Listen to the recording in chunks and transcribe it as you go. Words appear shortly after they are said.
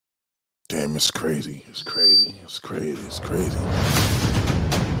Damn, it's crazy. It's crazy. It's crazy. It's crazy.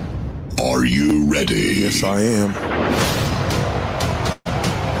 Are you ready? Yes, I am.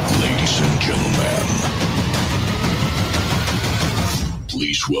 Ladies and gentlemen,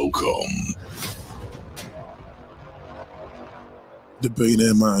 please welcome The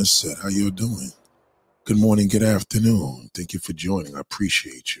Billionaire Mindset. How you doing? Good morning, good afternoon. Thank you for joining. I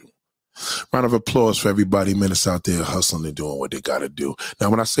appreciate you. Round of applause for everybody, man, that's out there hustling and doing what they got to do. Now,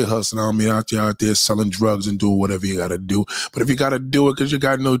 when I say hustling, I don't mean out there selling drugs and doing whatever you got to do. But if you got to do it because you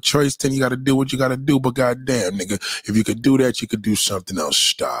got no choice, then you got to do what you got to do. But goddamn, nigga, if you could do that, you could do something else.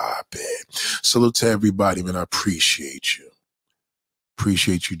 Stop it. Salute to everybody, man. I appreciate you.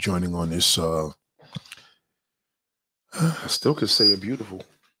 Appreciate you joining on this. I still could say a beautiful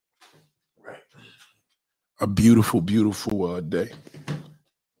day.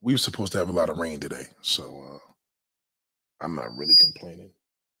 We were supposed to have a lot of rain today, so I'm not really complaining.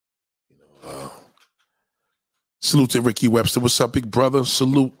 Salute to Ricky Webster. What's up, big brother?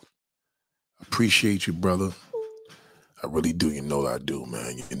 Salute. Appreciate you, brother. I really do. You know I do,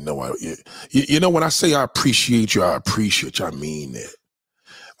 man. You know when I say I appreciate you, I mean it.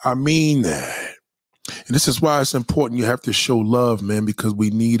 I mean that. And this is why it's important you have to show love, man, because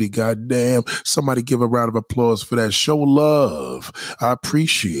we need it. Goddamn. Somebody give a round of applause for that. Show love. I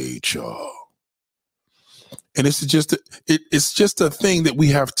appreciate y'all. And it's just a thing that we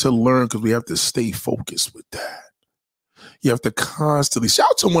have to learn because we have to stay focused with that. You have to constantly shout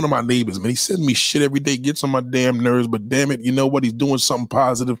out to one of my neighbors, man. He sends me shit every day, gets on my damn nerves, but damn it, you know what? He's doing something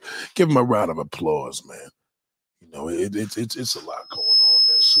positive. Give him a round of applause, man. You know, it's a lot going on,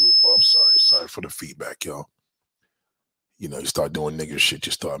 man. Salute. Oh, I'm sorry. Sorry for the feedback, y'all. You know, you start doing nigger shit,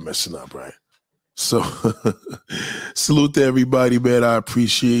 you start messing up, right? So, salute to everybody, man. I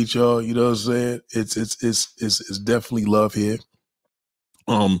appreciate y'all. You know what I'm saying? It's definitely love here.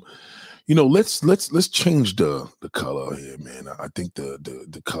 You know, let's change the color here, man. I think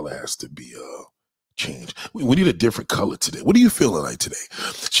the color has to be changed. We need a different color today. What are you feeling like today?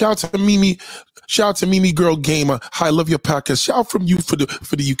 Shout out to Mimi. Shout out to Mimi Girl Gamer. Hi, love your podcast. Shout out from you for the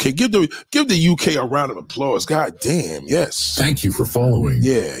UK. Give the UK a round of applause. God damn, yes. Thank you for following.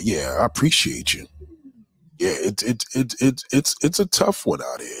 Yeah. I appreciate you. Yeah, it's a tough one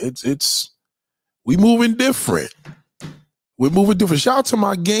out here. We moving different. We're moving different. Shout out to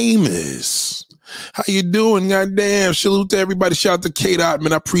my gamers. How you doing? Goddamn. Salute to everybody. Shout out to Kate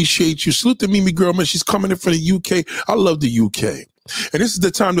Ottman. I appreciate you. Salute to Mimi Girl, man. She's coming in from the UK. I love the UK. And this is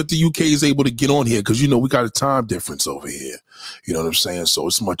the time that the UK is able to get on here because, you know, we got a time difference over here. You know what I'm saying? So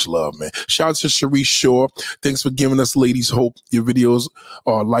it's much love, man. Shout out to Sharice Shaw. Thanks for giving us ladies hope. Your videos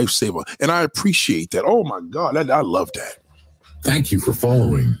are a lifesaver. And I appreciate that. Oh, my God. I love that. Thank you for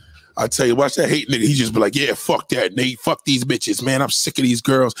following. I tell you, watch that hate nigga. He just be like, yeah, fuck that, Nate. Fuck these bitches, man. I'm sick of these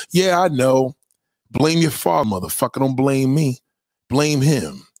girls. Yeah, I know. Blame your father, motherfucker. Don't blame me. Blame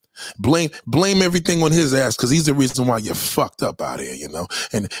him. Blame everything on his ass because he's the reason why you're fucked up out here, you know?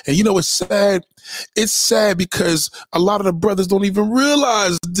 And you know, it's sad. It's sad because a lot of the brothers don't even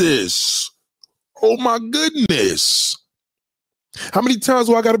realize this. Oh, my goodness. How many times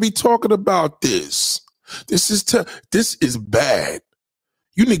do I got to be talking about this? This is bad.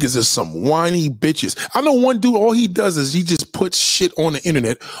 You niggas are some whiny bitches. I know one dude, all he does is he just puts shit on the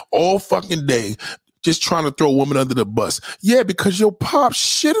internet all fucking day, just trying to throw women under the bus. Yeah, because your pop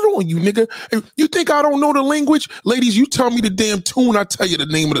shitted on you, nigga. You think I don't know the language? Ladies, you tell me the damn tune, I tell you the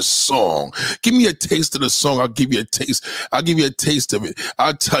name of the song. Give me a taste of the song, I'll give you a taste. I'll give you a taste of it.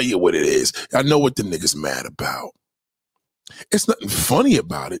 I'll tell you what it is. I know what the nigga's mad about. It's nothing funny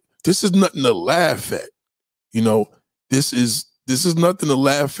about it. This is nothing to laugh at. You know, this is nothing to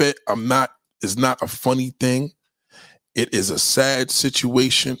laugh at. It's not a funny thing. It is a sad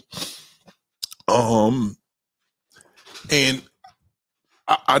situation. And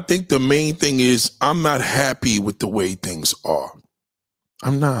I think the main thing is I'm not happy with the way things are.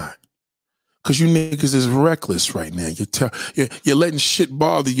 I'm not. Because you niggas is reckless right now. You're letting shit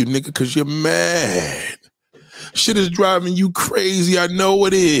bother you, nigga, because you're mad. Shit is driving you crazy. I know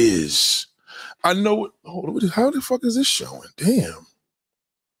it is. I know it. Hold on, how the fuck is this showing? Damn.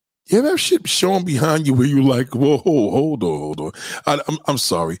 Yeah, that shit showing behind you where you like, whoa, hold on. I'm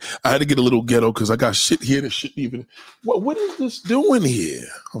sorry. I had to get a little ghetto because I got shit here that shouldn't even. What is this doing here?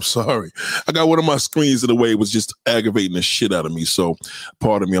 I'm sorry. I got one of my screens in the way. It was just aggravating the shit out of me. So,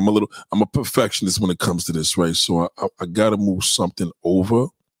 pardon me. I'm a perfectionist when it comes to this, right? So I got to move something over,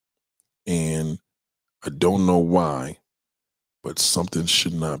 and I don't know why, but something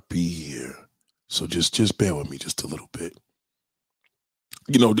should not be here. So just bear with me just a little bit.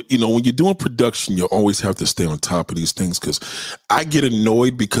 you know, when you're doing production, you always have to stay on top of these things, because I get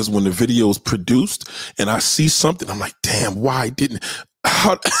annoyed because when the video is produced and I see something, I'm like, damn, why didn't,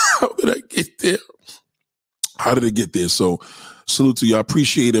 how did I get there? How did it get there? So salute to you. I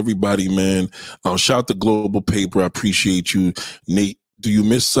appreciate everybody, man. Shout out to Global Paper. I appreciate you. Nate, do you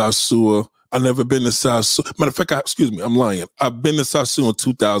miss Sosua? I've never been to Sosua. Matter of fact, excuse me, I'm lying. I've been to Sosua in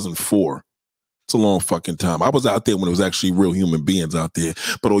 2004. It's a long fucking time. I was out there when it was actually real human beings out there.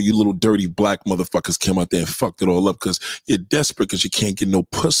 But all you little dirty black motherfuckers came out there and fucked it all up because you're desperate because you can't get no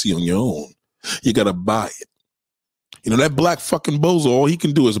pussy on your own. You got to buy it. You know, that black fucking bozo, all he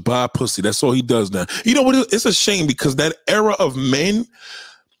can do is buy pussy. That's all he does now. You know what? It's a shame because that era of men,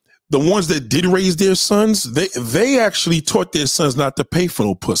 the ones that did raise their sons, they actually taught their sons not to pay for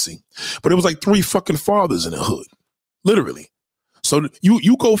no pussy. But it was like 3 fucking fathers in the hood. Literally. So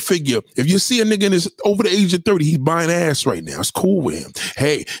you go figure. If you see a nigga is over the age of 30, he's buying ass right now. It's cool with him.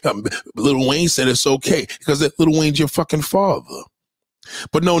 Hey, Lil Wayne said it's okay because that Lil Wayne's your fucking father.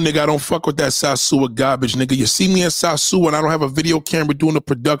 But no, nigga, I don't fuck with that Sosua garbage, nigga. You see me in Sosua and I don't have a video camera doing the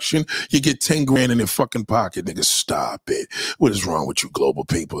production, you get 10 grand in your fucking pocket, nigga. Stop it. What is wrong with you, Global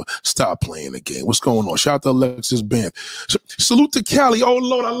Paper? Stop playing the game. What's going on? Shout out to Alexis Band. Salute to Cali. Oh,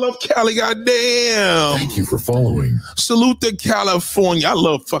 Lord, I love Cali. Goddamn. Thank you for following. Salute to California. I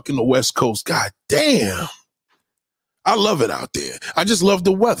love fucking the West Coast. God damn. I love it out there. I just love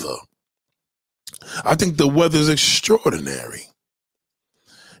the weather. I think the weather is extraordinary.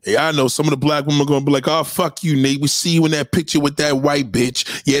 Yeah, I know some of the black women are going to be like, oh, fuck you, Nate. We see you in that picture with that white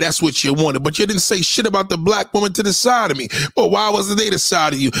bitch. Yeah, that's what you wanted. But you didn't say shit about the black woman to the side of me. Well, why wasn't they the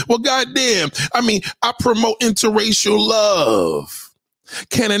side of you? Well, goddamn. I mean, I promote interracial love.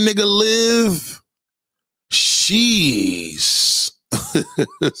 Can a nigga live? Sheesh.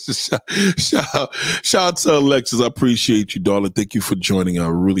 shout out to Alexis. I appreciate you, darling. Thank you for joining. I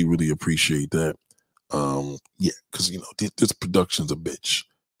really, really appreciate that. Yeah, because, you know, this production's a bitch.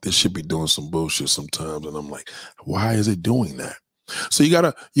 This should be doing some bullshit sometimes, and I'm like, why is it doing that? So you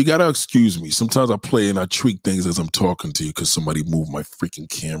gotta excuse me. Sometimes I play and I tweak things as I'm talking to you because somebody moved my freaking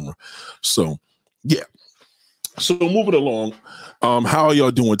camera. So yeah. So moving along, how are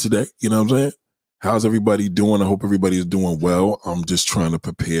y'all doing today? You know what I'm saying? How's everybody doing? I hope everybody's doing well. I'm just trying to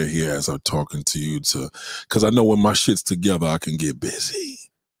prepare here as I'm talking to you because I know when my shit's together, I can get busy.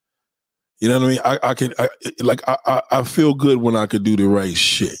 You know what I mean? I feel good when I could do the right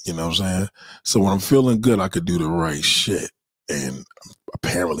shit. You know what I'm saying? So when I'm feeling good, I could do the right shit. And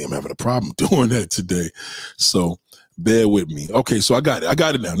apparently I'm having a problem doing that today. So bear with me. Okay, so I got it. I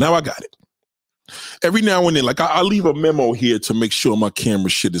got it now. Now I got it. Every now and then, like I leave a memo here to make sure my camera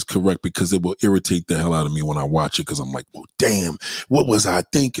shit is correct because it will irritate the hell out of me when I watch it because I'm like, well, damn, what was I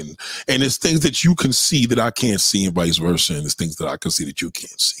thinking? And it's things that you can see that I can't see and vice versa. And it's things that I can see that you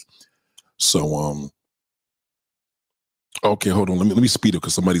can't see. So, okay, hold on. Let me speed up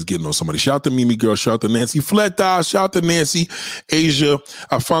because somebody's getting on somebody. Shout out to Mimi Girl. Shout out to Nancy Fletta. Shout out to Nancy Asia.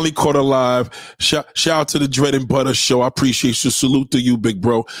 I finally caught her live. Shout out to the Dread and Butter Show. I appreciate you. Salute to you, big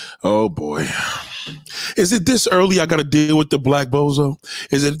bro. Oh, boy. Is it this early I got to deal with the black bozo?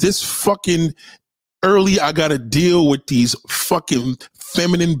 Is it this fucking early I got to deal with these fucking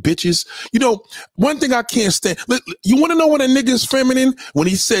feminine bitches? You know, one thing I can't stand. You want to know when a nigga's feminine? When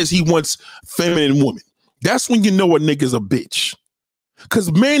he says he wants feminine woman. That's when you know a nigga's a bitch.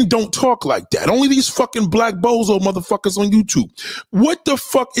 Because men don't talk like that. Only these fucking black bozo motherfuckers on YouTube. What the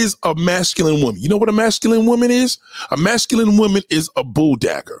fuck is a masculine woman? You know what a masculine woman is? A masculine woman is a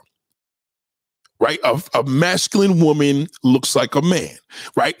bulldagger. Right? A masculine woman looks like a man,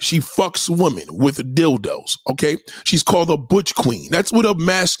 right? She fucks women with dildos, okay? She's called a butch queen. That's what a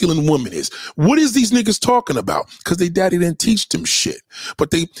masculine woman is. What is these niggas talking about? Because they daddy didn't teach them shit. But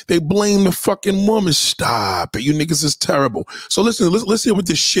they blame the fucking woman. Stop it. You niggas is terrible. So listen, let's hear what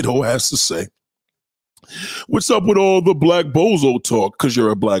this shithole has to say. What's up with all the black bozo talk? Because you're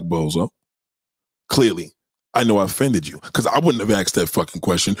a black bozo. Clearly. I know I offended you because I wouldn't have asked that fucking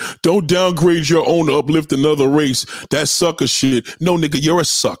question. Don't downgrade your own to uplift another race. That sucker shit. No, nigga, you're a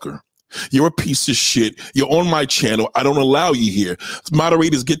sucker. You're a piece of shit. You're on my channel. I don't allow you here.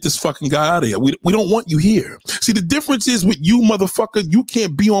 Moderators, get this fucking guy out of here. We don't want you here. See, the difference is with you, motherfucker, you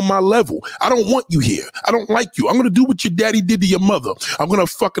can't be on my level. I don't want you here. I don't like you. I'm going to do what your daddy did to your mother. I'm going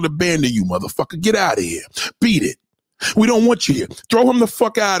to fucking abandon you, motherfucker. Get out of here. Beat it. We don't want you here. Throw him the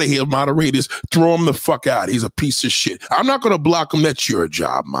fuck out of here, moderators. Throw him the fuck out. He's a piece of shit. I'm not going to block him. That's your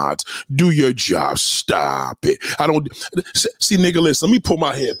job, mods. Do your job. Stop it. I don't see, nigga, listen, let me pull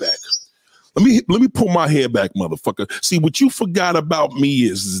my hair back. Let me pull my hair back, motherfucker. See, what you forgot about me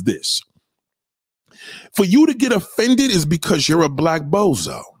is this. For you to get offended is because you're a black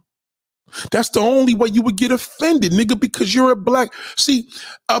bozo. That's the only way you would get offended, nigga, because you're a black. See,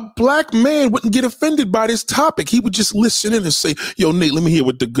 a black man wouldn't get offended by this topic. He would just listen in and say, yo, Nate, let me hear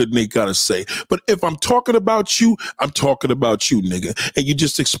what the good Nate got to say. But if I'm talking about you, I'm talking about you, nigga. And you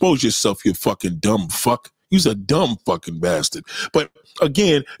just expose yourself, you fucking dumb fuck. You's a dumb fucking bastard. But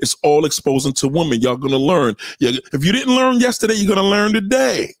again, it's all exposing to women. Y'all gonna learn. If you didn't learn yesterday, you're gonna learn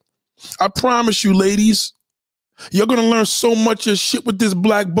today. I promise you, ladies. You're going to learn so much of shit with this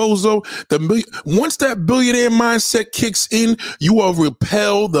black bozo. Once that billionaire mindset kicks in, you will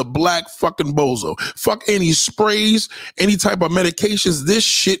repel the black fucking bozo. Fuck any sprays, any type of medications. This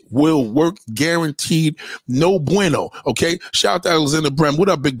shit will work, guaranteed. No bueno, okay? Shout out to Alexander Brem. What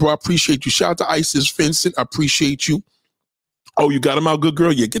up, big bro? I appreciate you. Shout out to Isis Vincent. I appreciate you. Oh, you got him out, good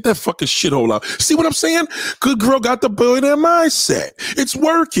girl? Yeah, get that fucking shithole out. See what I'm saying? Good girl got the billionaire mindset. It's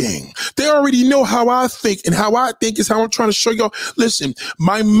working. They already know how I think, and how I think is how I'm trying to show y'all. Listen,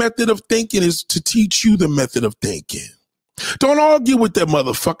 my method of thinking is to teach you the method of thinking. Don't argue with that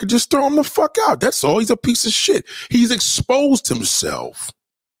motherfucker. Just throw him the fuck out. That's all. He's a piece of shit. He's exposed himself.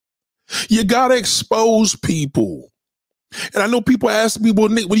 You gotta expose people. And I know people ask me, well,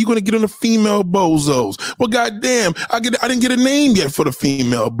 Nick, when are you going to get on the female bozos? Well, goddamn, I didn't get a name yet for the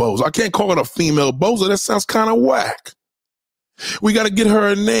female bozo. I can't call it a female bozo. That sounds kind of whack. We got to get her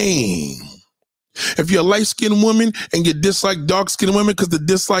a name. If you're a light-skinned woman and you dislike dark-skinned women because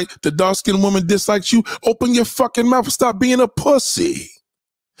the dark-skinned woman dislikes you, open your fucking mouth and stop being a pussy.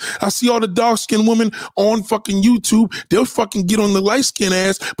 I see all the dark-skinned women on fucking YouTube. They'll fucking get on the light-skinned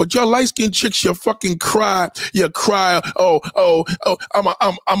ass, but your light-skinned chicks, you fucking cry. You cry. Oh,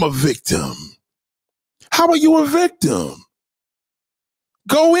 I'm a victim. How are you a victim?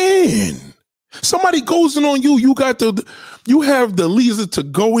 Go in. Somebody goes in on you. You have the leisure to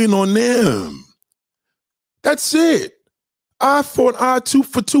go in on them. That's it. I for an eye, two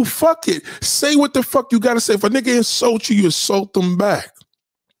for two. Fuck it. Say what the fuck you gotta say. If a nigga insult you, you insult them back.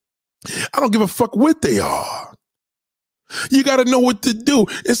 I don't give a fuck what they are. You got to know what to do.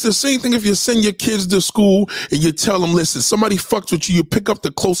 It's the same thing if you send your kids to school and you tell them, listen, somebody fucks with you, you pick up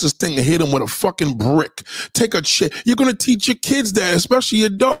the closest thing and hit them with a fucking brick. Take a shit. You're going to teach your kids that, especially your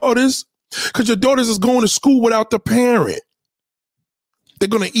daughters, because your daughters is going to school without the parent. They're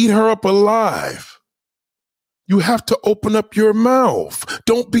going to eat her up alive. You have to open up your mouth.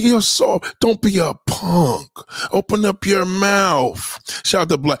 Don't be a soft. Don't be a punk. Open up your mouth. Shout out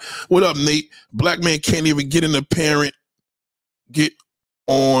to Black. What up, Nate? Black man can't even get in a parent. Get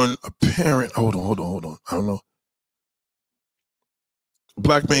on a parent. Hold on. I don't know.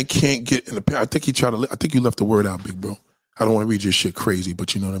 Black man can't get in a parent. I think you left the word out, big bro. I don't want to read your shit crazy,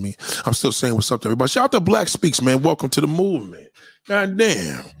 but you know what I mean? I'm still saying what's up to everybody. Shout out to Black Speaks, man. Welcome to the movement. God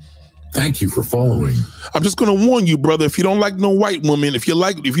damn. Thank you for following. I'm just gonna warn you, brother. If you don't like no white woman, if you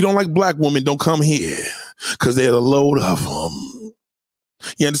don't like black women, don't come here, because there's a load of them.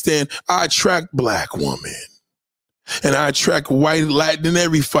 You understand? I attract black women, and I attract white, Latin, and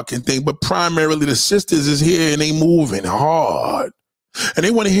every fucking thing. But primarily, the sisters is here and they moving hard. And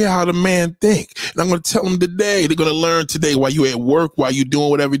they want to hear how the man think. And I'm going to tell them today. They're going to learn today while you at work, while you doing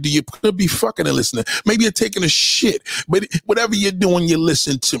whatever you do. You could be fucking and listening. Maybe you're taking a shit. But whatever you're doing, you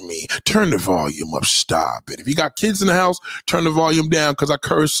listen to me. Turn the volume up. Stop it. If you got kids in the house, turn the volume down because I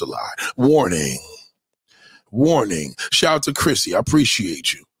curse a lot. Warning. Warning. Shout out to Chrissy. I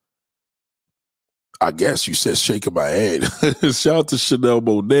appreciate you. I guess you said shaking my head. Shout out to Chanel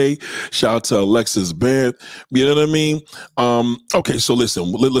Monet. Shout out to Alexis Band. You know what I mean? Okay, so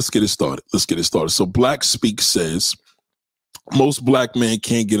listen, let's get it started. So Black Speak says, most black men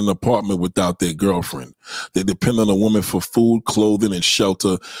can't get an apartment without their girlfriend. They depend on a woman for food, clothing, and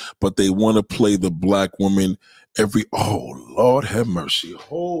shelter, but they want to play the black woman oh, Lord have mercy.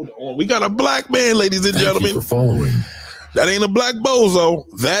 Hold on. We got a black man, ladies and gentlemen. Thank you for following. That ain't a black bozo.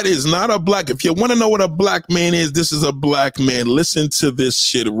 That is not a black. If you want to know what a black man is, this is a black man. Listen to this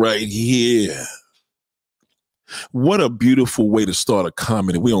shit right here. What a beautiful way to start a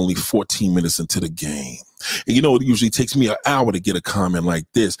comment. We're only 14 minutes into the game. And you know, it usually takes me an hour to get a comment like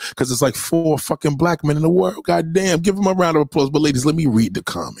this because it's like 4 fucking black men in the world. God damn, give them a round of applause. But ladies, let me read the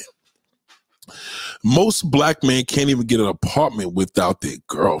comment. Most black men can't even get an apartment without their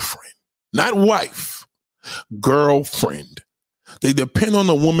girlfriend. Not wife. Girlfriend. They depend on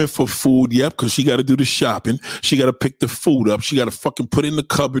a woman for food, yep, because she got to do the shopping. She got to pick the food up. She got to fucking put it in the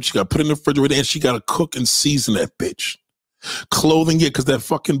cupboard. She got to put it in the refrigerator, and she got to cook and season that bitch. Clothing, yeah, because that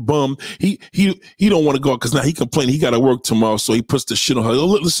fucking bum, he don't want to go out because now he complain he got to work tomorrow, so he puts the shit on her. Oh,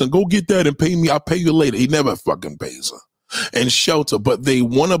 listen, go get that and pay me. I'll pay you later. He never fucking pays her. and shelter, but they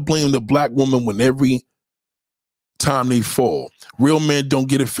want to blame the black woman when every time they fall. Real men don't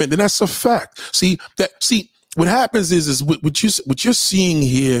get offended. That's a fact. See, what happens is what you're seeing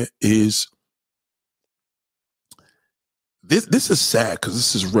here is this is sad because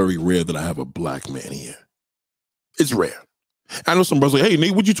this is very rare that I have a black man here. It's rare. I know some brothers like, hey,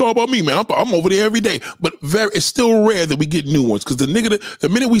 Nate, what you talk about me, man? I'm over there every day. But it's still rare that we get new ones because the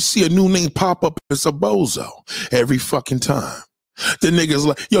minute we see a new name pop up, it's a bozo every fucking time. The niggas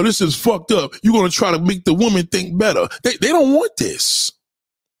like, yo, this is fucked up. You're going to try to make the woman think better. They don't want this.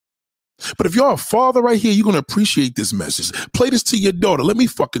 But if you're a father right here, you're going to appreciate this message. Play this to your daughter. Let me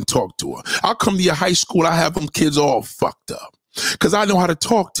fucking talk to her. I'll come to your high school. I have them kids all fucked up. Because I know how to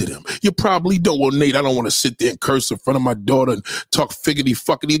talk to them. You probably don't. Well, Nate, I don't want to sit there and curse in front of my daughter and talk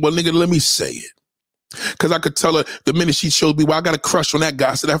figgity-fuckity. Well, nigga, let me say it. Because I could tell her the minute she showed me, well, I got a crush on that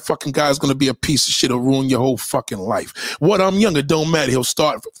guy. So that fucking guy is going to be a piece of shit. It'll ruin your whole fucking life. What, I'm younger, don't matter. He'll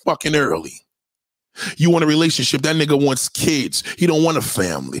start fucking early. You want a relationship. That nigga wants kids. He don't want a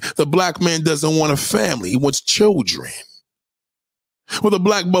family. The black man doesn't want a family. He wants children. Well, the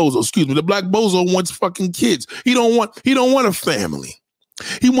black bozo wants fucking kids. He don't want a family.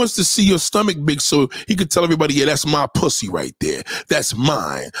 He wants to see your stomach big so he could tell everybody, yeah, that's my pussy right there. That's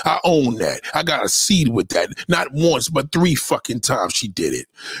mine. I own that. I got a seed with that. Not once, but 3 fucking times she did it.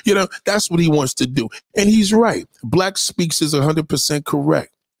 You know, that's what he wants to do. And he's right. Black Speaks is 100%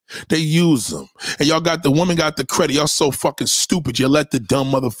 correct. They use them. And the woman got the credit. Y'all so fucking stupid. You let the dumb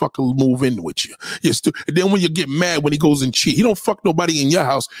motherfucker move in with you. And then when you get mad when he goes and cheat, he don't fuck nobody in your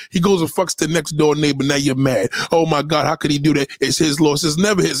house. He goes and fucks the next door neighbor. Now you're mad. Oh my God, how could he do that? It's his loss. It's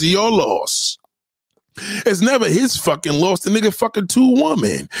never his. It's your loss. It's never his fucking loss. The nigga fucking 2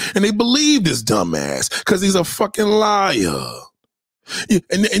 women. And they believe this dumbass because he's a fucking liar.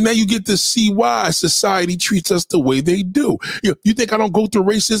 And now you get to see why society treats us the way they do. You think I don't go through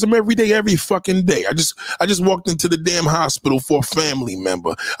racism every day, every fucking day? I just walked into the damn hospital for a family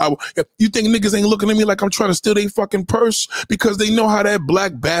member. You think niggas ain't looking at me like I'm trying to steal their fucking purse? Because they know how that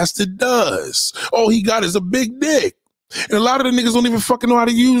black bastard does. All he got is a big dick. And a lot of the niggas don't even fucking know how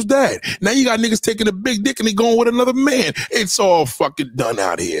to use that. Now you got niggas taking a big dick and they going with another man. It's all fucking done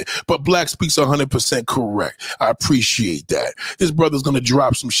out here. But Black Speaks 100% correct. I appreciate that. This brother's gonna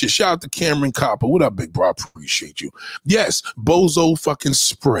drop some shit. Shout out to Cameron Copper. What up, big bro? I appreciate you. Yes, bozo fucking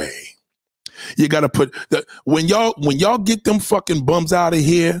spray. You gotta put when y'all get them fucking bums out of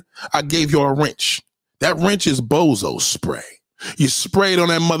here, I gave you a wrench. That wrench is bozo spray. You spray it on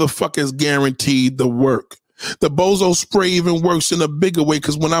that motherfucker, is guaranteed to work. The bozo spray even works in a bigger way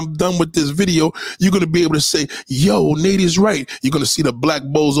because when I'm done with this video, you're going to be able to say, yo, Nate is right. You're going to see the black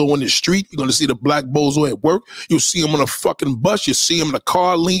bozo on the street. You're going to see the black bozo at work. You'll see him on a fucking bus. You see him in a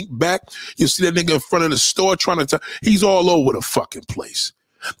car leaned back. You see that nigga in front of the store trying to he's all over the fucking place.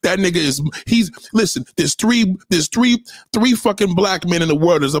 That nigga listen, there's three fucking black men in the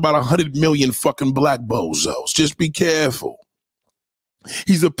world. There's about 100 million fucking black bozos. Just be careful.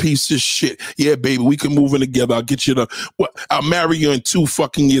 He's a piece of shit. Yeah, baby, we can move in together. I'll get you I'll marry you in 2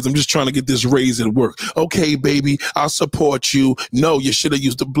 fucking years. I'm just trying to get this raise at work. Okay, baby, I'll support you. No, you should have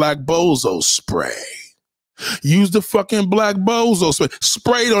used the black bozo spray. Use the fucking black bozo spray.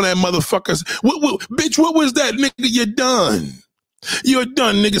 Sprayed on that motherfucker. Bitch, what was that, nigga? You're done. You're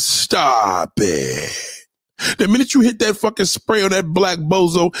done, nigga. Stop it. The minute you hit that fucking spray on that black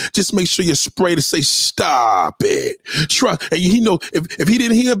bozo, just make sure you spray to say, stop it. Trust. And he knows if he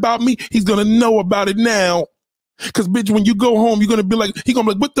didn't hear about me, he's going to know about it now. Because, bitch, when you go home, you're going to be like,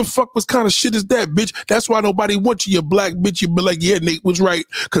 what the fuck, what kind of shit is that, bitch? That's why nobody wants you, you black bitch. You be like, yeah, Nate was right.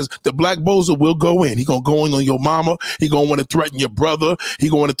 Because the black bozo will go in. He going to go in on your mama. He going to want to threaten your brother. He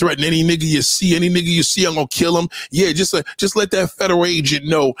going to want to threaten any nigga you see. Any nigga you see, I'm going to kill him. Yeah, just let that federal agent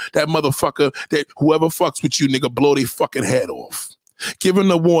know, that motherfucker, that whoever fucks with you, nigga, blow their fucking head off. Give him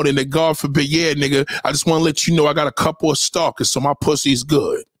the warning that, God forbid, yeah, nigga, I just want to let you know I got a couple of stalkers, so my pussy's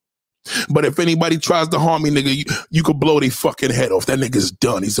good. But if anybody tries to harm me, nigga, you could blow their fucking head off. That nigga's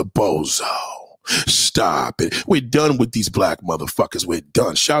done. He's a bozo. Stop it. We're done with these black motherfuckers. We're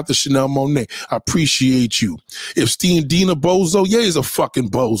done. Shout out to Chanel Monet. I appreciate you. If Steve Dean a bozo, yeah, he's a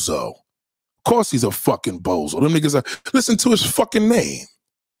fucking bozo. Of course he's a fucking bozo. Them niggas listen to his fucking name.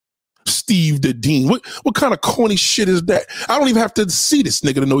 Steve the Dean. What kind of corny shit is that? I don't even have to see this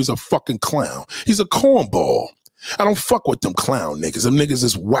nigga to know he's a fucking clown. He's a cornball. I don't fuck with them clown niggas. Them niggas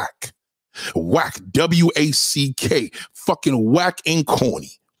is whack. Whack. W-A-C-K. Fucking whack and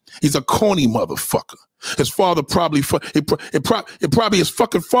corny. He's a corny motherfucker. His father probably, probably his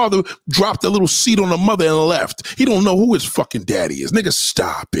fucking father dropped a little seed on the mother and left. He don't know who his fucking daddy is. Nigga,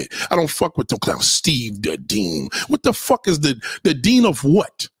 stop it. I don't fuck with them clowns. Steve the Dean. What the fuck is the dean of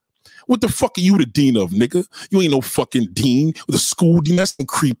what? What the fuck are you the dean of, nigga? You ain't no fucking dean. The school dean, that's some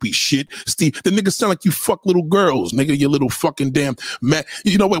creepy shit. Steve, the nigga sound like you fuck little girls, nigga. You little fucking damn man.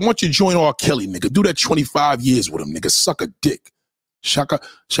 You know what? Why don't you join R. Kelly, nigga? Do that 25 years with him, nigga. Suck a dick. Shout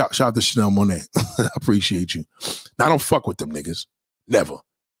out to Chanel Monáe. I appreciate you. Now, I don't fuck with them niggas. Never.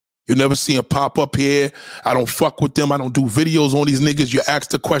 You'll never see them pop up here. I don't fuck with them. I don't do videos on these niggas. You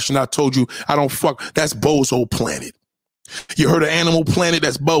asked the question, I told you I don't fuck. That's Bozo Planet. You heard of Animal Planet?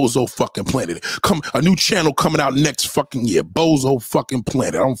 That's Bozo fucking Planet. A new channel coming out next fucking year. Bozo fucking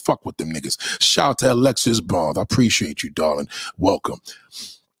Planet. I don't fuck with them niggas. Shout out to Alexis Bond. I appreciate you, darling. Welcome.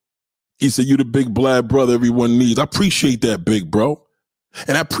 He said, you the big black brother everyone needs. I appreciate that, big bro.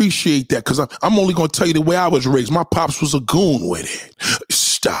 And I appreciate that because I'm only going to tell you the way I was raised. My pops was a goon with it.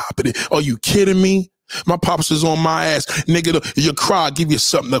 Stop it. Are you kidding me? My pops is on my ass. Nigga, you cry, I'll give you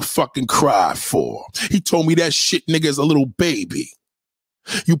something to fucking cry for. He told me that shit, nigga, as a little baby.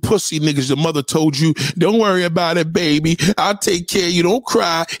 You pussy niggas, your mother told you, don't worry about it, baby. I'll take care of you. Don't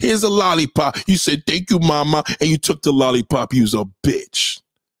cry. Here's a lollipop. You said, thank you, mama. And you took the lollipop. You was a bitch.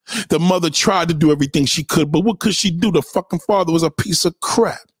 The mother tried to do everything she could, but what could she do? The fucking father was a piece of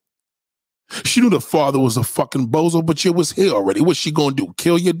crap. She knew the father was a fucking bozo, but you was here already. What's she gonna do?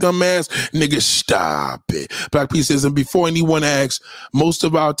 Kill your dumb ass? Nigga, stop it. Black P says, and before anyone asks, most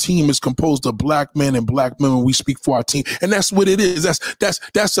of our team is composed of black men and black women. We speak for our team. And that's what it is.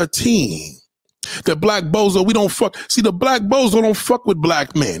 That's a team. The black bozo, we don't fuck. See, the black bozo don't fuck with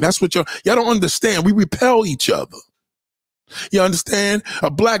black men. That's what y'all don't understand. We repel each other. You understand?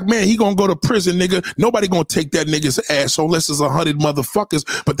 A black man, he gonna go to prison, nigga. Nobody gonna take that nigga's ass unless it's 100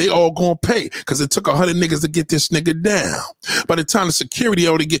 motherfuckers, but they all gonna pay because it took 100 niggas to get this nigga down. By the time the security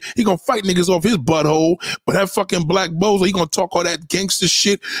already get, he gonna fight niggas off his butthole, but that fucking black bozo, he gonna talk all that gangster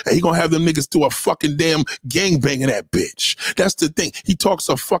shit and he gonna have them niggas do a fucking damn gangbang in that bitch. That's the thing. He talks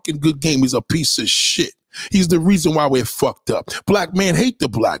a fucking good game. He's a piece of shit. He's the reason why we're fucked up. Black men hate the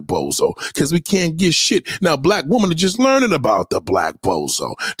black bozo because we can't get shit. Now, black women are just learning about the black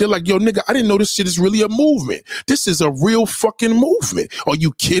bozo. They're like, yo, nigga, I didn't know this shit is really a movement. This is a real fucking movement. Are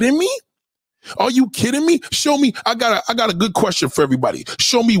you kidding me? Are you kidding me? Show me. I got a good question for everybody.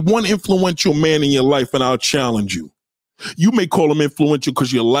 Show me one influential man in your life and I'll challenge you. You may call him influential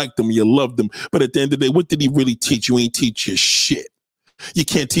because you like them, you love them, but at the end of the day, what did he really teach you? He ain't teach you shit. You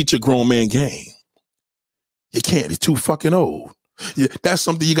can't teach a grown man game. You can't. He's too fucking old. Yeah, that's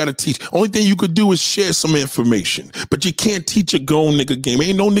something you got to teach. Only thing you could do is share some information. But you can't teach a grown nigga game.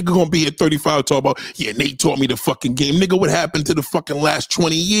 Ain't no nigga going to be at 35 talk about, yeah, Nate taught me the fucking game. Nigga, what happened to the fucking last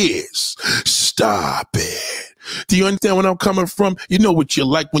 20 years? Stop it. Do you understand where I'm coming from? You know what you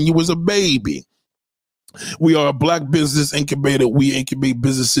like when you was a baby. We are a black business incubator. We incubate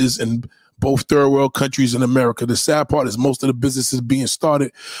businesses in both third world countries in America. The sad part is most of the businesses being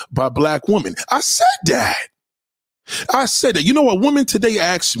started by black women. I said that. You know, a woman today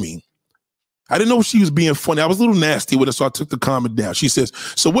asked me, I didn't know she was being funny. I was a little nasty with her, so I took the comment down. She says,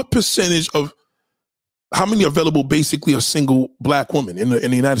 so what percentage of how many available basically are single black women in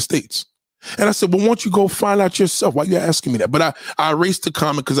the United States? And I said, well, why don't you go find out yourself? Why are you asking me that? But I erased the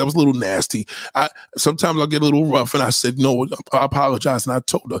comment because I was a little nasty. Sometimes I'll get a little rough. And I said, no, I apologize. And I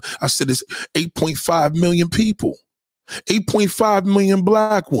told her, I said, it's 8.5 million people. 8.5 million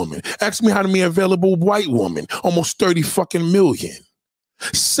black women. Ask me how many available white women. Almost 30 fucking million.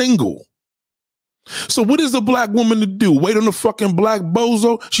 Single. So what is the black woman to do? Wait on the fucking black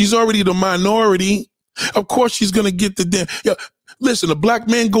bozo? She's already the minority. Of course she's going to get the damn... Yeah, listen, a black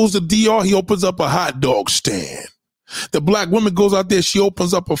man goes to DR, he opens up a hot dog stand. The black woman goes out there, she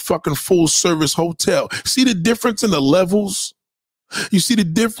opens up a fucking full service hotel. See the difference in the levels? You see the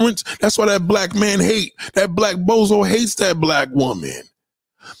difference? That's why that black man hate. That black bozo hates that black woman.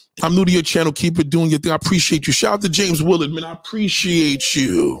 I'm new to your channel. Keep it doing your thing. I appreciate you. Shout out to James Willard, man. I appreciate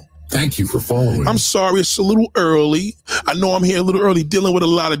you. Thank you for following. I'm sorry, it's a little early. I know I'm here a little early dealing with a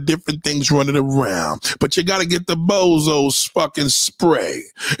lot of different things running around, but you got to get the Bozo's fucking spray.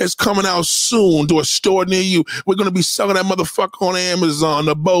 It's coming out soon to a store near you. We're going to be selling that motherfucker on Amazon,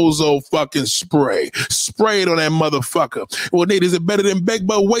 the Bozo fucking spray. Spray it on that motherfucker. Well, Nate, is it better than Bed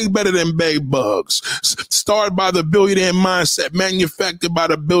Bug? Way better than Bed Bugs. Started by the billionaire mindset, manufactured by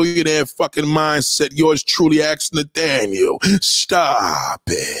the billionaire fucking mindset. Yours truly, Axe Nathaniel. Stop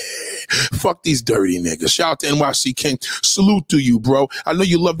it. Fuck these dirty niggas. Shout out to NYC King. Salute to you, bro. I know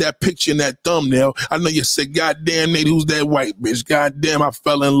you love that picture and that thumbnail. I know you said, goddamn, Nate, who's that white bitch? Goddamn, I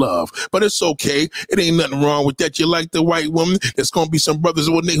fell in love. But it's okay. It ain't nothing wrong with that. You like the white woman. There's going to be some brothers.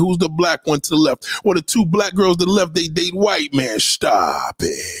 Well, Nate, who's the black one to the left? Well, the two black girls to the left, they date white man. Stop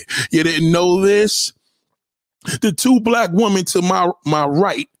it. You didn't know this? The two black women to my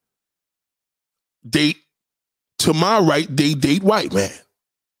right date they date white man.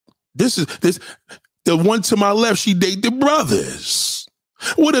 This the one to my left, she date the brothers.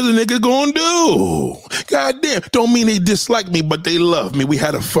 What is a nigga gonna do? Goddamn, don't mean they dislike me, but they love me. We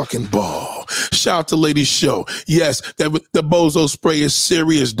had a fucking ball. Shout out to Lady Show. Yes, the bozo spray is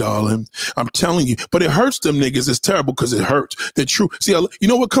serious, darling. I'm telling you, but it hurts them niggas. It's terrible because it hurts. The truth. See, you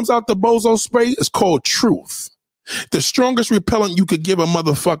know what comes out the bozo spray? It's called truth. The strongest repellent you could give a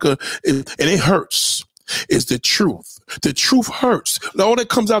motherfucker, and it hurts, is the truth. The truth hurts. All that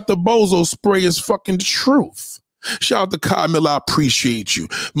comes out the bozo spray is fucking the truth. Shout out to Kyle Miller. I appreciate you.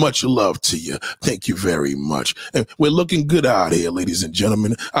 Much love to you. Thank you very much. And we're looking good out here, ladies and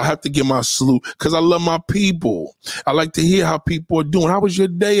gentlemen. I have to give my salute because I love my people. I like to hear how people are doing. How was your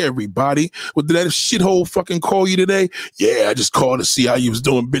day, everybody? Did that shithole fucking call you today? Yeah, I just called to see how you was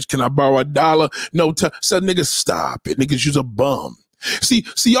doing. Bitch, can I borrow $1? No, said nigga, stop it. Niggas, you's a bum. See,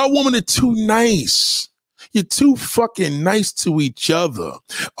 y'all women are too nice. You're too fucking nice to each other.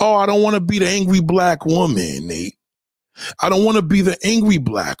 Oh, I don't want to be the angry black woman, Nate. I don't want to be the angry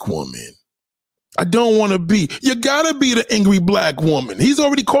black woman. I don't want to be. You gotta be the angry black woman. He's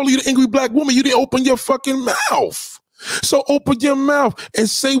already calling you the angry black woman. You didn't open your fucking mouth. So open your mouth and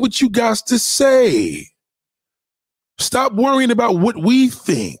say what you got to say. Stop worrying about what we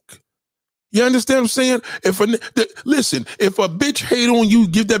think. You understand what I'm saying? Listen, if a bitch hate on you,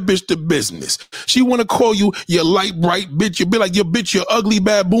 give that bitch the business. She want to call you your light bright bitch. You be like, your bitch, your ugly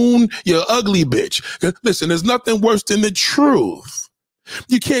baboon, your ugly bitch. Listen, there's nothing worse than the truth.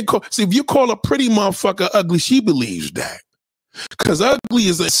 You can't call, see, if you call a pretty motherfucker ugly, she believes that. Because ugly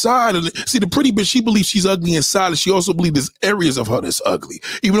is a side of it. See, the pretty bitch, she believes she's ugly inside, and she also believes there's areas of her that's ugly,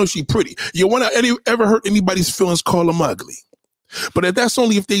 even though she's pretty. You want to ever hurt anybody's feelings, call them ugly. But that's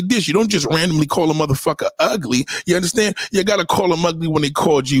only if they dish. You don't just randomly call a motherfucker ugly. You understand? You got to call them ugly when they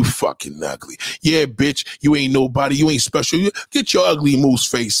called you fucking ugly. Yeah, bitch, you ain't nobody. You ain't special. Get your ugly moose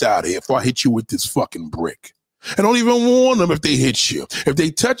face out of here before I hit you with this fucking brick. And don't even warn them if they hit you. If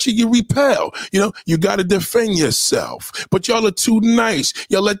they touch you, you repel. You know, you got to defend yourself. But y'all are too nice.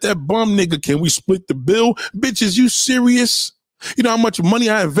 Y'all let that bum nigga, can we split the bill? Bitches, you serious? You know how much money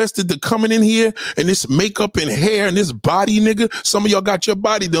I invested to coming in here and this makeup and hair and this body, nigga? Some of y'all got your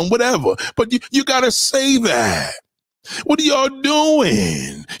body done, whatever. But you got to say that. What are y'all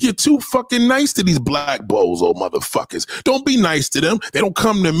doing? You're too fucking nice to these black bozo motherfuckers. Don't be nice to them. They don't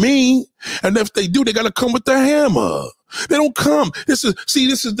come to me. And if they do, they got to come with the hammer. They don't come. This is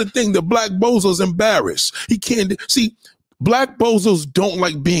the thing. The black bozo's embarrassed. He can't. See, black bozos don't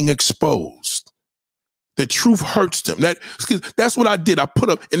like being exposed. The truth hurts them. That's what I did. I put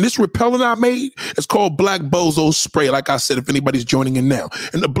up, and this repellent I made, it's called Black Bozo Spray. Like I said, if anybody's joining in now.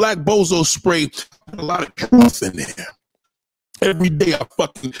 And the Black Bozo Spray, a lot of truth in there. Every day I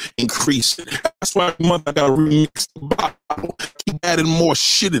fucking increase it. That's why every month I gotta remix the bottle. Keep adding more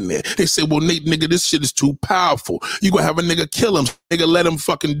shit in there. They say, well, Nate, nigga, this shit is too powerful. You gonna have a nigga kill him. Nigga, let him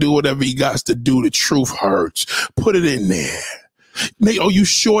fucking do whatever he got to do. The truth hurts. Put it in there. Nigga, oh, you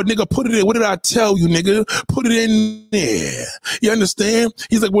sure, nigga? Put it in. What did I tell you, nigga? Put it in there. You understand?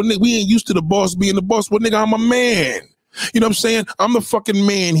 He's like, well, nigga, we ain't used to the boss being the boss. Well, nigga, I'm a man. You know what I'm saying? I'm the fucking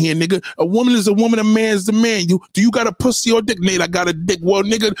man here, nigga. A woman is a woman, a man is the man. Do you got a pussy or dick? Nate, I got a dick. Well,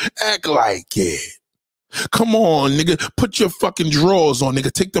 nigga, act like it. Come on, nigga. Put your fucking drawers on,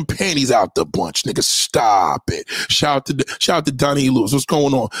 nigga. Take them panties out the bunch, nigga. Stop it. Shout out to Donnie Lewis. What's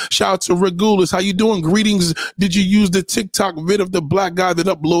going on? Shout out to Regulus. How you doing? Greetings. Did you use the TikTok vid of the black guy that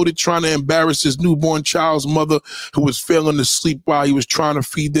uploaded trying to embarrass his newborn child's mother who was failing to sleep while he was trying to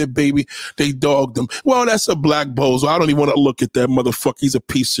feed their baby? They dogged him. Well, that's a black bozo. I don't even want to look at that motherfucker. He's a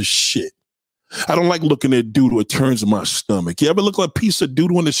piece of shit. I don't like looking at doodle. It turns my stomach. You ever look like a piece of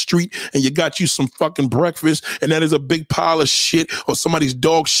doodle in the street and you got you some fucking breakfast and that is a big pile of shit or somebody's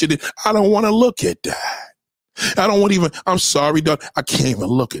dog shit? I don't want to look at that. I'm sorry, dog. I can't even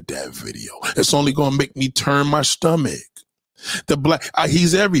look at that video. It's only going to make me turn my stomach. The black,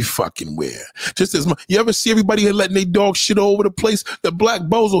 he's every fucking where. Just as much. You ever see everybody here letting their dog shit all over the place? The black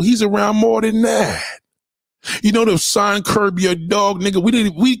bozo, he's around more than that. You know the sign, curb your dog, nigga.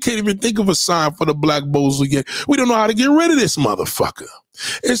 We can't even think of a sign for the black bozo yet. We don't know how to get rid of this motherfucker.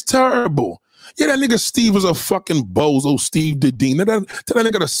 It's terrible. Yeah, that nigga Steve was a fucking bozo, Steve Dedeen. Tell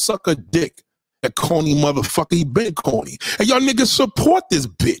that nigga to suck a dick. That corny motherfucker, he been corny. And y'all niggas support this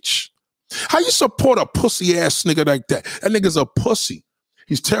bitch. How you support a pussy ass nigga like that? That nigga's a pussy.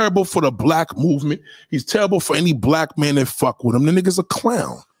 He's terrible for the black movement. He's terrible for any black man that fuck with him. The nigga's a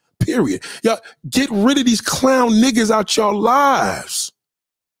clown, period. Y'all get rid of these clown niggas out your lives.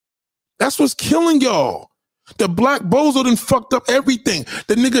 That's what's killing y'all. The black bozo done fucked up everything.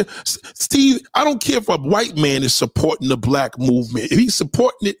 The nigga, Steve, I don't care if a white man is supporting the black movement. If he's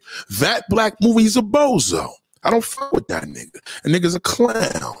supporting it, that black movement, he's a bozo. I don't fuck with that nigga. A nigga's a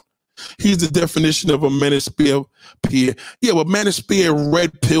clown. He's the definition of a manosphere peer. Yeah, but manosphere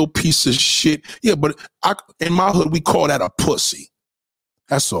red pill piece of shit. Yeah, but in my hood, we call that a pussy.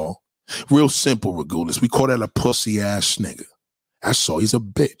 That's all. Real simple, Regulus. We call that a pussy ass nigga. That's all. He's a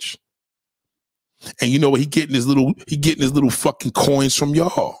bitch. And you know what? He getting his little fucking coins from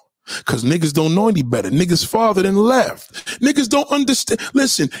y'all. Cause niggas don't know any better. Niggas father than left. Niggas don't understand.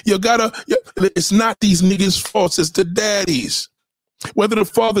 Listen, it's not these niggas' faults, it's the daddies. Whether the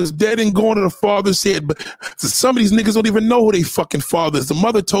father's dead and gone or the father's head, but some of these niggas don't even know who they fucking father is. The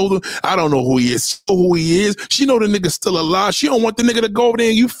mother told them, I don't know who he is. She know who he is. She know the nigga's still alive. She don't want the nigga to go over there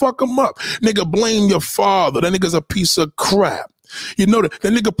and you fuck him up. Nigga, blame your father. That nigga's a piece of crap. You know that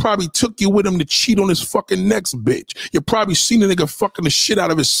nigga probably took you with him to cheat on his fucking next bitch. You probably seen the nigga fucking the shit out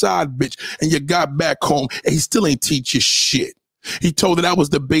of his side bitch and you got back home and he still ain't teach you shit. He told her that was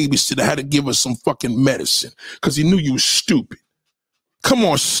the babysitter, had to give her some fucking medicine because he knew you was stupid. Come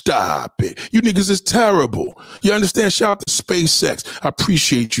on, stop it. You niggas is terrible. You understand? Shout out to SpaceX. I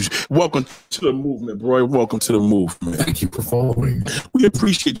appreciate you. Welcome to the movement, bro. Welcome to the movement. Thank you for following. We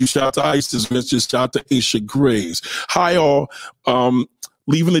appreciate you. Shout out to Isis Ventures. Shout out to Aisha Graves. Hi, all.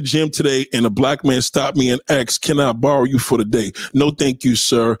 Leaving the gym today and a black man stopped me and asked, can I borrow you for the day? No, thank you,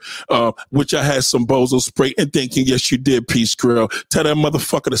 sir. Which I had some bozo spray and thinking, yes, you did, peace girl. Tell that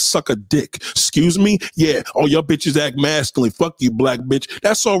motherfucker to suck a dick. Excuse me? Yeah, all y'all bitches act masculine. Fuck you, black bitch.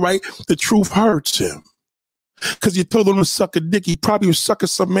 That's all right. The truth hurts him. Because you told him to suck a dick. He probably was sucking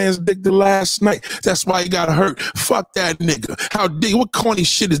some man's dick the last night. That's why he got hurt. Fuck that nigga. How dare, what corny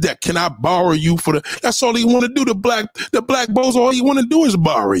shit is that? Can I borrow you for the, that's all he want to do. The black bozo, all he want to do is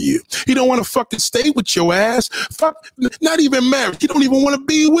borrow you. He don't want to fucking stay with your ass. Fuck, not even married. He don't even want to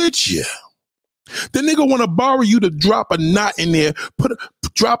be with you. The nigga want to borrow you to drop a knot in there,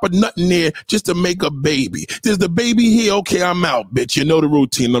 drop a nut in there just to make a baby. There's the baby here. Okay, I'm out, bitch. You know the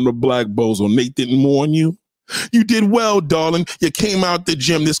routine. I'm the black bozo. Nate didn't warn you. You did well, darling. You came out the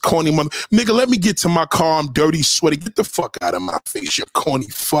gym, this corny mother. Nigga, let me get to my car. I'm dirty, sweaty. Get the fuck out of my face, you corny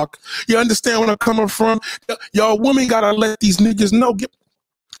fuck. You understand where I'm coming from? Y'all women gotta let these niggas know.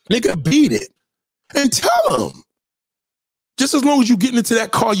 Nigga, beat it. And tell them. Just as long as you getting into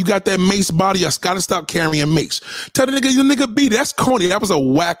that car, you got that mace body, I gotta stop carrying mace. Tell the nigga beat it. That's corny. That was a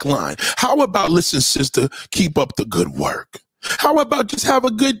whack line. How about, listen, sister, keep up the good work? How about just have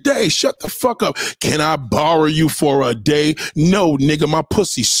a good day? Shut the fuck up. Can I borrow you for a day? No, nigga, my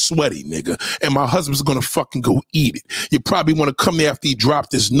pussy's sweaty, nigga. And my husband's gonna fucking go eat it. You probably want to come there after he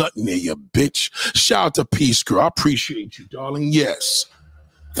dropped this nut in there, you bitch. Shout out to Peace Girl. I appreciate you, darling. Yes.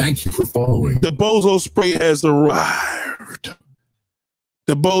 Thank you for following. The bozo spray has arrived.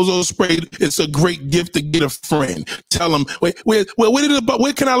 The bozo spray, it's a great gift to get a friend. Tell him, where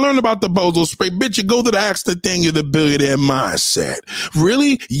can I learn about the bozo spray? Bitch, you go to the Ask the Thing of the Billionaire Mindset.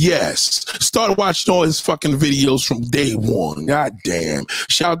 Really? Yes. Start watching all his fucking videos from day one. God damn.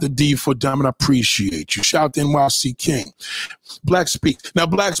 Shout out to D for Diamond. I appreciate you. Shout out to NYC King. Black Speaks. Now,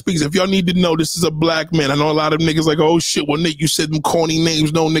 Black Speaks, if y'all need to know, this is a black man. I know a lot of niggas like, oh shit, well, Nick, you said them corny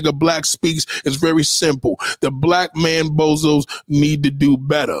names. No, nigga, Black Speaks. It's very simple. The black man bozos need to do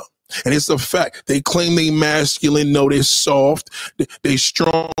better. And it's a fact. They claim they masculine. No, they're soft. They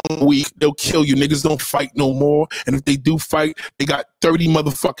strong, weak. They'll kill you. Niggas don't fight no more. And if they do fight, they got 30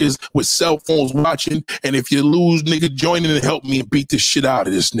 motherfuckers with cell phones watching. And if you lose, nigga, join in and help me and beat the shit out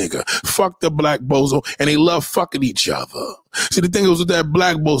of this nigga. Fuck the black bozo. And they love fucking each other. See, the thing is with that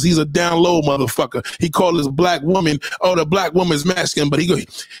black bozo, he's a down low motherfucker. He called his black woman, oh, the black woman's masculine, but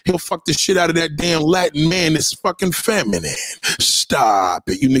he'll fuck the shit out of that damn Latin man that's fucking feminine. Stop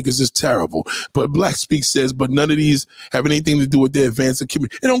it. You niggas is terrible. But Black Speak says, but none of these have anything to do with the advanced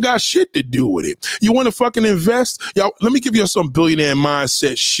community. It don't got shit to do with it. You want to fucking invest? Y'all, let me give you some billionaire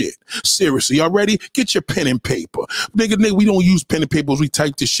mindset shit. Seriously, y'all ready? Get your pen and paper. Nigga, we don't use pen and paper. We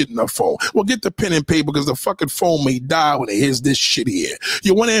type this shit in our phone. Well, get the pen and paper because the fucking phone may die when it hits this shit here.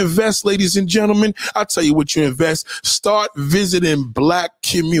 You want to invest, ladies and gentlemen? I'll tell you what you invest. Start visiting black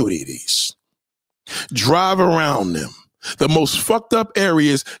communities. Drive around them. The most fucked up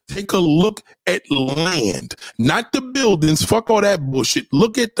areas, take a look at land, not the buildings. Fuck all that bullshit.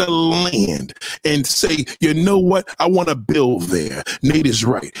 Look at the land and say, you know what? I want to build there. Nate is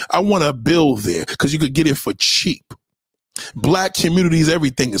right. I want to build there because you could get it for cheap. Black communities,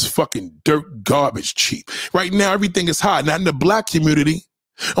 everything is fucking dirt, garbage cheap. Right now, everything is high. Not in the black community.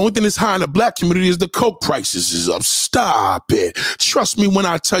 Only thing that's high in the black community is the coke prices is up. Stop it. Trust me when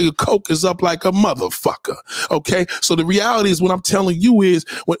I tell you coke is up like a motherfucker. Okay? So the reality is what I'm telling you is,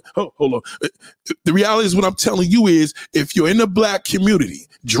 hold on. The reality is what I'm telling you is if you're in the black community,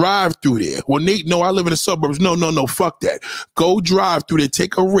 drive through there. Well, Nate, no, I live in the suburbs. No, fuck that. Go drive through there.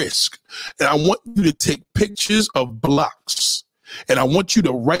 Take a risk. And I want you to take pictures of blocks. And I want you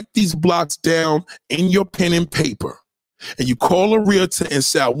to write these blocks down in your pen and paper. And you call a realtor and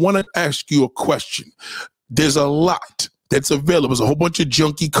say, I want to ask you a question. There's a lot that's available. There's a whole bunch of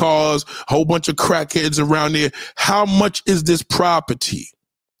junky cars, a whole bunch of crackheads around there. How much is this property?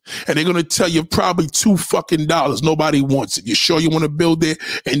 And they're going to tell you probably $2 Nobody wants it. You sure you want to build there?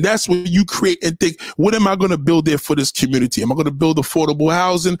 And that's when you create and think, what am I going to build there for this community? Am I going to build affordable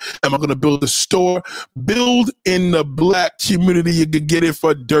housing? Am I going to build a store? Build in the black community. You can get it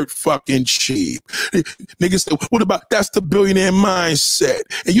for dirt fucking cheap. Niggas say, what about, that's the billionaire mindset.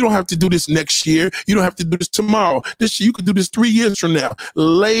 And you don't have to do this next year. You don't have to do this tomorrow. This year, you could do this 3 years from now.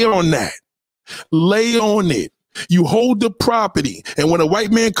 Lay on that. Lay on it. You hold the property, and when a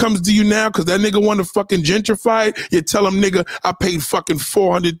white man comes to you now, because that nigga want to fucking gentrify it, you tell him, nigga, I paid fucking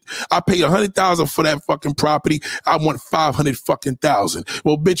 400, I paid 100,000 for that fucking property. I want 500 fucking thousand.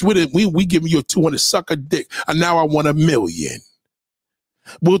 Well, bitch, we giving you a 200 sucker dick, and now I want $1 million.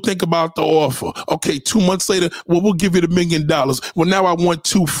 We'll think about the offer. Okay, 2 months later, well, we'll give you $1 million. Well, now I want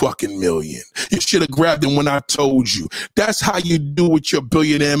 $2 fucking million. You should have grabbed him when I told you. That's how you do with your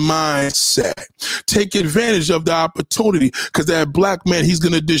billionaire mindset. Take advantage of the opportunity, because that black man, he's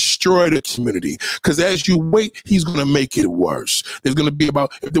going to destroy the community. Because as you wait, he's going to make it worse. There's going to be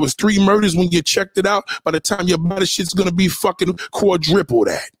about, if there was 3 murders when you checked it out, by the time you buy the shit's going to be fucking quadruple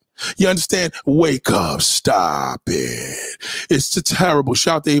that. You understand? Wake up. Stop it. It's terrible.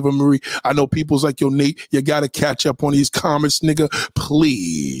 Shout out to Ava Marie. I know people's like, yo, Nate, you got to catch up on these comments, nigga.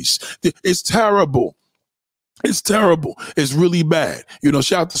 Please. It's terrible. It's terrible. It's really bad. You know,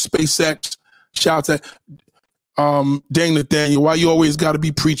 shout out to SpaceX. Shout out to dang Nathaniel, why you always got to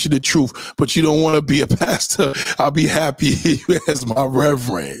be preaching the truth, but you don't want to be a pastor? I'll be happy as my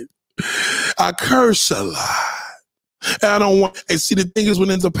reverend. I curse a lot. And I don't want, and see, the thing is, what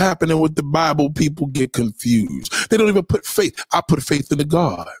ends up happening with the Bible, people get confused. They don't even put faith. I put faith in the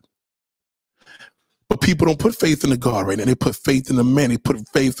God. But people don't put faith in the God right now. They put faith in the man. They put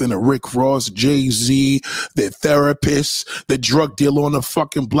faith in the Rick Ross, Jay-Z, their therapist, the drug dealer on the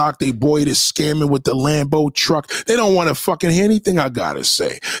fucking block, they boy that's scamming with the Lambo truck. They don't want to fucking hear anything I gotta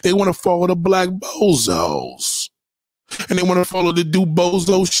say. They want to follow the black bozos. And they want to follow the do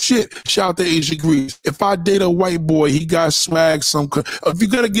bozo shit. Shout out to Asia Grease. If I date a white boy, he got swag. If you're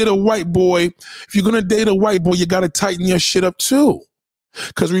going to get a white boy, if you're going to date a white boy, you got to tighten your shit up too.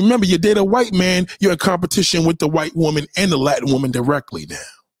 Because remember, you date a white man, you're in competition with the white woman and the Latin woman directly now.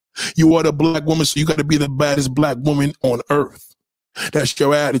 You are the black woman, so you got to be the baddest black woman on earth. That's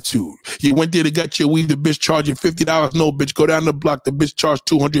your attitude. You went there to get your weed, the bitch charging $50. No, bitch, go down the block. The bitch charged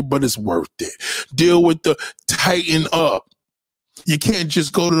 $200, but it's worth it. Deal with the tighten up. You can't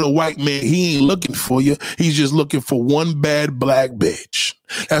just go to the white man. He ain't looking for you. He's just looking for one bad black bitch.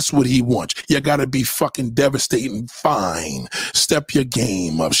 That's what he wants. You got to be fucking devastating fine. Step your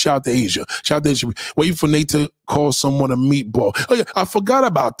game up. Shout out to Asia. Shout out to Asia. Wait for Nate to call someone a meatball. Oh, yeah, I forgot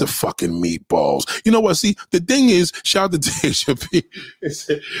about the fucking meatballs. You know what? See, the thing is, shout out to Asia.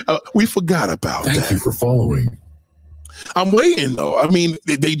 We forgot about that. Thank you for following. I'm waiting, though. I mean,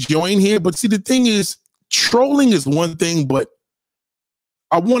 they join here. But see, the thing is, trolling is one thing, but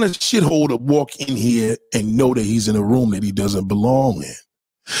I want a shithole to walk in here and know that he's in a room that he doesn't belong in.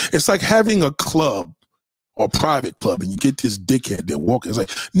 It's like having a club or private club and you get this dickhead that walks. It's like,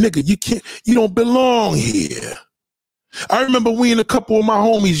 nigga, you don't belong here. I remember we and a couple of my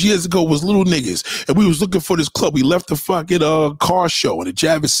homies years ago was little niggas, and we was looking for this club. We left the fucking car show at the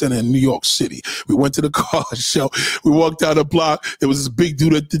Javits Center in New York City. We went to the car show. We walked down the block. There was this big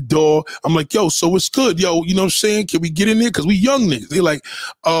dude at the door. I'm like, yo, so it's good, yo. You know what I'm saying? Can we get in there? Because we young niggas. They like,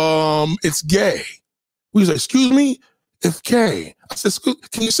 it's gay. We was like, excuse me? It's gay. I said,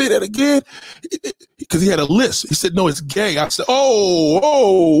 can you say that again? Because he had a list. He said, no, it's gay. I said,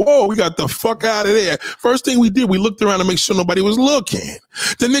 oh, we got the fuck out of there. First thing we did, we looked around to make sure nobody was looking.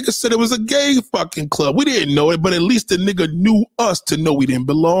 The nigga said it was a gay fucking club. We didn't know it, but at least the nigga knew us to know we didn't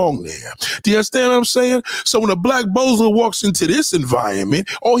belong there. Do you understand what I'm saying? So when a black bozo walks into this environment,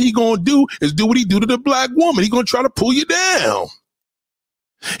 all he gonna do is do what he do to the black woman. He gonna try to pull you down.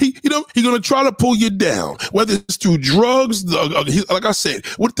 He's gonna try to pull you down, whether it's through drugs. Like I said,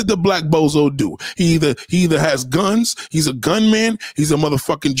 what did the black bozo do? He either has guns, he's a gunman, he's a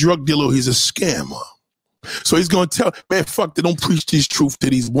motherfucking drug dealer, he's a scammer. So he's gonna tell, man, fuck that, don't preach this truth to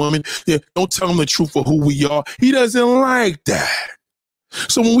these women. Yeah, don't tell them the truth of who we are. He doesn't like that.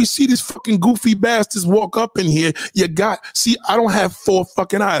 So when we see these fucking goofy bastards walk up in here, I don't have 4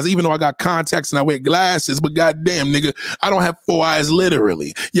 fucking eyes, even though I got contacts and I wear glasses, but goddamn, nigga, I don't have 4 eyes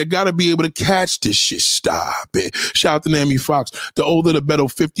literally. You gotta be able to catch this shit. Stop it. Shout out to Naomi Fox. The older, the better,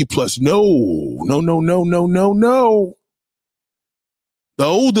 50 plus. No. The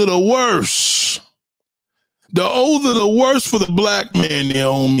older, the worse. The older, the worse for the black man,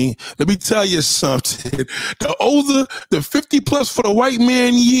 Naomi. Let me tell you something. The older, the 50 plus for the white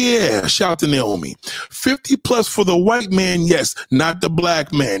man, yeah. Shout out to Naomi. 50 plus for the white man, yes. Not the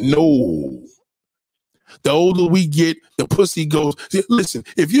black man, no. The older we get, the pussy goes. Listen,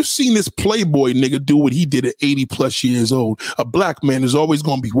 if you've seen this Playboy nigga do what he did at 80 plus years old, a black man is always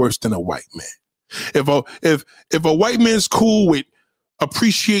going to be worse than a white man. If a white man's cool with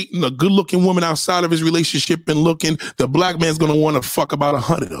appreciating a good-looking woman outside of his relationship and looking, the black man's gonna want to fuck about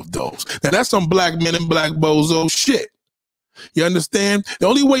 100 of those. Now that's some black men and black bozo shit. You understand? The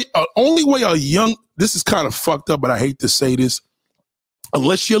only way a young, this is kind of fucked up, but I hate to say this,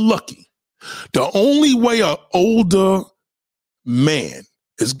 unless you're lucky, the only way an older man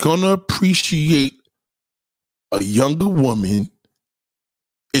is gonna appreciate a younger woman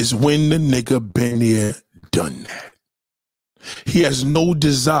is when the nigga been there, done that. He has no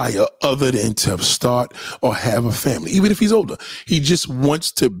desire other than to start or have a family. Even if he's older, he just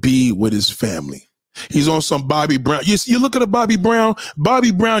wants to be with his family. He's on some Bobby Brown. You look at a Bobby Brown.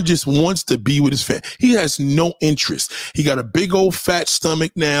 Bobby Brown just wants to be with his family. He has no interest. He got a big old fat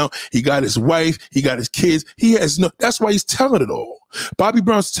stomach now. He got his wife. He got his kids. He has no. That's why he's telling it all. Bobby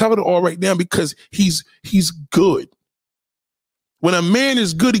Brown's telling it all right now because he's good. When a man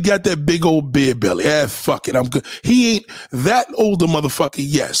is good, he got that big old beer belly. Fuck it, I'm good. He ain't that older motherfucker,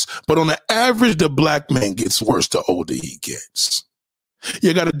 yes. But on the average, the black man gets worse the older he gets.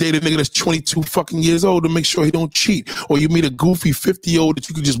 You got to date a nigga that's 22 fucking years old to make sure he don't cheat. Or you meet a goofy 50-year-old that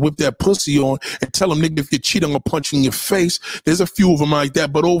you can just whip that pussy on and tell him, nigga, if you cheat, I'm going to punch you in your face. There's a few of them like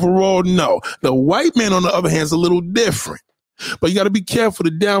that. But overall, no. The white man, on the other hand, is a little different. But you got to be careful. The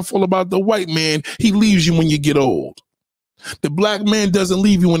downfall about the white man, he leaves you when you get old. The black man doesn't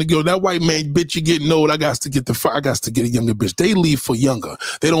leave you when they go, that white man, bitch, you getting old. I got to get a younger bitch. They leave for younger.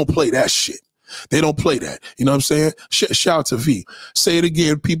 They don't play that shit. They don't play that. You know what I'm saying? Shout out to V. Say it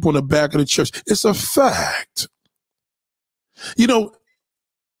again, people in the back of the church. It's a fact. You know,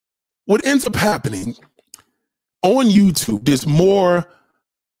 what ends up happening on YouTube, there's more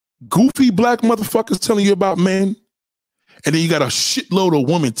goofy black motherfuckers telling you about men, and then you got a shitload of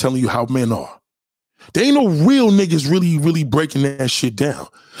women telling you how men are. There ain't no real niggas really breaking that shit down.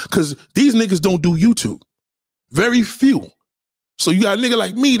 Because these niggas don't do YouTube. Very few. So you got a nigga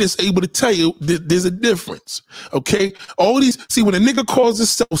like me that's able to tell you there's a difference. Okay? All these, see, when a nigga calls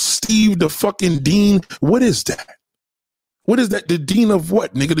himself Steve the fucking Dean, what is that? What is that? The dean of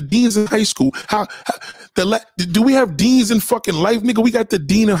what, nigga? The dean's in high school. Do we have deans in fucking life, nigga? We got the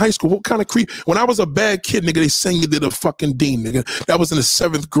dean in high school. What kind of creep? When I was a bad kid, nigga, they sang you to the fucking dean, nigga. That was in the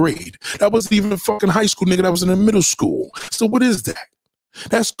 7th grade. That wasn't even in fucking high school, nigga. That was in the middle school. So what is that?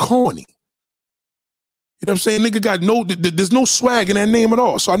 That's corny. You know what I'm saying? Nigga got there's no swag in that name at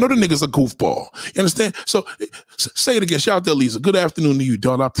all. So I know the nigga's a goofball. You understand? So say it again. Shout out to Elisa. Good afternoon to you,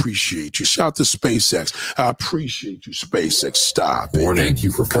 dog. I appreciate you. Shout out to SpaceX. I appreciate you, SpaceX. Stop it. Warning, thank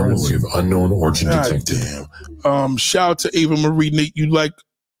you for currency of unknown origin detected. Damn. Shout out to Ava Marie. Nate,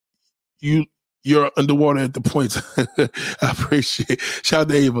 you're underwater at the point. I appreciate it. Shout out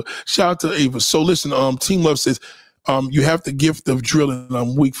to Ava. Shout out to Ava. So listen, Team Love says, you have the gift of drilling.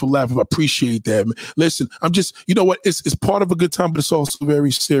 I'm weak for laughing. I appreciate that. Man. Listen, I'm just, you know what? It's part of a good time, but it's also very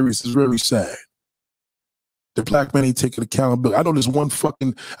serious. It's very sad. The black man ain't taking accountability. I know there's one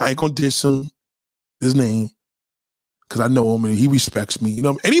fucking, I ain't gonna diss him, his name, because I know him and he respects me. You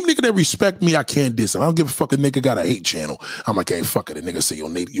know, any nigga that respect me, I can't diss him. I don't give a fuck. A nigga got a hate channel. I'm like, hey, fuck it. A nigga say, yo,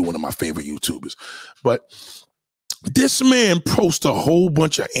 Nate, you one of my favorite YouTubers. But This man posts a whole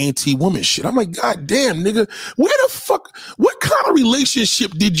bunch of anti-woman shit. I'm like, God damn, nigga, what kind of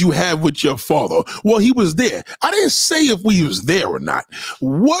relationship did you have with your father? Well, he was there. I didn't say if we was there or not.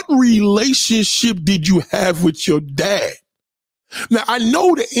 What relationship did you have with your dad? Now, I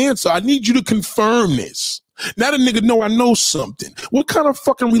know the answer. I need you to confirm this. Now the nigga know I know something. What kind of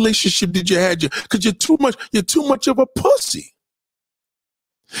fucking relationship did you have? Because you're too much of a pussy.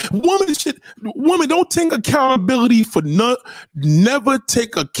 Woman, don't take accountability for never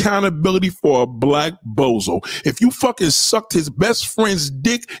take accountability for a black bozo. If you fucking sucked his best friend's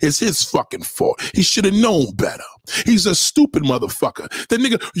dick, it's his fucking fault. He should have known better. He's a stupid motherfucker. That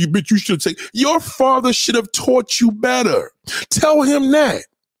nigga, you should say, your father should have taught you better. Tell him that.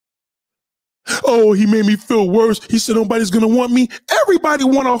 Oh, he made me feel worse. He said nobody's gonna want me. Everybody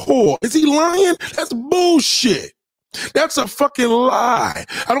want a whore. Is he lying? That's bullshit. That's a fucking lie.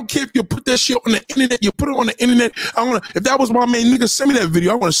 I don't care if you put that shit on the internet. You put it on the internet. If that was my main nigga, send me that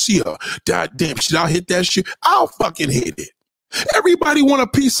video. I want to see her. God damn shit. I'll hit that shit. I'll fucking hit it. Everybody want a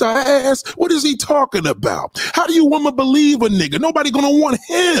piece of ass. What is he talking about? How do you woman believe a nigga? Nobody gonna want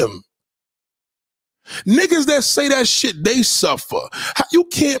him. Niggas that say that shit, they suffer. You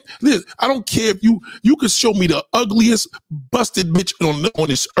can't, listen, I don't care if you could show me the ugliest busted bitch on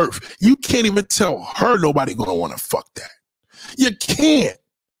this earth. You can't even tell her nobody gonna want to fuck that. You can't.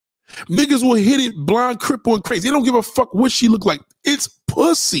 Niggas will hit it blind, cripple, and crazy. They don't give a fuck what she look like. It's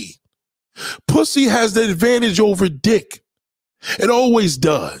pussy. Pussy has the advantage over dick. It always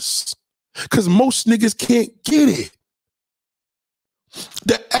does. Because most niggas can't get it.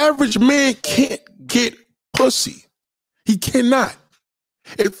 The average man can't get pussy. He cannot.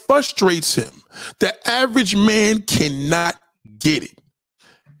 It frustrates him. The average man cannot get it.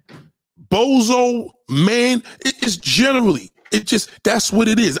 Bozo man, it's generally, that's what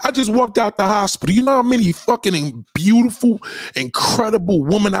it is. I just walked out the hospital. You know how many fucking beautiful, incredible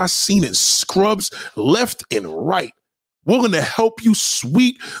women I've seen in scrubs left and right. Willing to help you,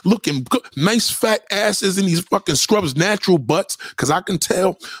 sweet looking, good, nice fat asses in these fucking scrubs, natural butts, because I can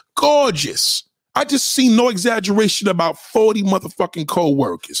tell, gorgeous. I just seen, no exaggeration, about 40 motherfucking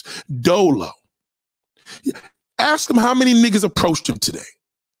co-workers. Dolo. Ask them how many niggas approached him today.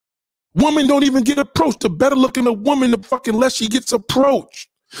 Women don't even get approached. The better looking a woman, the fucking less she gets approached.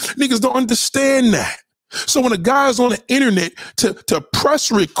 Niggas don't understand that. So when a guy's on the internet to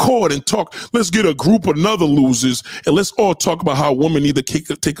press record and talk, let's get a group of other losers and let's all talk about how women need to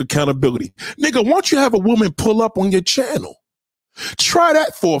take accountability. Nigga, why don't you have a woman pull up on your channel? Try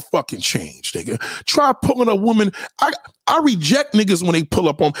that for a fucking change, nigga. Try pulling a woman. I reject niggas when they pull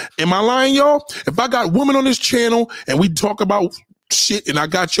up on. Am I lying, y'all? If I got women on this channel and we talk about shit and I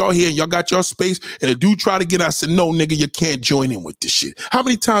got y'all here and y'all got your space and a dude try to get, I said, no, nigga, you can't join in with this shit. How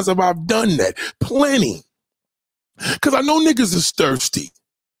many times have I done that? Plenty. Because I know niggas is thirsty.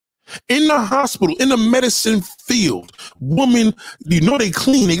 In the hospital, in the medicine field, women, you know they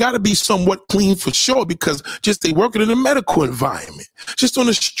clean. They got to be somewhat clean for sure because just they working in a medical environment. Just on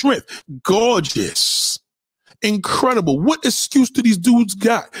the strength. Gorgeous. Incredible. What excuse do these dudes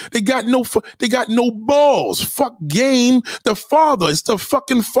got? They got no balls. Fuck game. The father. It's the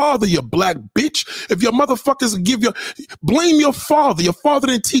fucking father, you black bitch. If your motherfuckers blame your father. Your father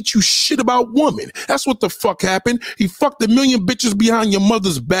didn't teach you shit about women. That's what the fuck happened. He fucked a million bitches behind your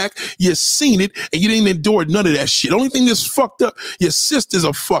mother's back. You seen it and you didn't endure none of that shit. The only thing that's fucked up, your sisters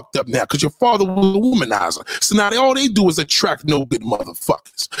are fucked up now because your father was a womanizer. So now all they do is attract no good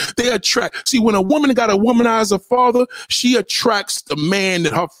motherfuckers. They attract. See, when a woman got a womanizer father, she attracts the man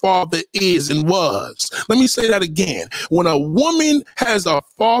that her father is and was. Let me say that again. When a woman has a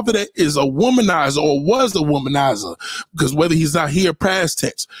father that is a womanizer or was a womanizer, because whether he's not here past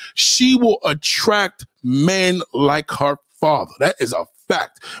tense, she will attract men like her father. That is a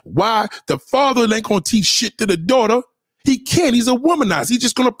fact. Why? The father ain't gonna teach shit to the daughter. He can't. He's a womanizer. He's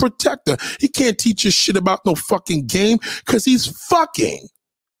just gonna protect her. He can't teach her shit about no fucking game because he's fucking.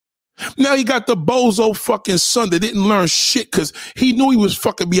 Now he got the bozo fucking son that didn't learn shit because he knew he was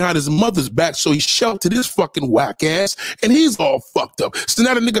fucking behind his mother's back, so he sheltered his fucking whack ass, and he's all fucked up. So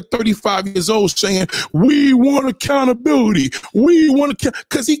now the nigga 35 years old saying, we want accountability. We want to,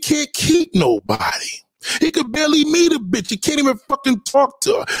 because he can't keep nobody. He could barely meet a bitch. You can't even fucking talk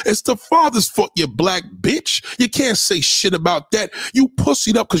to her. It's the father's fault, you black bitch. You can't say shit about that. You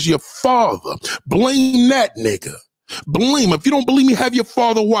pussied up because your father. Blame that nigga. Blame. If you don't believe me, have your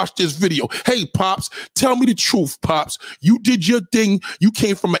father watch this video. Hey, Pops, tell me the truth, Pops. You did your thing. You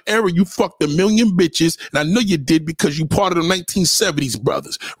came from an era you fucked a million bitches, and I know you did because you part of the 1970s,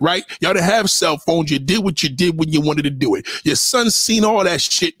 brothers, right? Y'all didn't have cell phones. You did what you did when you wanted to do it. Your son seen all that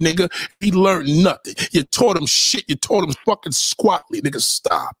shit, nigga. He learned nothing. You taught him shit. You taught him fucking squatly, nigga.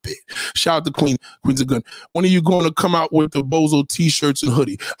 Stop it. Shout out to Queens of Gun. When are you going to come out with the Bozo t-shirts and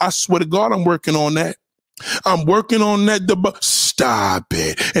hoodie? I swear to God, I'm working on that. I'm working on that. Stop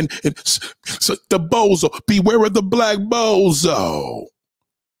it. And so the Bozo, beware of the black Bozo.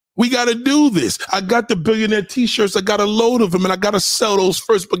 We got to do this. I got the billionaire t-shirts. I got a load of them and I got to sell those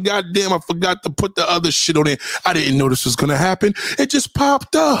first. But goddamn, I forgot to put the other shit on there. I didn't know this was going to happen. It just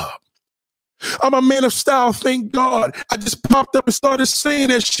popped up. I'm a man of style, thank God. I just popped up and started saying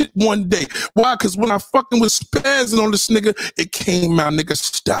that shit one day. Why? Because when I fucking was spazzing on this nigga, it came out, nigga,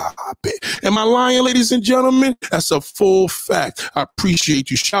 stop it. Am I lying, ladies and gentlemen? That's a full fact. I appreciate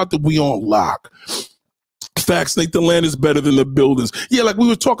you. Shout out to We On Lock. Facts, Nate, the land is better than the buildings. Yeah, like we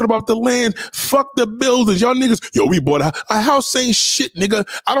were talking about the land. Fuck the buildings. Y'all niggas, yo, we bought a house ain't shit, nigga.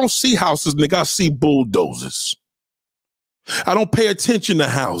 I don't see houses, nigga. I see bulldozers. I don't pay attention to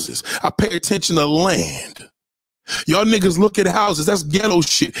houses. I pay attention to land. Y'all niggas look at houses. That's ghetto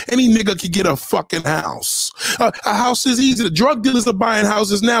shit. Any nigga can get a fucking house. A house is easy. The drug dealers are buying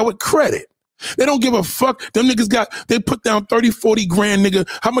houses now with credit. They don't give a fuck. Them niggas they put down 30, 40 grand, nigga.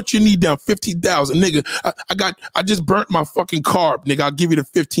 How much you need down? 50,000, nigga. I just burnt my fucking car, nigga. I'll give you the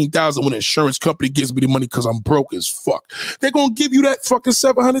 15,000 when the insurance company gives me the money because I'm broke as fuck. They're going to give you that fucking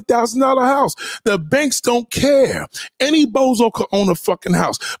 $700,000 house. The banks don't care. Any bozo could own a fucking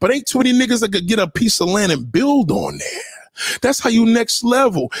house, but ain't too many niggas that could get a piece of land and build on there. That's how you next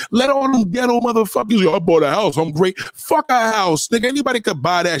level. Let all them ghetto motherfuckers, yo, I bought a house, I'm great. Fuck a house, nigga. Anybody could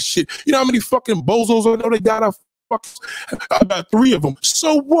buy that shit. You know how many fucking bozos I know they got I got 3 of them.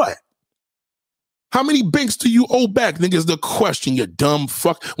 So what? How many banks do you owe back, nigga, is the question, you dumb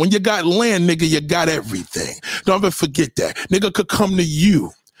fuck. When you got land, nigga, you got everything. Don't ever forget that. Nigga could come to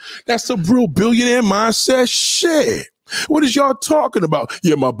you. That's a real billionaire mindset shit. What is y'all talking about?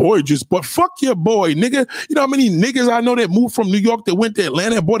 Yeah, my boy but fuck your boy, nigga. You know how many niggas I know that moved from New York that went to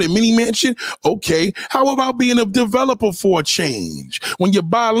Atlanta and bought a mini mansion? Okay, how about being a developer for a change? When you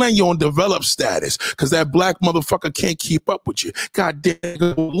buy land, you're on develop status because that black motherfucker can't keep up with you.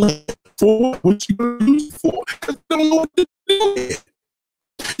 Goddamn land for what you gonna use it for? Because they don't know what to do with it.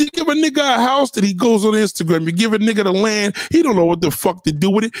 You give a nigga a house that he goes on Instagram. You give a nigga the land. He don't know what the fuck to do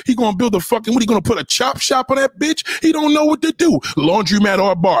with it. He gonna build a fucking, what, he gonna put a chop shop on that bitch? He don't know what to do. Laundromat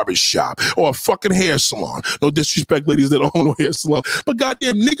or a barber shop or a fucking hair salon. No disrespect, ladies that own no hair salon. But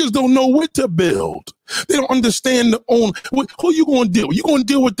goddamn, niggas don't know what to build. They don't understand the own. Who you gonna deal with? You gonna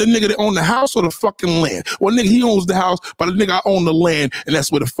deal with the nigga that own the house or the fucking land? Well, nigga, he owns the house, but the nigga I own the land, and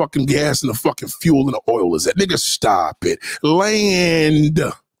that's where the fucking gas and the fucking fuel and the oil is at. Nigga, stop it.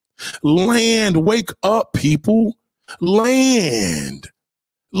 Land. Wake up, people. Land.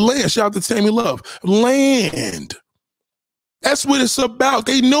 Shout out to Tammy Love. Land. That's what it's about.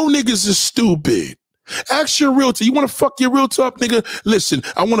 They know niggas is stupid. Ask your realtor. You want to fuck your realtor up, nigga? Listen,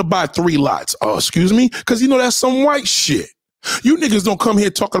 I want to buy 3 lots. Oh, excuse me? Because you know that's some white shit. You niggas don't come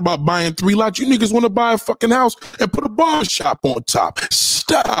here talking about buying 3 lots. You niggas want to buy a fucking house and put a bar shop on top.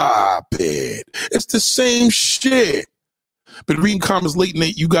 Stop it. It's the same shit. But reading comments late,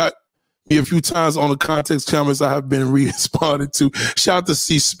 Nate, you got me a few times on the context comments I have been responded to. Shout out to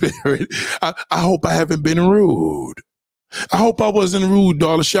C Spirit. I hope I haven't been rude. I hope I wasn't rude,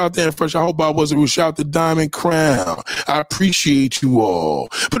 darling. Shout out to Ann Fresh. I hope I wasn't rude. Shout out to Diamond Crown. I appreciate you all.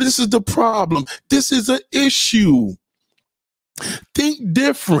 But this is the problem. This is an issue. Think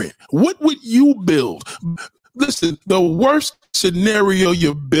different. What would you build? Listen, the worst scenario,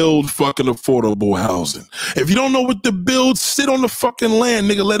 you build fucking affordable housing. If you don't know what to build, sit on the fucking land,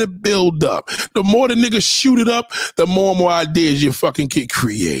 nigga. Let it build up. The more the niggas shoot it up, the more and more ideas you fucking can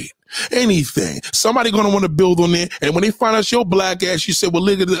create. Anything. Somebody gonna want to build on there, and when they find out your black ass, you say, well,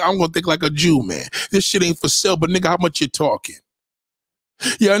 look at this, I'm gonna think like a Jew, man. This shit ain't for sale, but nigga, how much you talking?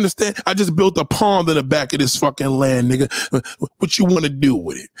 You understand? I just built a pond in the back of this fucking land, nigga. What you want to do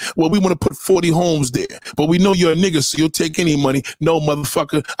with it? Well, we want to put 40 homes there, but we know you're a nigga, so you'll take any money. No,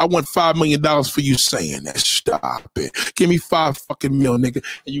 motherfucker, I want $5 million for you saying that. Stop it. Give me $5 fucking mil, nigga,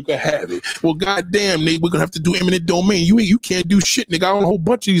 and you can have it. Well, goddamn, nigga, we're gonna have to do eminent domain. You can't do shit, nigga. I own a whole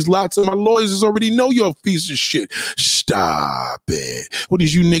bunch of these lots, and my lawyers already know you're a piece of shit. Stop it. What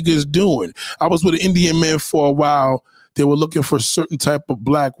is you niggas doing? I was with an Indian man for a while. They were looking for a certain type of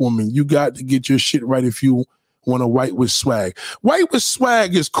black woman. You got to get your shit right if you want a white with swag. White with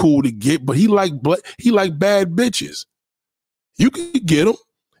swag is cool to get, but he like bad bitches. You can get them.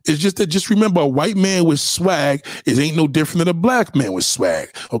 It's just that, just remember, a white man with swag ain't no different than a black man with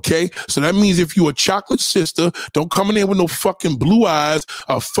swag, okay? So that means if you a chocolate sister, don't come in there with no fucking blue eyes,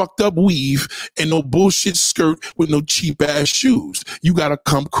 a fucked up weave, and no bullshit skirt with no cheap ass shoes. You gotta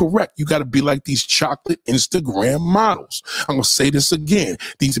come correct. You gotta be like these chocolate Instagram models. I'm gonna say this again.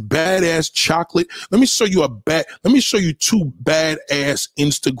 These badass chocolate. Let me show you two badass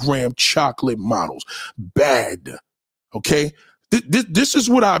Instagram chocolate models. Bad, okay? This is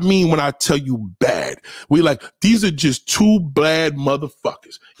what I mean when I tell you bad. We like, these are just two bad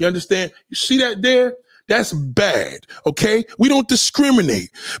motherfuckers. You understand? You see that there? That's bad, okay? We don't discriminate.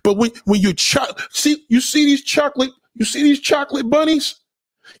 But when you see these chocolate bunnies?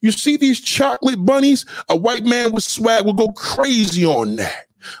 You see these chocolate bunnies? A white man with swag will go crazy on that.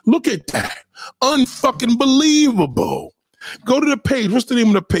 Look at that. Unfucking believable. Go to the page. What's the name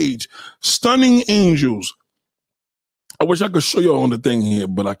of the page? Stunning Angels. I wish I could show you on the thing here,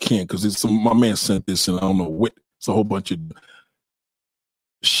 but I can't because my man sent this and I don't know what. It's a whole bunch of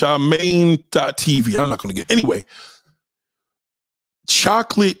Charmaine.tv. I'm not going to get. Anyway,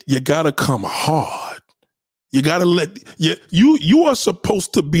 chocolate, you got to come hard. You got to you are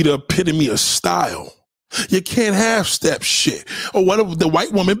supposed to be the epitome of style. You can't half step shit. Or whatever, the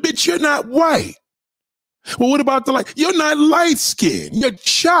white woman, bitch, you're not white. Well, what about you're not light skinned. You're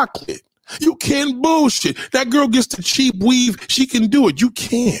chocolate. You can't bullshit. That girl gets the cheap weave. She can do it. You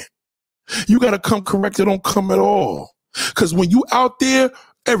can't. You got to come correct or don't come at all. Because when you out there,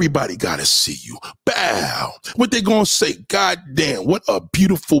 everybody got to see you. Bow. What they going to say? God damn, what a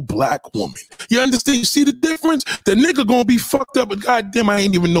beautiful black woman. You understand? You see the difference? The nigga going to be fucked up, but God damn, I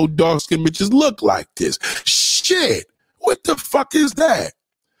ain't even know dark-skinned bitches look like this. Shit. What the fuck is that?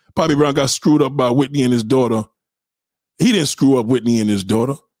 Bobby Brown got screwed up by Whitney and his daughter. He didn't screw up Whitney and his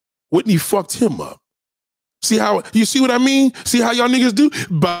daughter. Whitney fucked him up. You see what I mean? See how y'all niggas do?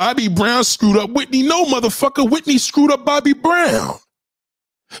 Bobby Brown screwed up Whitney. No, motherfucker. Whitney screwed up Bobby Brown.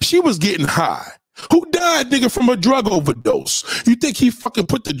 She was getting high. Who died, nigga, from a drug overdose? You think he fucking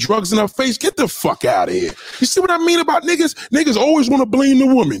put the drugs in her face? Get the fuck out of here. You see what I mean about niggas? Niggas always want to blame the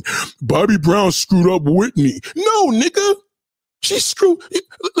woman. Bobby Brown screwed up Whitney. No, nigga. She screwed.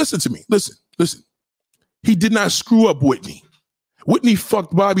 Listen to me. Listen. He did not screw up Whitney. Whitney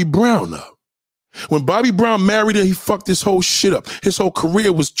fucked Bobby Brown up. When Bobby Brown married her, he fucked his whole shit up. His whole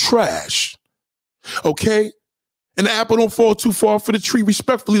career was trash. Okay? And the apple don't fall too far for the tree.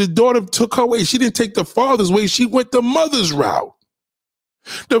 Respectfully, the daughter took her way. She didn't take the father's way. She went the mother's route.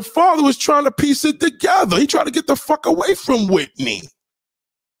 The father was trying to piece it together. He tried to get the fuck away from Whitney.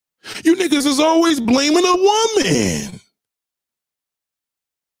 You niggas is always blaming a woman.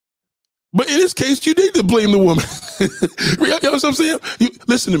 But in this case, you need to blame the woman. You know what I'm saying?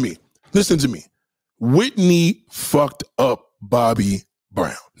 Listen to me. Whitney fucked up Bobby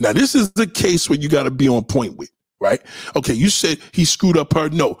Brown. Now, this is the case where you got to be on point with, right? Okay, you said he screwed up her.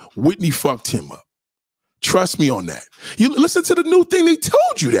 No, Whitney fucked him up. Trust me on that. You listen to the new thing. They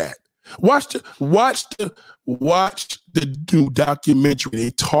told you that. Watch the new documentary. They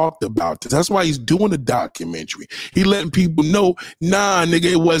talked about this. That's why he's doing the documentary. He letting people know, nah,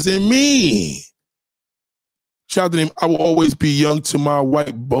 nigga, it wasn't me. Shout out to him. I will always be young to my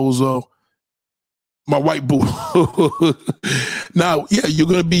white bozo. My white boo. Now, yeah, you're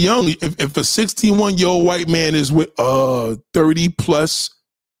going to be young. If a 61-year-old white man is with 30-plus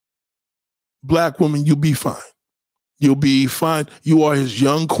black woman, you'll be fine. You'll be fine. You are his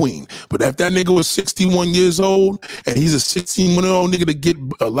young queen. But if that nigga was 61 years old and he's a 16-year-old nigga to get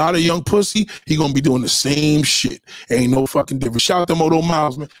a lot of young pussy, he gonna be doing the same shit. Ain't no fucking difference. Shout out to Moto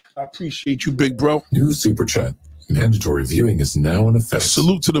Miles, man. I appreciate you, big bro. New super chat. Mandatory viewing is now in effect.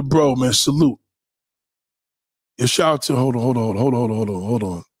 Salute to the bro, man. Salute. Yeah, shout out to hold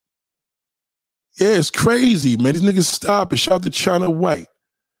on. Yeah, it's crazy, man. These niggas stop it. Shout out to China White.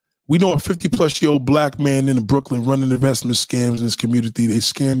 We know a 50-plus-year-old black man in Brooklyn running investment scams in his community. They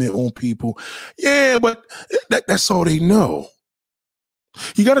scam their own people. Yeah, but that's all they know.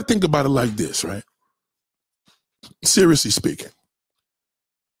 You got to think about it like this, right? Seriously speaking.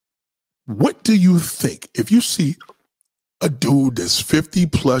 What do you think if you see a dude that's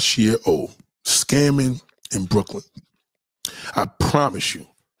 50-plus-year-old scamming in Brooklyn? I promise you,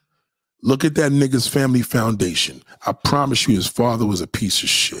 look at that nigga's family foundation. I promise you his father was a piece of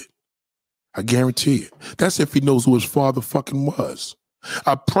shit. I guarantee you. That's if he knows who his father fucking was.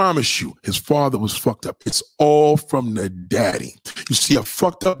 I promise you, his father was fucked up. It's all from the daddy. You see a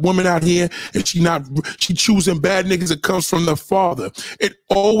fucked up woman out here and she choosing bad niggas. It comes from the father. It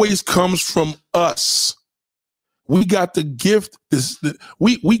always comes from us. We got the gift.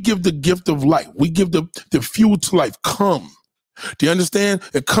 We give the gift of life. We give the fuel to life. Come. Do you understand?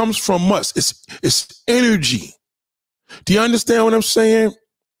 It comes from us. It's energy. Do you understand what I'm saying?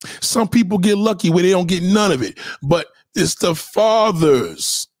 Some people get lucky where they don't get none of it, but it's the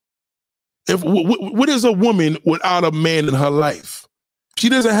fathers. What is a woman without a man in her life? She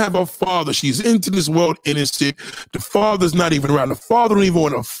doesn't have a father. She's into this world innocent. The father's not even around. The father don't even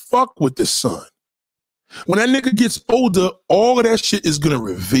want to fuck with the son. When that nigga gets older, all of that shit is going to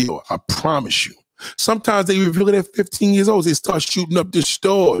reveal. I promise you. Sometimes they reveal it at 15 years old. They start shooting up the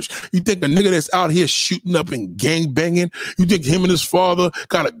stores. You think a nigga that's out here shooting up and gang banging, you think him and his father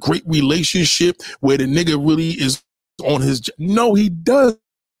got a great relationship where the nigga really is on his... No, he doesn't.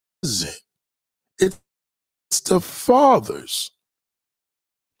 It's the fathers.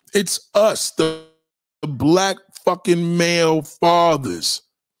 It's us, the black fucking male fathers.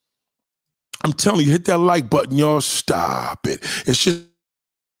 I'm telling you, hit that like button, y'all. Stop it. It's just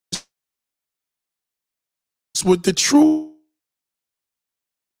with the truth.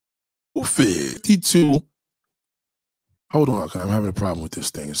 52. Hold on, I'm having a problem with this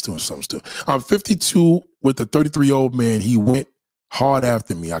thing. It's doing something still. I'm 52 with a 33-year-old man. He went hard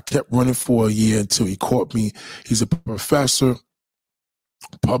after me. I kept running for a year until he caught me. He's a professor,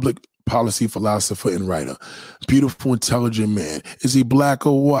 public policy philosopher, and writer. Beautiful, intelligent man. Is he black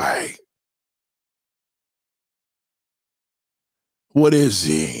or white? What is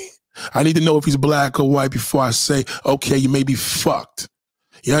he? I need to know if he's black or white before I say, okay, you may be fucked.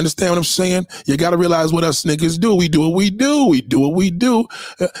 You understand what I'm saying? You got to realize what us niggas do. We do what we do. We do what we do.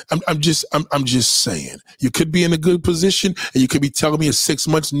 I'm just saying. You could be in a good position, and you could be telling me in 6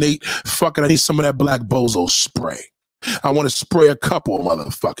 months, Nate, fuck it, I need some of that black bozo spray. I want to spray a couple of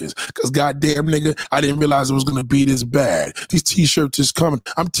motherfuckers. Because goddamn, nigga, I didn't realize it was going to be this bad. These T-shirts is coming.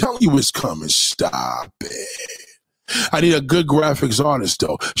 I'm telling you it's coming. Stop it. I need a good graphics artist,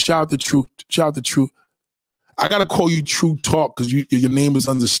 though. Shout out to True. Shout out to True. I got to call you True Talk because your name is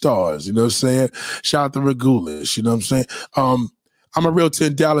under stars. You know what I'm saying? Shout out to Regulus. You know what I'm saying? I'm a realtor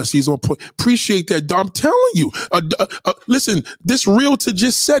in Dallas. He's on point. Appreciate that. I'm telling you. Listen, this realtor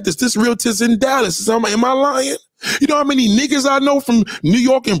just said this. This realtor's in Dallas. Am I lying? You know how many niggas I know from New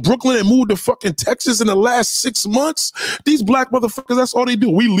York and Brooklyn and moved to fucking Texas in the last 6 months? These black motherfuckers, that's all they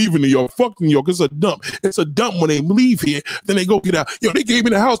do. We leave in New York. Fuck New York. It's a dump. It's a dump when they leave here. Then they go get out. Yo, they gave me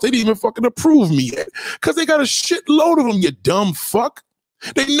the house. They didn't even fucking approve me yet. Because they got a shitload of them, you dumb fuck.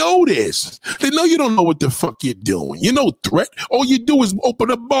 They know this. They know you don't know what the fuck you're doing. You're no threat. All you do is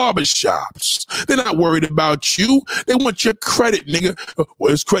open up barbershops. They're not worried about you. They want your credit, nigga.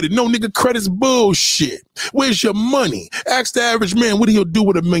 Where's credit? No, nigga, credit's bullshit. Where's your money? Ask the average man what he'll do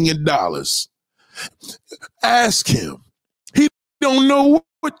with $1 million. Ask him. He don't know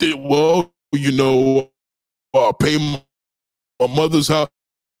what they, well, you know, pay my mother's house.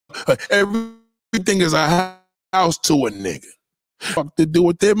 Everything is a house to a nigga. Fuck to do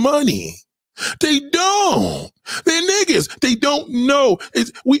with their money. They don't. They're niggas. They don't know.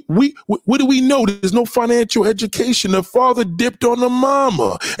 What do we know? There's no financial education. The father dipped on the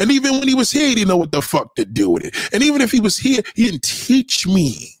mama. And even when he was here, he didn't know what the fuck to do with it. And even if he was here, he didn't teach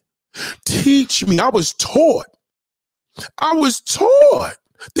me. Teach me. I was taught.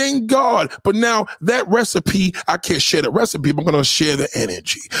 Thank God. But now that recipe, I can't share the recipe, but I'm going to share the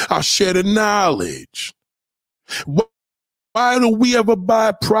energy. I'll share the knowledge. Why do we ever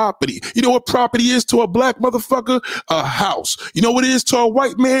buy property? You know what property is to a black motherfucker? A house. You know what it is to a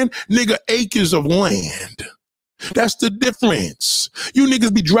white man? Nigga, acres of land. That's the difference. You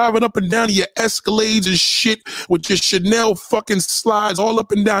niggas be driving up and down your Escalades and shit with your Chanel fucking slides all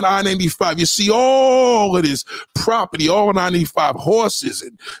up and down I-95. You see all of this property, all 95 horses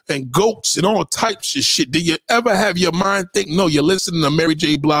and goats and all types of shit. Did you ever have your mind think? No, you're listening to Mary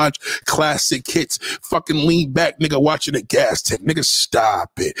J. Blige classic hits. Fucking lean back, nigga, watching the gas tank. Nigga, stop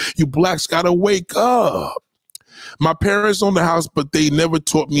it. You blacks gotta wake up. My parents owned the house, but they never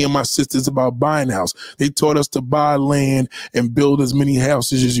taught me and my sisters about buying a house. They taught us to buy land and build as many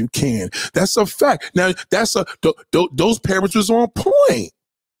houses as you can. That's a fact. Now, those parents was on point.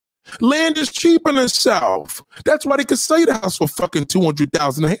 Land is cheap in the South. That's why they could sell the house for fucking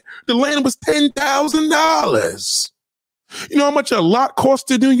 $200,000. The land was $10,000. You know how much a lot costs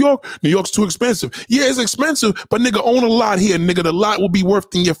in New York? New York's too expensive. Yeah, it's expensive, but nigga, own a lot here, nigga. The lot will be worth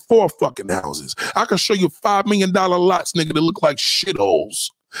than your 4 fucking houses. I can show you $5 million lots, nigga, that look like shitholes.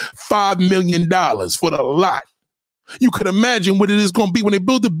 $5 million for the lot. You could imagine what it is going to be when they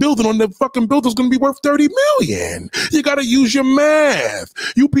build the building on the fucking building's going to be worth 30 million. You got to use your math.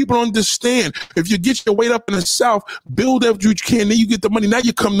 You people don't understand. If you get your weight up in the South, build every you can, then you get the money. Now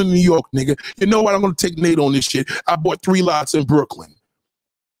you come to New York, nigga. You know what? I'm going to take Nate on this shit. I bought 3 lots in Brooklyn.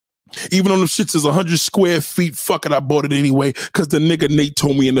 Even though the shits is 100 square feet, fuck it, I bought it anyway, because the nigga Nate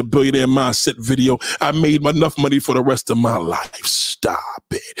told me in the Billionaire Mindset video, I made enough money for the rest of my life. Stop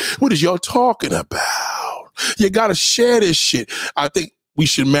it. What is y'all talking about? You got to share this shit. I think we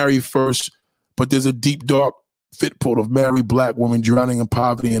should marry first, but there's a deep, dark fit pool of married black women drowning in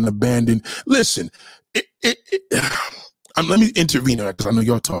poverty and abandoned. Listen, let me intervene on that because I know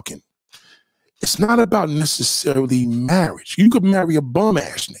y'all talking. It's not about necessarily marriage. You could marry a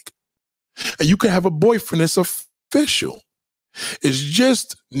bum-ass nigga. And you can have a boyfriend that's official. It's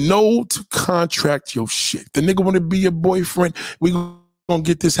just know to contract your shit. The nigga want to be your boyfriend. We gonna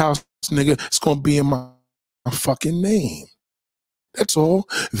get this house, nigga. It's gonna be in my fucking name. That's all.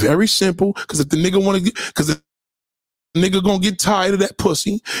 Very simple. Because if the nigga want to get, because the nigga gonna get tired of that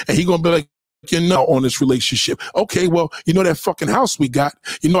pussy, and he gonna be like, on this relationship. Okay, well, you know that fucking house we got,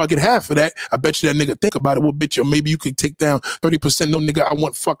 you know I get half of that. I bet you that nigga think about it. Well, bitch, or maybe you could take down 30%. No, nigga, I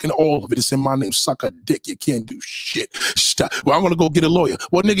want fucking all of it. It's in my name. Suck a dick. You can't do shit. Stop. Well, I'm gonna go get a lawyer.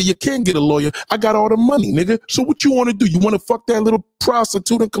 Well, nigga, you can get a lawyer. I got all the money, nigga. So what you want to do? You want to fuck that little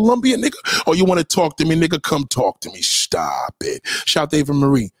prostitute in Colombia, nigga? Or you want to talk to me, nigga? Come talk to me. Stop it. Shout out Ava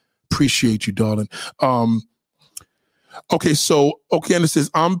Marie. Appreciate you, darling. Okay, so, okay, and it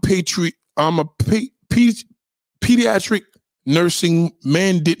says, I'm a pediatric nursing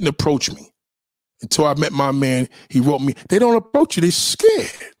man didn't approach me until I met my man. He wrote me. They don't approach you. They scared.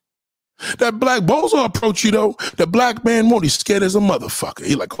 That black bozo approach you though. The black man won't. He's scared as a motherfucker.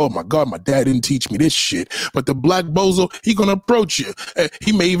 He like, oh my God, my dad didn't teach me this shit. But the black bozo, he gonna approach you.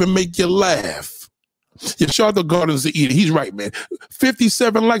 He may even make you laugh. Your Charlotte Gardens to eat it. He's right, man.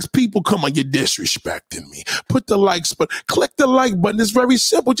 57 likes. People come on, you're disrespecting me. Put the likes, but click the like button. It's very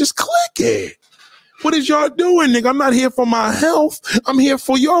simple. Just click it. What is y'all doing, nigga? I'm not here for my health. I'm here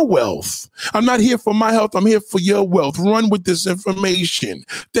for your wealth. I'm not here for my health. I'm here for your wealth. Run with this information.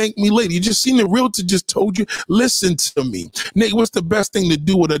 Thank me later. You just seen the realtor just told you, listen to me. Nigga, what's the best thing to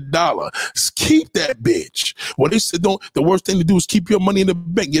do with $1? Keep that bitch. Well, they said the worst thing to do is keep your money in the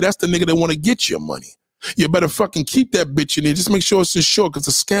bank. Yeah, that's the nigga that want to get your money. You better fucking keep that bitch in there. Just make sure it's insured because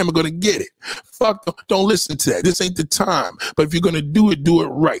the scammer gonna get it. Fuck, don't listen to that. This ain't the time. But if you're gonna do it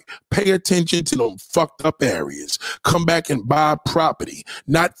right. Pay attention to them fucked up areas. Come back and buy property,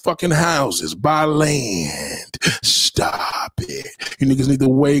 not fucking houses. Buy land. Stop it. You niggas need to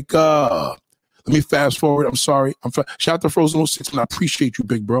wake up. Let me fast forward. I'm sorry. Shout out to Frozen 06, man. I appreciate you,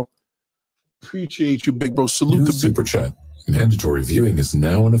 big bro. Appreciate you, big bro. Salute to Super Chat. Mandatory viewing is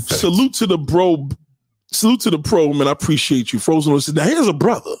now in effect. Salute to the bro. Salute to the pro, man. I appreciate you. Frozen said, now here's a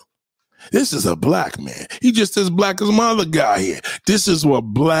brother. This is a black man. He just as black as my other guy here. This is a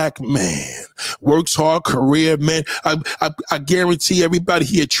black man. Works hard, career, man. I guarantee everybody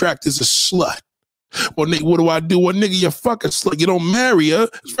he attracts is a slut. Well, nigga, what do I do? Well, nigga, you're fucking slut. You don't marry her.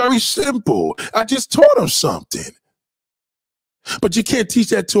 It's very simple. I just taught him something. But you can't teach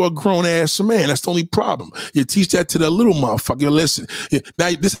that to a grown-ass man. That's the only problem. You teach that to the little motherfucker. Listen,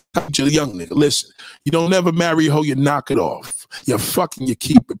 now this is to the young nigga. Listen, you don't never marry a hoe, you knock it off. You fucking, you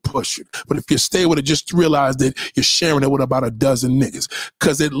keep it pushing. But if you stay with it, just realize that you're sharing it with about a dozen niggas.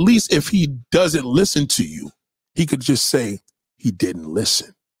 Because at least if he doesn't listen to you, he could just say he didn't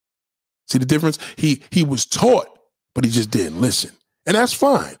listen. See the difference? He was taught, but he just didn't listen. And that's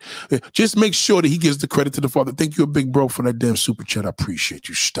fine. Just make sure that he gives the credit to the Father. Thank you, a big bro, for that damn super chat. I appreciate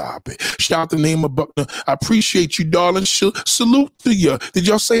you. Stop it. Shout out the name of Buckner. I appreciate you, darling. Salute to you. Did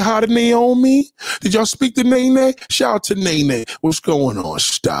y'all say hi to Naomi? Did y'all speak to Nene? Shout out to Nene. What's going on?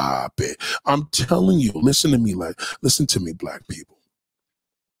 Stop it. I'm telling you, listen to me, black people.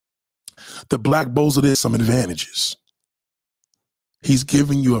 The black bozo, there's some advantages. He's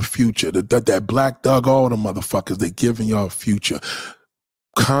giving you a future. That black dog, all the motherfuckers, they're giving y'all a future.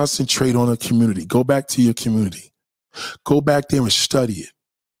 Concentrate on the community. Go back to your community. Go back there and study it.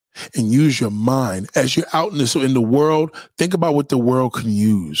 And use your mind. As you're out in the world, think about what the world can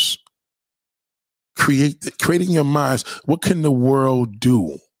use. Creating your minds. What can the world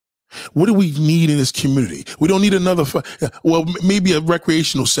do? What do we need in this community? We don't need another, well, maybe a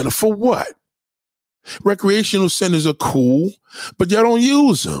recreational center. For what? Recreational centers are cool, but y'all don't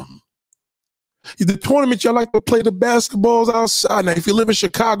use them. The tournament, y'all like to play the basketballs outside. Now, if you live in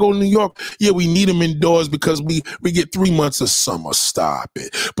Chicago, New York, yeah, we need them indoors because we get 3 months of summer. Stop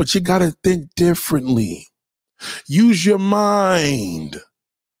it. But you got to think differently. Use your mind.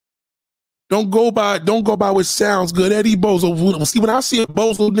 Don't go by what sounds good. Eddie Bozo. See, when I see a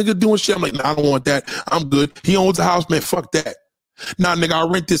Bozo nigga doing shit, I'm like, nah, I don't want that. I'm good. He owns a house, man. Fuck that. Nah, nigga,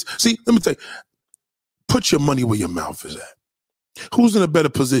 I rent this. See, let me tell you, put your money where your mouth is at. Who's in a better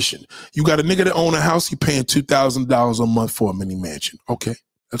position? You got a nigga that own a house, he paying $2,000 a month for a mini mansion. Okay,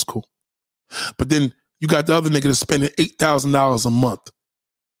 that's cool. But then you got the other nigga that's spending $8,000 a month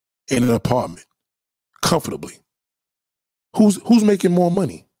in an apartment, comfortably. Who's making more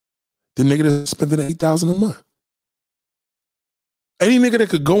money? The nigga that's spending $8,000 a month. Any nigga that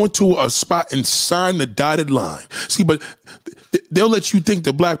could go into a spot and sign the dotted line. See, but they'll let you think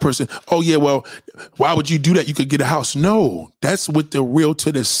the black person, oh yeah, well, why would you do that? You could get a house. No, that's what the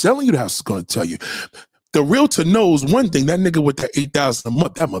realtor that's selling you the house is going to tell you. The realtor knows one thing, that nigga with that $8,000 a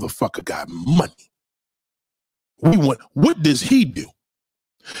month, that motherfucker got money. What does he do?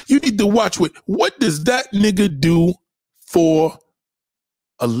 You need to watch what does that nigga do for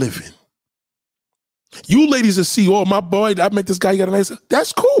a living? You ladies will see, oh, my boy, I met this guy, he got a nice,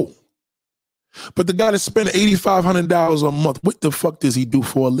 that's cool. But the guy that's spending $8,500 a month, what the fuck does he do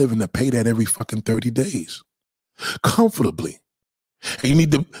for a living to pay that every fucking 30 days? Comfortably. And you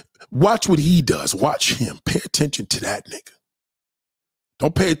need to watch what he does. Watch him. Pay attention to that nigga.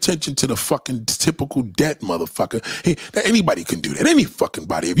 Don't pay attention to the fucking typical debt motherfucker. Hey, anybody can do that. Any fucking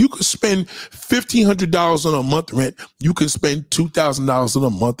body. If you could spend $1,500 on a month rent, you can spend $2,000 on a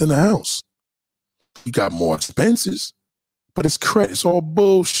month in a house. You got more expenses, but it's credit. It's all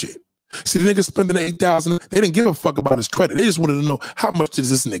bullshit. See, the nigga spending $8,000, they didn't give a fuck about his credit. They just wanted to know how much does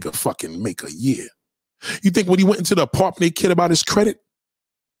this nigga fucking make a year. You think when he went into the apartment, they cared about his credit?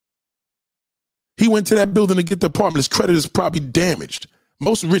 He went to that building to get the apartment. His credit is probably damaged.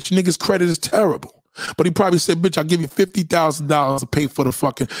 Most rich niggas' credit is terrible. But he probably said, bitch, I'll give you $50,000 to pay for the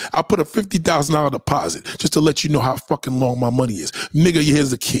fucking, I'll put a $50,000 deposit just to let you know how fucking long my money is. Nigga, here's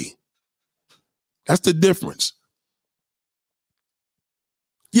the key. That's the difference.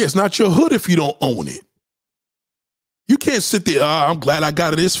 Yeah, it's not your hood if you don't own it. You can't sit there, I'm glad I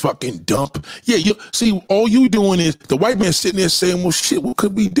got this fucking dump. Yeah, you see, all you doing is the white man sitting there saying, well, shit, what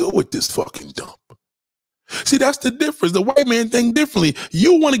could we do with this fucking dump? See, that's the difference. The white man think differently.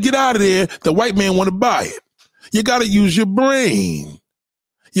 You want to get out of there, the white man want to buy it. You got to use your brain.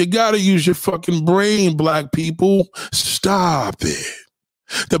 You got to use your fucking brain, black people. Stop it.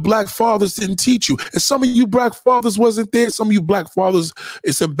 The black fathers didn't teach you. And some of you black fathers wasn't there. Some of you black fathers,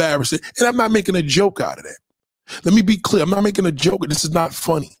 it's embarrassing. And I'm not making a joke out of that. Let me be clear. I'm not making a joke. This is not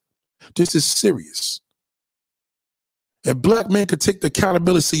funny. This is serious. And black man could take the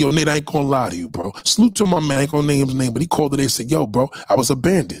accountability and say, yo, Nate, I ain't gonna lie to you, bro. Salute to my man. I ain't gonna name his name, but he called today and said, yo, bro, I was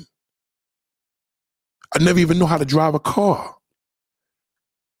abandoned. I never even know how to drive a car.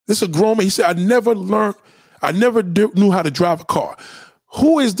 This is a grown man. He said, I never knew how to drive a car.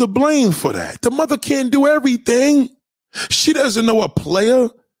 Who is to blame for that? The mother can't do everything. She doesn't know a player.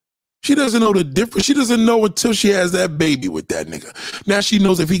 She doesn't know the difference. She doesn't know until she has that baby with that nigga. Now she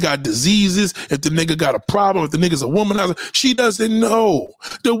knows if he got diseases, if the nigga got a problem, if the nigga's a womanizer. She doesn't know.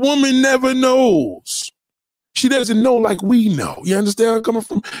 The woman never knows. She doesn't know like we know. You understand where I'm coming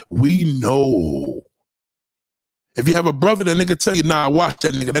from? We know. If you have a brother, that nigga tell you, nah, watch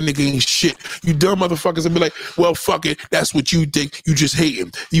that nigga ain't shit. You dumb motherfuckers and be like, well, fuck it. That's what you think. You just hate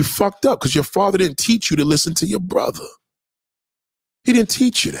him. You fucked up because your father didn't teach you to listen to your brother. He didn't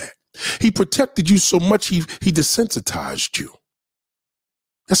teach you that. He protected you so much, he desensitized you.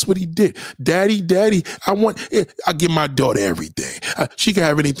 That's what he did. Daddy, I give my daughter everything. She can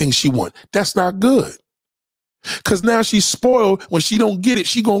have anything she wants. That's not good. Because now she's spoiled. When she don't get it,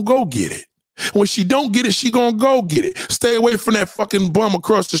 she gonna go get it. When she don't get it, she gonna go get it. Stay away from that fucking bum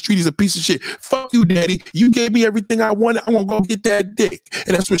across the street. He's a piece of shit. Fuck you, daddy. You gave me everything I wanted. I'm gonna go get that dick.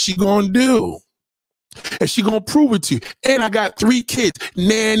 And that's what she gonna do. And she gonna prove it to you. And I got 3 kids.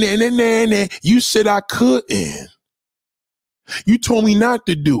 Nah. You said I couldn't. You told me not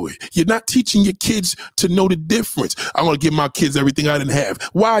to do it. You're not teaching your kids to know the difference. I'm gonna give my kids everything I didn't have.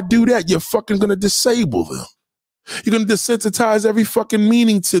 Why do that? You're fucking gonna disable them. You're going to desensitize every fucking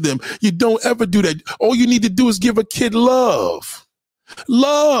meaning to them. You don't ever do that. All you need to do is give a kid love.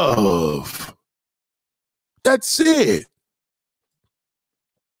 Love. That's it.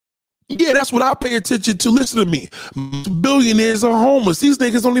 Yeah, that's what I pay attention to. Listen to me. Billionaires are homeless. These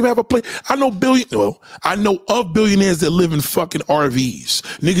niggas don't even have a place. I know of billionaires that live in fucking RVs.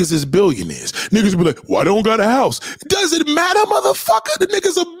 Niggas is billionaires. Niggas be like, well, I don't got a house. Does it matter, motherfucker? The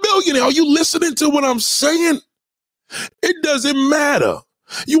nigga's a billionaire. Are you listening to what I'm saying? It doesn't matter.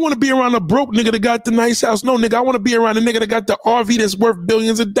 You want to be around a broke nigga that got the nice house? No, nigga, I want to be around a nigga that got the RV that's worth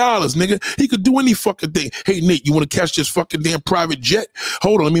billions of dollars, nigga. He could do any fucking thing. Hey, Nate, you want to catch this fucking damn private jet?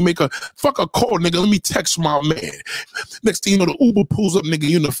 Hold on, let me make a call, nigga. Let me text my man. Next thing you know, the Uber pulls up, nigga.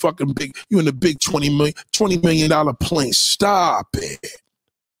 You in the big $20 million plane. Stop it.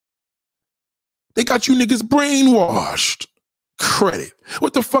 They got you niggas brainwashed. Credit.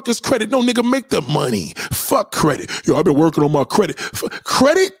 What the fuck is credit? No, nigga, make the money. Fuck credit. Yo, I've been working on my credit.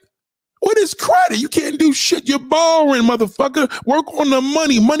 Credit? What is credit? You can't do shit. You're borrowing, motherfucker. Work on the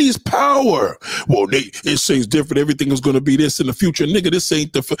money. Money is power. Well, Nate, it seems different. Everything is going to be this in the future. Nigga,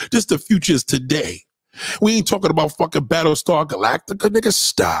 this the future is today. We ain't talking about fucking Battlestar Galactica. Nigga,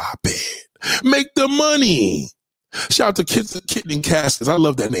 stop it. Make the money. Shout out to Kitten Caskets. I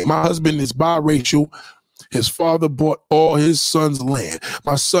love that name. My husband is biracial. His father bought all his son's land.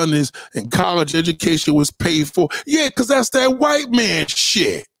 My son is in college, education was paid for. Yeah, because that's that white man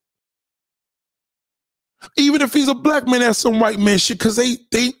shit. Even if he's a black man, that's some white man shit because they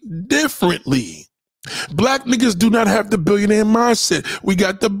think differently. Black niggas do not have the billionaire mindset. We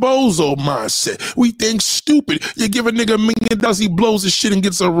got the bozo mindset. We think stupid. You give a nigga $1 million, he blows his shit and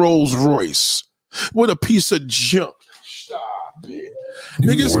gets a Rolls Royce. What a piece of junk. Stop it.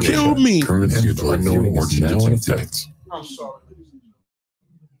 Niggas killed me. Now in effect. I'm sorry.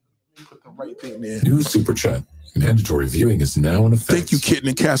 Put the right thing there. New super chat. Mandatory viewing is now in effect. Thank you, Kitten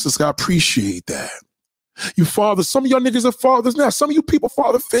and Cassius. I appreciate that. You fathers, some of y'all niggas are fathers now. Some of you people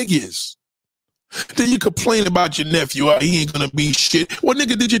father figures. Then you complain about your nephew. Oh, he ain't gonna be shit. Well,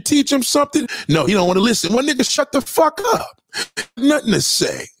 nigga, did you teach him something? No, he don't want to listen. Well, nigga, shut the fuck up. Nothing to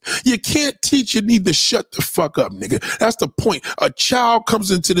say. You can't teach, you need to shut the fuck up, nigga. That's the point. A child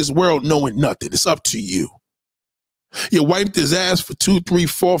comes into this world knowing nothing. It's up to you. You wiped his ass for 2, 3,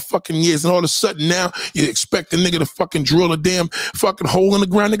 4 fucking years, and all of a sudden now you expect a nigga to fucking drill a damn fucking hole in the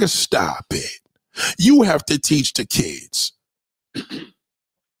ground. Nigga, stop it. You have to teach the kids.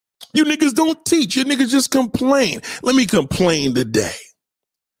 You niggas don't teach. You niggas just complain. Let me complain today.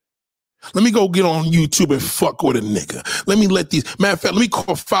 Let me go get on YouTube and fuck with a nigga. Matter of fact, let me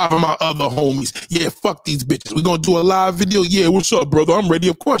call 5 of my other homies. Yeah, fuck these bitches. We gonna do a live video? Yeah, what's up, brother? I'm ready.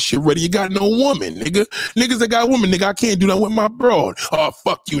 Of course you're ready. You got no woman, nigga. Niggas that got woman, nigga, I can't do that with my broad. Oh,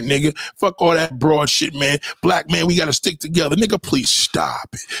 fuck you, nigga. Fuck all that broad shit, man. Black man, we gotta stick together. Nigga, please stop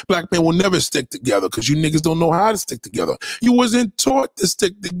it. Black man will never stick together because you niggas don't know how to stick together. You wasn't taught to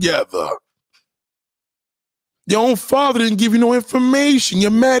stick together. Your own father didn't give you no information.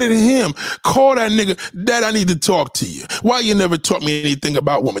 You're mad at him. Call that nigga. Dad, I need to talk to you. Why you never taught me anything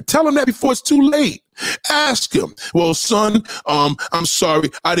about women? Tell him that before it's too late. Ask him. Well, son, I'm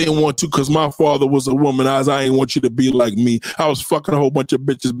sorry. I didn't want to because my father was a womanizer. I didn't want you to be like me. I was fucking a whole bunch of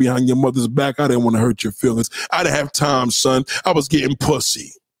bitches behind your mother's back. I didn't want to hurt your feelings. I didn't have time, son. I was getting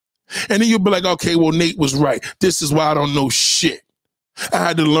pussy. And then you'll be like, okay, well, Nate was right. This is why I don't know shit. I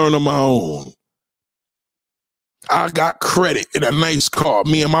had to learn on my own. I got credit in a nice car.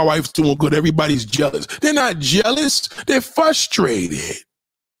 Me and my wife's doing good. Everybody's jealous. They're not jealous. They're frustrated.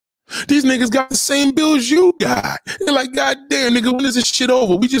 These niggas got the same bills you got. They're like, God damn, nigga, when is this shit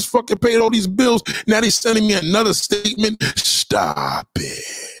over? We just fucking paid all these bills. Now they sending me another statement. Stop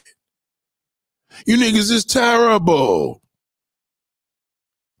it. You niggas is terrible.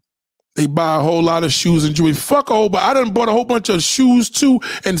 They buy a whole lot of shoes and jewelry. Fuck a whole bunch. I done bought a whole bunch of shoes too,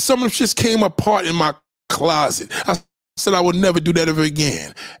 and some of them just came apart in my closet. I said I would never do that ever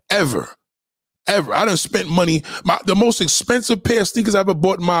again. Ever. I done spent money. The most expensive pair of sneakers I ever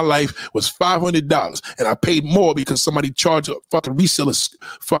bought in my life was $500. And I paid more because somebody charged a fucking reseller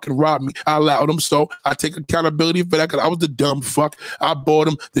fucking robbed me. I allowed them, so I take accountability for that because I was the dumb fuck. I bought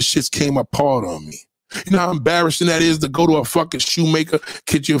them. The shits came apart on me. You know how embarrassing that is to go to a fucking shoemaker?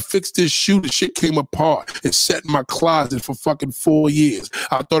 Could you fix this shoe? The shit came apart. It sat in my closet for fucking 4 years.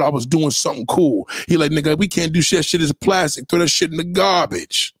 I thought I was doing something cool. He like, nigga, we can't do shit. That shit is plastic. Throw that shit in the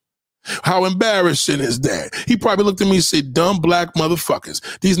garbage. How embarrassing is that? He probably looked at me and said, dumb black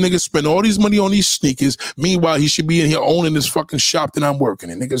motherfuckers. These niggas spend all these money on these sneakers. Meanwhile, he should be in here owning this fucking shop that I'm working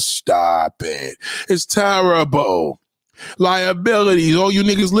in. Niggas, stop it. It's terrible. Liabilities. All you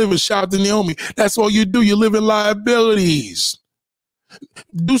niggas live in Shout to Naomi. That's all you do. You live in liabilities.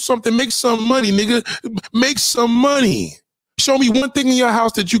 Do something. Make some money, nigga. Make some money. Show me one thing in your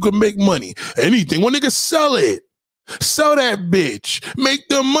house that you could make money. Anything. Well, nigga, sell it. Sell that bitch. Make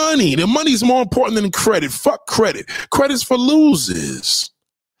the money. The money's more important than credit. Fuck credit. Credit's for losers.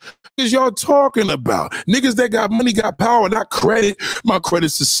 What is y'all talking about? Niggas that got money got power, not credit. My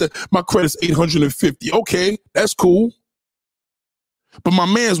credit's 850. Okay, that's cool. But my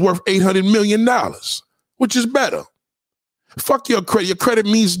man's worth $800 million. Which is better? Fuck your credit. Your credit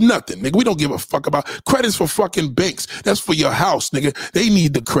means nothing, nigga. We don't give a fuck about credit's for fucking banks. That's for your house, nigga. They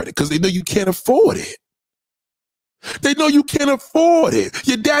need the credit because they know you can't afford it. They know you can't afford it.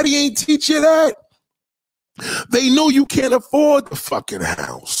 Your daddy ain't teach you that. They know you can't afford the fucking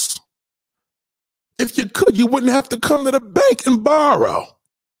house. If you could, you wouldn't have to come to the bank and borrow.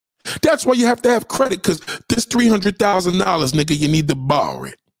 That's why you have to have credit, because this $300,000, nigga, you need to borrow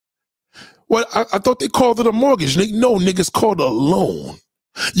it. Well, I thought they called it a mortgage. No, nigga, it's called a loan.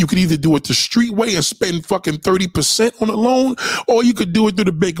 You could either do it the street way and spend fucking 30% on a loan, or you could do it through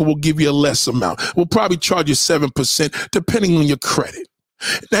the bank and we'll give you a less amount. We'll probably charge you 7% depending on your credit.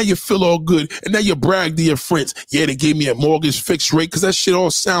 Now you feel all good, and now you brag to your friends. Yeah, they gave me a mortgage fixed rate, because that shit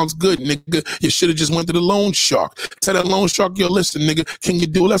all sounds good, nigga. You should have just went to the loan shark. Tell that loan shark, yo, listen, nigga, can you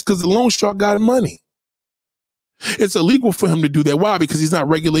do less? Because the loan shark got money. It's illegal for him to do that. Why? Because he's not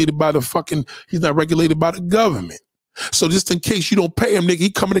regulated by the government. So just in case you don't pay him, nigga, he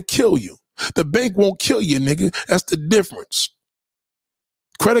coming to kill you. The bank won't kill you, nigga. That's the difference.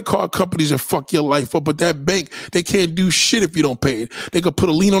 Credit card companies will fuck your life up, but that bank, they can't do shit if you don't pay it. They could put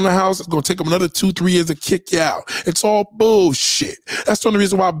a lien on the house. It's going to take them another 2-3 years to kick you out. It's all bullshit. That's the only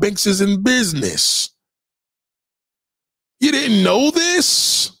reason why banks is in business. You didn't know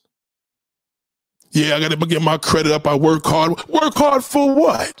this? Yeah, I got to get my credit up. I work hard. Work hard for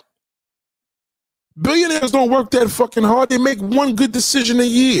what? Billionaires don't work that fucking hard. They make one good decision a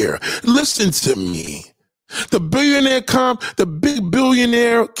year. Listen to me. The big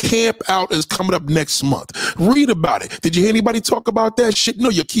billionaire camp out is coming up next month. Read about it. Did you hear anybody talk about that shit? No,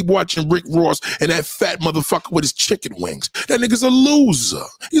 you keep watching Rick Ross and that fat motherfucker with his chicken wings. That nigga's a loser.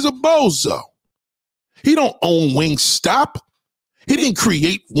 He's a bozo. He don't own Wingstop. He didn't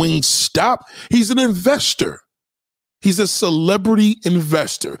create Wingstop. He's an investor. He's a celebrity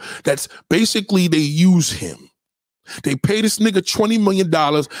investor. That's basically, they use him. They pay this nigga $20 million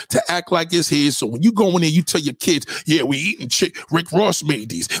to act like it's his. So when you go in there, you tell your kids, yeah, we eating Rick Ross made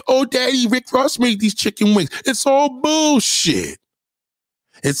these. Oh, daddy, Rick Ross made these chicken wings. It's all bullshit.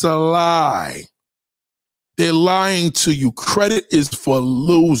 It's a lie. They're lying to you. Credit is for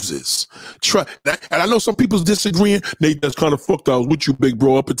losers. And I know some people's disagreeing. Nate, that's kind of fucked. I was with you, big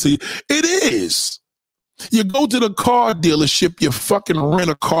bro, up until you. It is. You go to the car dealership, you fucking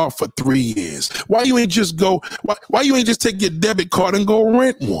rent a car for 3 years. Why you ain't just take your debit card and go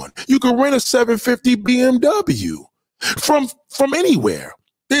rent one? You can rent a 750 BMW from anywhere.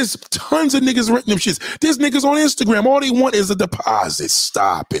 There's tons of niggas renting them shits. There's niggas on Instagram. All they want is a deposit.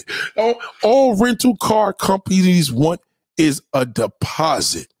 Stop it. All rental car companies want is a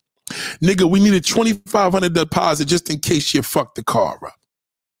deposit. Nigga, we need a $2,500 deposit just in case you fuck the car up.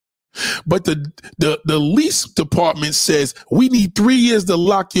 But the lease department says we need 3 years to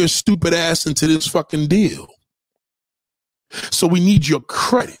lock your stupid ass into this fucking deal. So we need your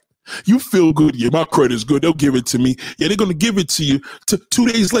credit. You feel good. Yeah, my credit is good. They'll give it to me. Yeah, they're going to give it to you 2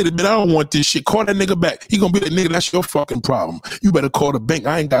 days later. Man, I don't want this shit. Call that nigga back. He going to be like, nigga, that's your fucking problem. You better call the bank.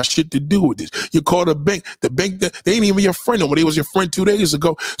 I ain't got shit to do with this. You call the bank. The bank, they ain't even your friend no more. They was your friend 2 days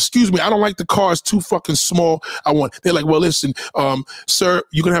ago. Excuse me, I don't like the car. It's too fucking small. They're like, well, listen, sir,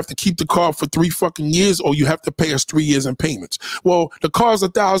 you're going to have to keep the car for 3 fucking years, or you have to pay us 3 years in payments. Well, the car's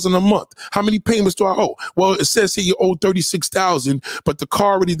 $1,000 a month. How many payments do I owe? Well, it says here you owe $36,000, but the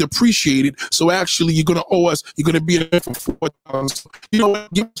car already depreciated, so actually you're gonna owe us. You're gonna be there for $4,000. You know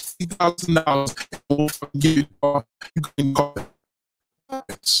what? Give us $3,000 and we'll give you a car. You can call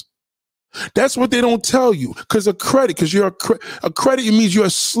it. That's what they don't tell you, because of credit. Because you're a credit, it means you're a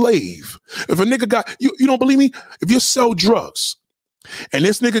slave. If a nigga got you don't believe me? If you sell drugs and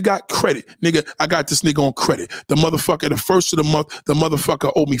this nigga got credit, nigga, I got this nigga on credit. The motherfucker, the first of the month, the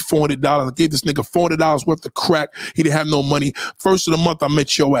motherfucker owed me $400. I gave this nigga $400 worth of crack. He didn't have no money. First of the month, I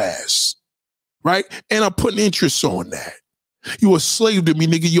met your ass, right? And I'm putting interest on that. You a slave to me,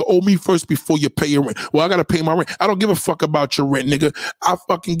 nigga. You owe me first before you pay your rent. Well, I got to pay my rent. I don't give a fuck about your rent, nigga. I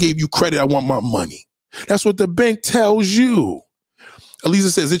fucking gave you credit. I want my money. That's what the bank tells you.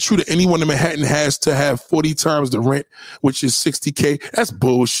 Elisa says, is it true that anyone in Manhattan has to have 40 times the rent, which is $60K? That's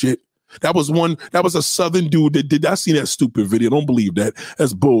bullshit. That was a Southern dude that did. I seen that stupid video. Don't believe that.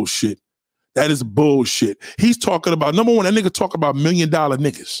 That's bullshit. That is bullshit. He's talking about, number one, that nigga talking about $1 million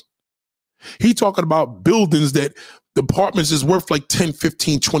niggas. He talking about buildings that the apartments is worth like 10,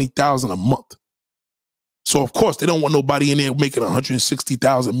 15, 20,000 a month. So of course they don't want nobody in there making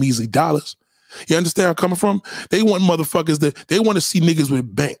 160,000 measly dollars. You understand where I'm coming from? They want motherfuckers they want to see niggas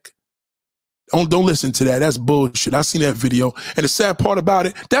with bank. Don't listen to that. That's bullshit. I seen that video. And the sad part about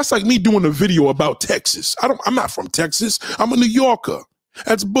it, that's like me doing a video about Texas. I'm not from Texas. I'm a New Yorker.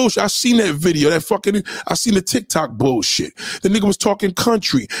 That's bullshit. I seen that video. I seen the TikTok bullshit. The nigga was talking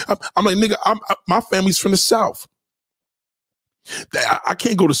country. I'm like, nigga, my family's from the South. I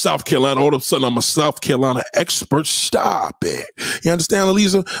can't go to South Carolina. All of a sudden, I'm a South Carolina expert. Stop it. You understand,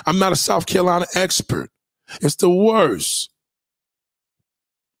 Elisa? I'm not a South Carolina expert. It's the worst.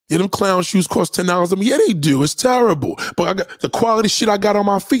 Yeah, them clown shoes cost $10. Yeah, they do. It's terrible. But I got the quality shit I got on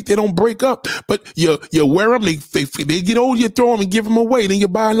my feet. They don't break up. But you wear them. They get old. You throw them and give them away. Then you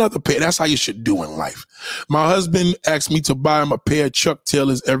buy another pair. That's how you should do in life. My husband asked me to buy him a pair of Chuck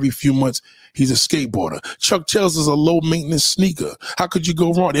Taylors every few months. He's a skateboarder. Chuck Taylors is a low maintenance sneaker. How could you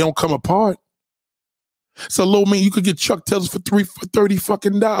go wrong? They don't come apart. It's a low maintenance. You could get Chuck Taylors for $30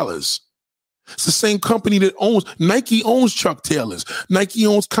 fucking. It's the same company that owns Nike owns Chuck Taylors. Nike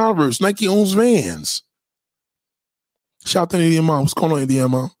owns Converse. Nike owns Vans. Shout out to Indian Mom. What's going on,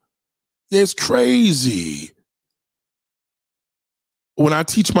 Indian Mom? Yeah, it's crazy. When I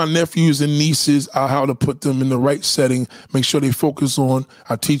teach my nephews and nieces how to put them in the right setting, make sure they focus on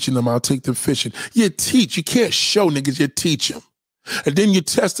teaching them, I'll take them fishing. You teach. You can't show niggas, you teach them. And then you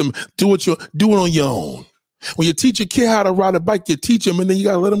test them. Do it on your own. When you teach a kid how to ride a bike, you teach them, and then you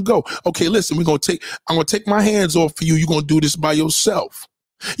gotta let them go. Okay, listen, I'm gonna take my hands off for you. You're gonna do this by yourself.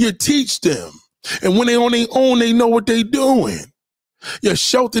 You teach them. And when they on their own, they know what they doing. You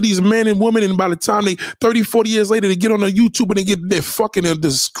shelter these men and women, and by the time they 30, 40 years later, they get on a YouTube and they're fucking in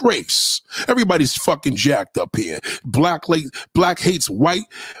disgrace. Everybody's fucking jacked up here. Black hates white.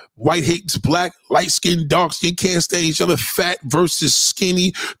 White hates black, light skin, dark skin, can't stand each other, fat versus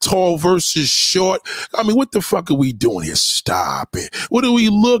skinny, tall versus short. I mean, what the fuck are we doing here? Stop it. What are we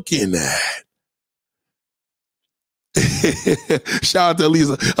looking at? Shout out to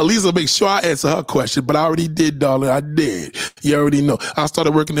Elisa. Elisa, make sure I answer her question, but I already did, darling. I did. You already know. I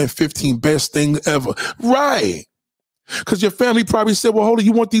started working at 15, best thing ever. Right. Because your family probably said, well, hold on,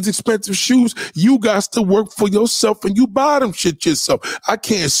 you want these expensive shoes? You got to work for yourself and you buy them shit yourself. I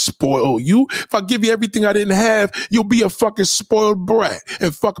can't spoil you. If I give you everything I didn't have, you'll be a fucking spoiled brat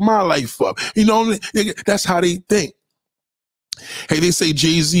and fuck my life up. You know, that's how they think. Hey, they say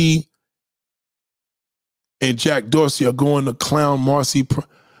Jay-Z and Jack Dorsey are going to clown Marcy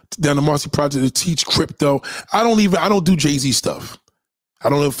down the Marcy Project to teach crypto. I don't do Jay-Z stuff. I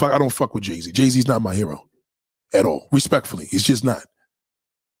don't fuck with Jay-Z. Jay-Z's not my hero. At all, respectfully, he's just not.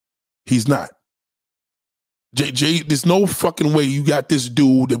 He's not. There's no fucking way you got this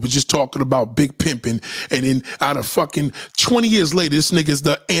dude that was just talking about big pimping, and then out of fucking 20 years later, this nigga's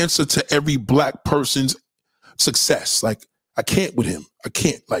the answer to every black person's success. Like, I can't with him. I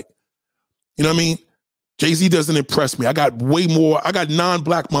can't. Like, you know what I mean? Jay-Z doesn't impress me. I got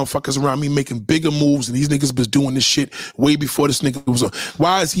non-black motherfuckers around me making bigger moves, and these niggas was doing this shit way before this nigga was on.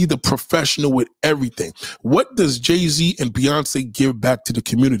 Why is he the professional with everything? What does Jay-Z and Beyonce give back to the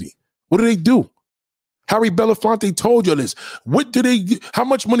community? What do they do? Harry Belafonte told you this. How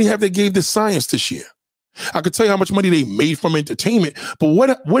much money have they gave to science this year? I could tell you how much money they made from entertainment, but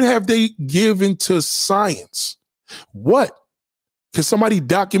what have they given to science? What? Can somebody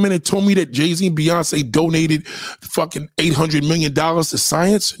document and told me that Jay-Z and Beyonce donated fucking $800 million to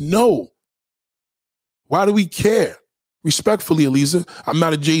science? No. Why do we care? Respectfully, Elisa, I'm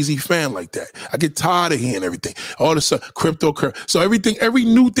not a Jay-Z fan like that. I get tired of hearing everything. All this cryptocurrency. So every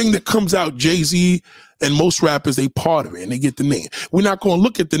new thing that comes out, Jay-Z and most rappers, they part of it and they get the name. We're not going to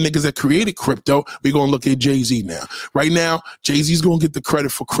look at the niggas that created crypto. We're going to look at Jay-Z now. Right now, Jay-Z's going to get the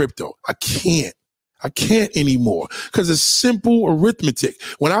credit for crypto. I can't anymore because it's simple arithmetic.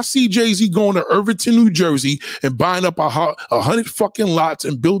 When I see Jay-Z going to Irvington, New Jersey and buying up 100 fucking lots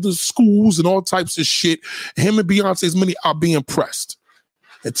and building schools and all types of shit, him and Beyonce's money, I'll be impressed.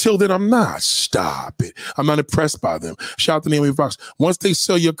 Until then, I'm not. Stop it. I'm not impressed by them. Shout out to Naomi Fox. Once they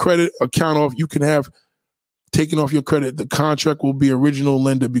sell your credit account off, you can have taken off your credit. The contract will be original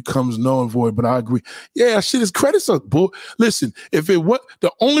lender becomes null and void. But I agree. Yeah, shit, his credit's a bull. Listen,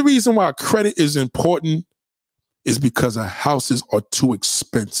 the only reason why credit is important is because our houses are too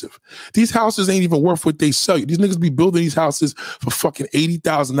expensive. These houses ain't even worth what they sell you. These niggas be building these houses for fucking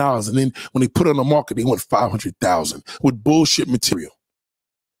 $80,000, and then when they put it on the market, they want $500,000 with bullshit material.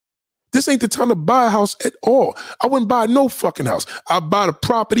 This ain't the time to buy a house at all. I wouldn't buy no fucking house. I'd buy the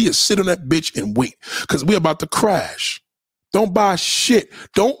property and sit on that bitch and wait because we're about to crash. Don't buy shit.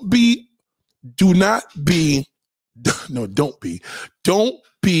 Don't be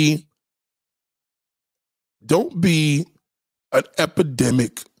an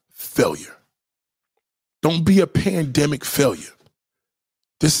epidemic failure. Don't be a pandemic failure.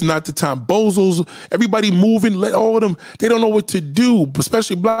 This is not the time. Bozos, everybody moving, let all of them, they don't know what to do,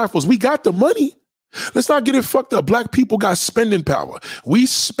 especially black folks. We got the money. Let's not get it fucked up. Black people got spending power. We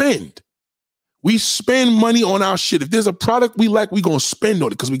spend money on our shit. If there's a product we like, we gonna spend on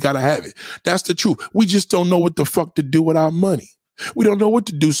it because we gotta have it. That's the truth. We just don't know what the fuck to do with our money. We don't know what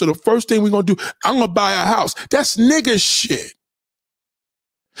to do. So the first thing we're gonna do, I'm gonna buy a house. That's nigga shit.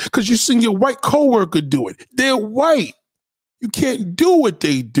 Because you seen your white coworker do it. They're white. You can't do what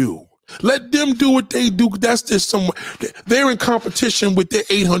they do. Let them do what they do. That's just somewhere. They're in competition with their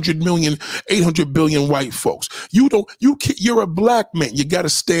 800 billion white folks. You're a black man. You got to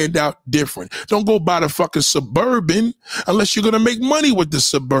stand out different. Don't go buy the fucking Suburban unless you're going to make money with the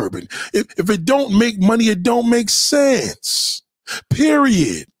Suburban. If it don't make money, it don't make sense.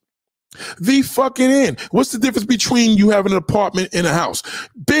 Period. The fucking end. What's the difference between you having an apartment and a house?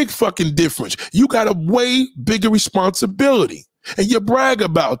 Big fucking difference. You got a way bigger responsibility. And you brag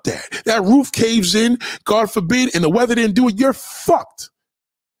about that. That roof caves in, God forbid, and the weather didn't do it, you're fucked.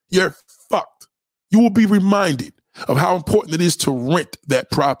 You're fucked. You will be reminded of how important it is to rent that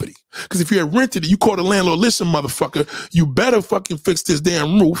property. Because if you had rented it, you call the landlord, listen, motherfucker, you better fucking fix this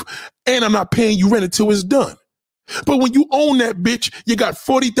damn roof, and I'm not paying you rent until it's done. But when you own that bitch, you got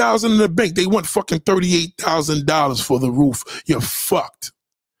 $40,000 in the bank. They want fucking $38,000 for the roof. You're fucked.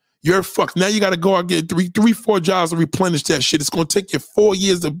 You're fucked. Now you got to go out and get three, 4 jobs to replenish that shit. It's going to take you 4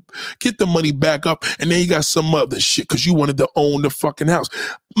 years to get the money back up. And then you got some other shit because you wanted to own the fucking house.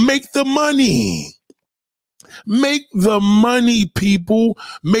 Make the money. Make the money, people.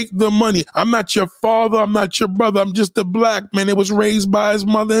 Make the money. I'm not your father. I'm not your brother. I'm just a black man that was raised by his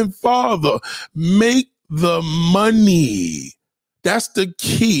mother and father. Make the money. That's the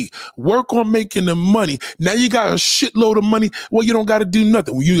key. Work on making the money. Now you got a shitload of money. Well, you don't got to do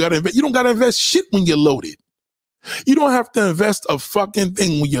nothing. You don't got to invest shit when you're loaded. You don't have to invest a fucking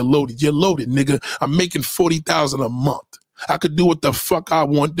thing when you're loaded. You're loaded, nigga. I'm making $40,000 a month. I could do what the fuck I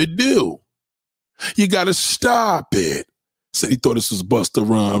want to do. You got to stop it. Said he thought this was Busta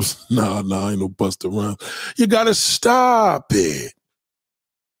Rhymes. Nah, ain't no Busta Rhymes. You got to stop it.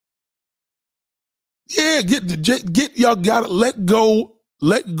 Yeah, y'all gotta let go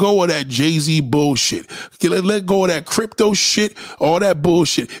of that Jay-Z bullshit. Let go of that crypto shit, all that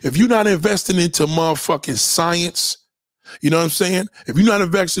bullshit. If you're not investing into motherfucking science, you know what I'm saying? If you're not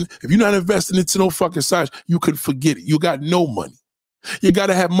investing into no fucking science, you could forget it. You got no money. You got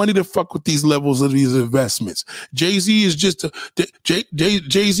to have money to fuck with these levels of these investments. Jay-Z is just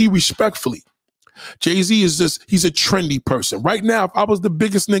Jay-Z respectfully. Jay-Z is he's a trendy person. Right now, if I was the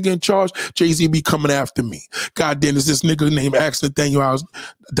biggest nigga in charge, Jay-Z be coming after me. Goddamn, is this nigga named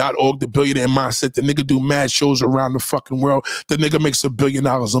AskNathanielHouse.org, the billionaire mindset. The nigga do mad shows around the fucking world. The nigga makes $1 billion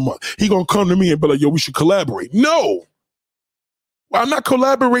a month. He gonna come to me and be like, yo, we should collaborate. No. Well, I'm not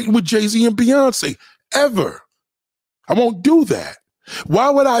collaborating with Jay-Z and Beyonce, ever. I won't do that. Why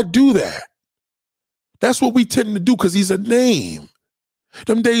would I do that? That's what we tend to do because he's a name.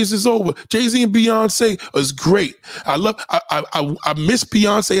 Them days is over. Jay-Z and Beyonce is great. I miss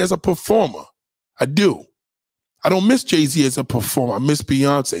Beyonce as a performer. I do. I don't miss Jay-Z as a performer. I miss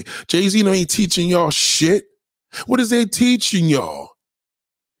Beyonce. Jay-Z ain't teaching y'all shit. What is they teaching y'all?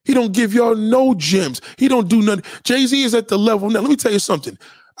 He don't give y'all no gems. He don't do nothing. Jay-Z is at the level. Now, let me tell you something.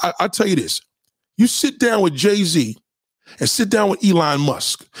 I'll tell you this. You sit down with Jay-Z and sit down with Elon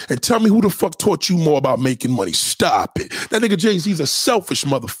Musk and tell me who the fuck taught you more about making money. Stop it. That nigga Jay-Z's a selfish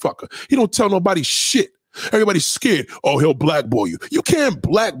motherfucker. He don't tell nobody shit. Everybody's scared. Oh, he'll blackball you. You can't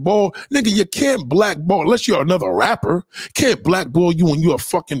blackball. Nigga, you can't blackball unless you're another rapper. Can't blackball you when you're a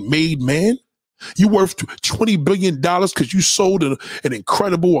fucking made man. You worth $20 billion because you sold an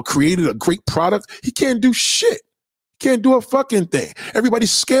incredible or created a great product. He can't do shit. Can't do a fucking thing.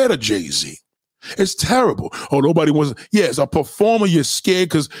 Everybody's scared of Jay-Z. It's terrible. Oh, nobody wants to. Yeah, as a performer, you're scared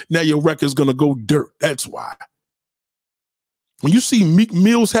because now your record's going to go dirt. That's why. When you see Meek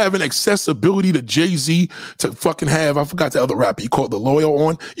Mills having accessibility to Jay-Z to fucking have, I forgot the other rapper, he called The Loyal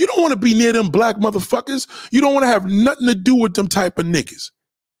on. You don't want to be near them black motherfuckers. You don't want to have nothing to do with them type of niggas.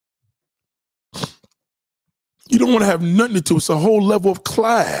 You don't want to have nothing to do. It's a whole level of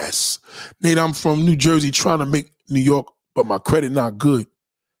class. Nate, I'm from New Jersey trying to make New York, but my credit not good.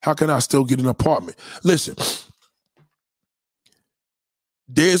 How can I still get an apartment? Listen,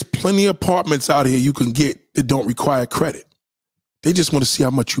 there's plenty of apartments out here you can get that don't require credit. They just want to see how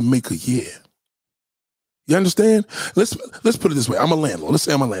much you make a year. You understand? Let's put it this way. I'm a landlord. Let's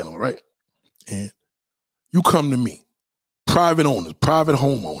say I'm a landlord, right? And you come to me, private owners, private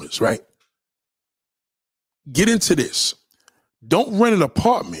homeowners, right? Get into this. Don't rent an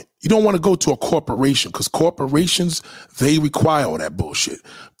apartment. You don't want to go to a corporation because corporations, they require all that bullshit.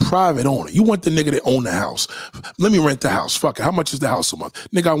 Private owner. You want the nigga that own the house. Let me rent the house. Fuck it. How much is the house a month?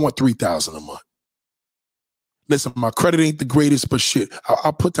 Nigga, I want $3,000 a month. Listen, my credit ain't the greatest, but shit,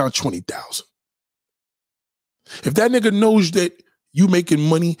 I'll put down 20,000. If that nigga knows that you making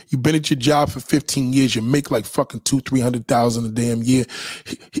money, you been at your job for 15 years, you make like fucking $200,000-300,000 a damn year,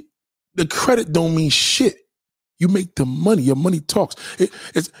 the credit don't mean shit. You make the money. Your money talks.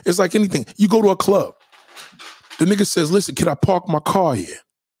 It's like anything. You go to a club. The nigga says, listen, can I park my car here?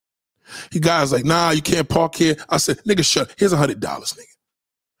 The guy's like, nah, you can't park here. I said, nigga, shut. Here's $100, nigga.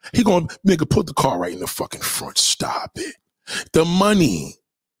 He gonna, nigga, put the car right in the fucking front. Stop it. The money.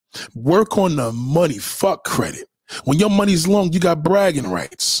 Work on the money. Fuck credit. When your money's long, you got bragging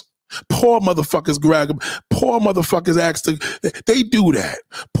rights. Poor motherfuckers brag. Poor motherfuckers ask to, they do that.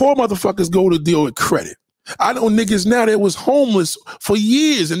 Poor motherfuckers go to deal with credit. I know niggas now that was homeless for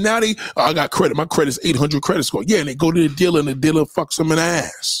years and now they, oh, I got credit. My credit's 800 credit score. Yeah, and they go to the dealer and the dealer fucks them in the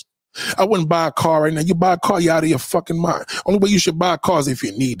ass. I wouldn't buy a car right now. You buy a car, you're out of your fucking mind. Only way you should buy a car is if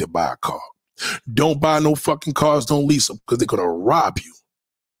you need to buy a car. Don't buy no fucking cars, don't lease them because they're going to rob you.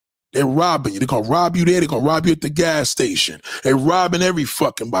 They're robbing you. They're going to rob you there. They're going to rob you at the gas station. They're robbing every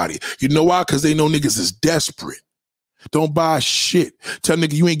fucking body. You know why? Because they know niggas is desperate. Don't buy shit. Tell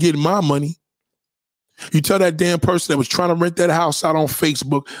nigga you ain't getting my money. You tell that damn person that was trying to rent that house out on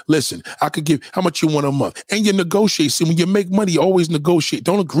Facebook, listen, I could give, how much you want a month? And you negotiate. See, when you make money, you always negotiate.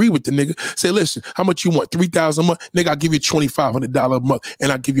 Don't agree with the nigga. Say, listen, how much you want? $3,000 a month? Nigga, I'll give you $2,500 a month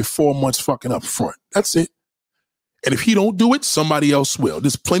and I'll give you 4 months fucking up front. That's it. And if he don't do it, somebody else will.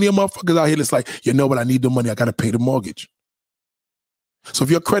 There's plenty of motherfuckers out here that's like, you know what, I need the money. I got to pay the mortgage. So if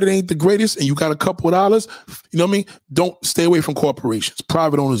your credit ain't the greatest and you got a couple of dollars, you know what I mean? Don't stay away from corporations.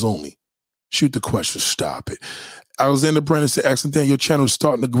 Private owners only. Shoot the question. Stop it. Alexander Brennan said, excellent thing. Your channel is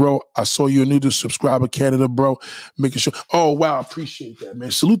starting to grow. I saw you're new to subscriber Canada, bro. Making sure. Oh, wow. I appreciate that,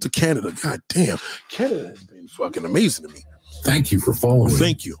 man. Salute to Canada. God damn. Canada has been fucking amazing to me. Thank you for following.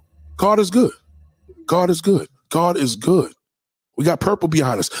 Thank you. God is good. God is good. God is good. We got purple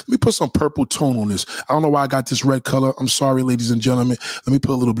behind us. Let me put some purple tone on this. I don't know why I got this red color. I'm sorry, ladies and gentlemen. Let me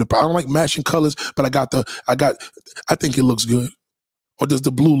put a little bit. I don't like matching colors, but I think it looks good. Or does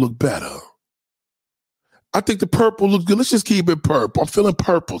the blue look better? I think the purple looks good. Let's just keep it purple. I'm feeling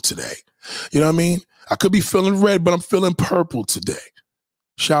purple today. You know what I mean? I could be feeling red, but I'm feeling purple today.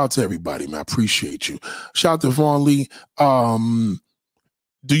 Shout out to everybody, man. I appreciate you. Shout out to Vaughn Lee.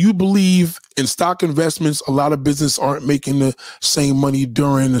 Do you believe in stock investments? A lot of business aren't making the same money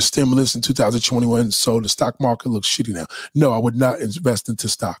during the stimulus in 2021, so the stock market looks shitty now. No, I would not invest into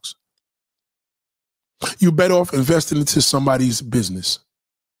stocks. You're better off investing into somebody's business.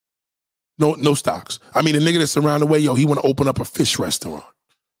 No stocks. I mean, the nigga that's around the way, yo, he want to open up a fish restaurant.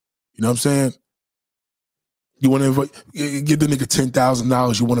 You know what I'm saying? You want to give the nigga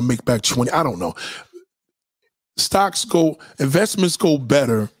 $10,000. You want to make back 20. I don't know. Investments go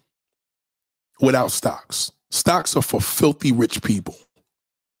better without stocks. Stocks are for filthy rich people.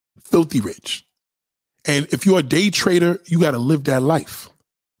 Filthy rich. And if you're a day trader, you got to live that life.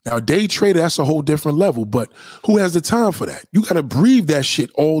 Now, a day trader, that's a whole different level, but who has the time for that? You got to breathe that shit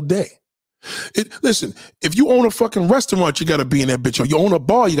all day. Listen, if you own a fucking restaurant, you got to be in that bitch. Or you own a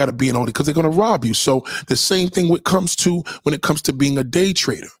bar, you got to be in all it because they're going to rob you. So the same thing when it comes to being a day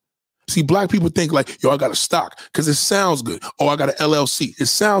trader. See, black people think like, yo, I got a stock because it sounds good. Oh, I got an LLC. It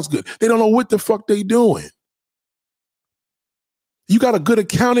sounds good. They don't know what the fuck they doing. You got a good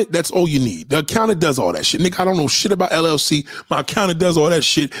accountant, that's all you need. The accountant does all that shit. Nigga, I don't know shit about LLC. My accountant does all that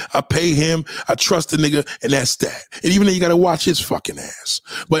shit. I pay him. I trust the nigga, and that's that. And even though you got to watch his fucking ass.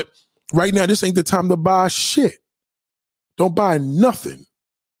 But right now, this ain't the time to buy shit. Don't buy nothing.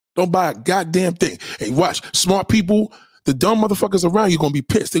 Don't buy a goddamn thing. Hey, watch. Smart people, the dumb motherfuckers around you going to be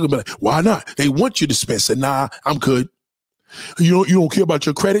pissed. They're going to be like, why not? They want you to spend. Say, nah, I'm good. You don't care about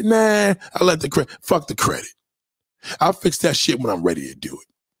your credit? Nah, I let the credit. Fuck the credit. I'll fix that shit when I'm ready to do it.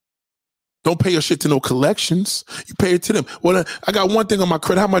 Don't pay your shit to no collections. You pay it to them. Well, I got one thing on my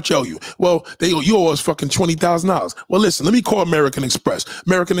credit. How much owe you? Well, you owe us fucking $20,000. Well, listen, let me call American Express.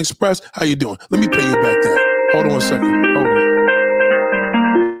 American Express, how you doing? Let me pay you back that. Hold on a second. Hold on.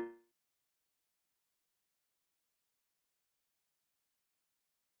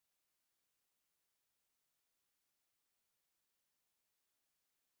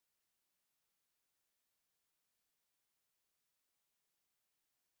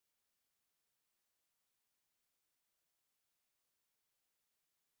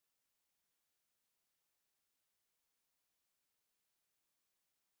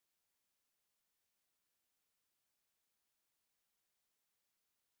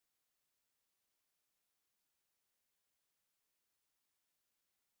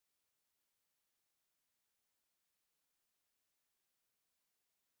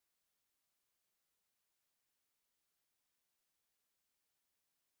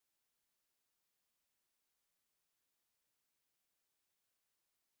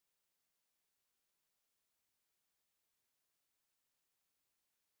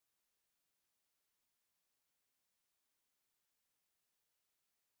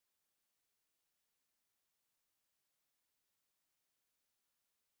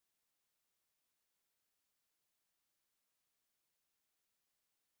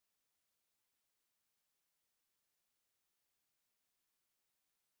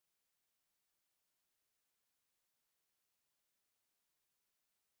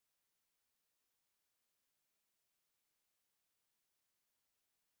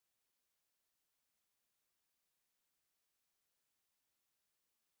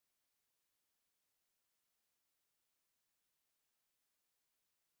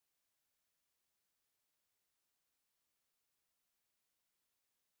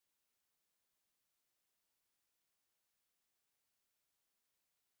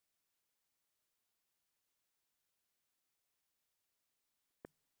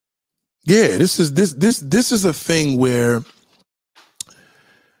 Yeah, this is a thing where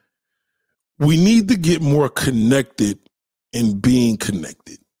we need to get more connected in being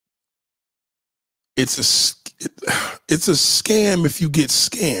connected. It's a scam if you get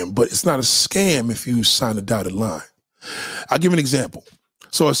scammed, but it's not a scam if you sign a dotted line. I'll give an example.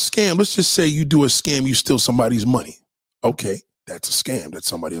 So a scam, let's just say you do a scam, you steal somebody's money. Okay, that's a scam. That's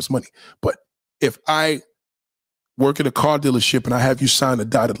somebody else's money. But if I work at a car dealership and I have you sign a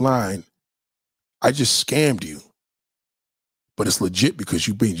dotted line, I just scammed you. But it's legit because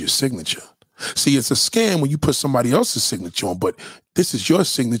you made your signature. See, it's a scam when you put somebody else's signature on, but this is your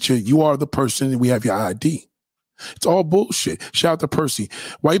signature. You are the person and we have your ID. It's all bullshit. Shout out to Percy.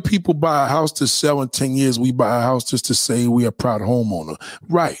 White people buy a house to sell in 10 years. We buy a house just to say we are a proud homeowner.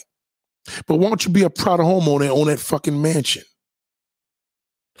 Right. But why don't you be a proud homeowner and own that fucking mansion?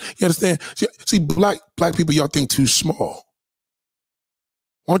 You understand? See, black people, y'all think too small.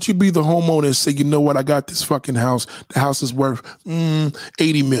 Why don't you be the homeowner and say, you know what, I got this fucking house. The house is worth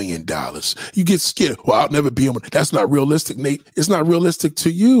 $80 million. You get scared. Well, I'll never be able to. That's not realistic, Nate. It's not realistic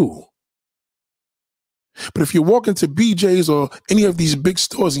to you. But if you walk into BJ's or any of these big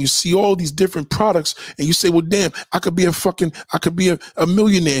stores and you see all these different products and you say, well, damn, I could be a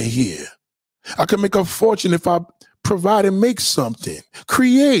millionaire here. I could make a fortune if I provide and make something.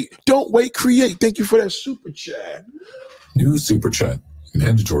 Create. Don't wait, create. Thank you for that super chat. New super chat.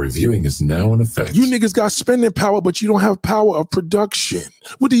 Mandatory viewing is now in effect. You niggas got spending power, but you don't have power of production.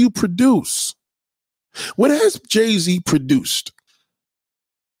 What do you produce? What has Jay-Z produced?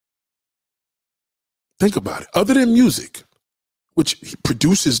 Think about it. Other than music, which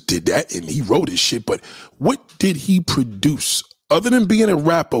producers did that and he wrote his shit, but what did he produce? Other than being a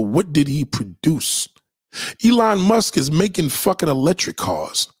rapper, what did he produce? Elon Musk is making fucking electric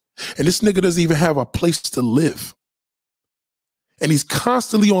cars, and this nigga doesn't even have a place to live. And he's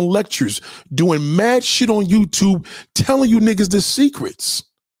constantly on lectures, doing mad shit on YouTube, telling you niggas the secrets.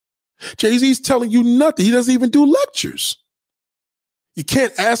 Jay-Z's telling you nothing. He doesn't even do lectures. You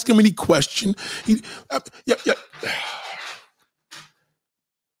can't ask him any question.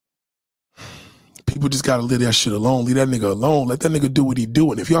 People just gotta leave that shit alone. Leave that nigga alone. Let that nigga do what he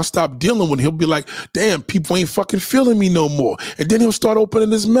doing. If y'all stop dealing with him, he'll be like, damn, people ain't fucking feeling me no more. And then he'll start opening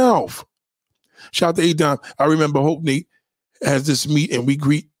his mouth. Shout out to A-Don. I remember Hope Nate has this meet and we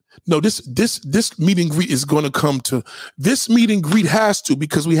greet. No, this meet and greet is going to come to. This meet and greet has to,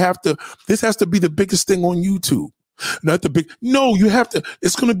 because we have to. This has to be the biggest thing on YouTube. Not the big. No, you have to.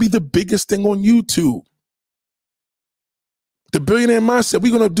 It's going to be the biggest thing on YouTube. The Billionaire Mindset.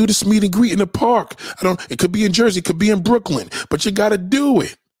 We're going to do this meet and greet in the park. It could be in Jersey. It could be in Brooklyn. But you got to do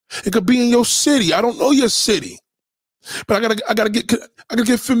it. It could be in your city. I don't know your city, but I gotta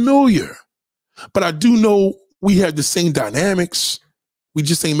get familiar. But I do know we have the same dynamics. We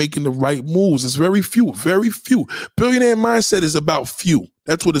just ain't making the right moves. It's very few, very few. Billionaire Mindset is about few.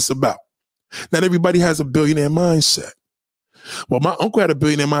 That's what it's about. Not everybody has a billionaire mindset. Well, my uncle had a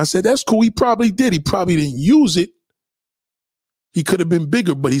billionaire mindset. That's cool. He probably did. He probably didn't use it. He could have been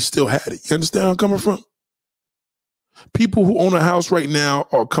bigger, but he still had it. You understand where I'm coming from? People who own a house right now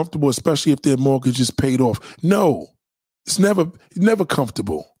are comfortable, especially if their mortgage is paid off. No, it's never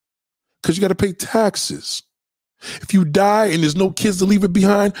comfortable, because you got to pay taxes. If you die and there's no kids to leave it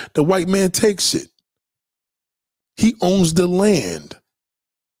behind, the white man takes it. He owns the land.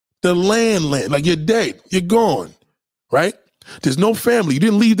 The land. Like, you're dead. You're gone. Right? There's no family. You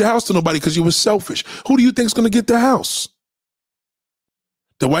didn't leave the house to nobody because you were selfish. Who do you think's going to get the house?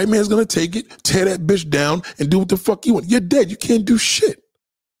 The white man's going to take it, tear that bitch down, and do what the fuck you want. You're dead. You can't do shit.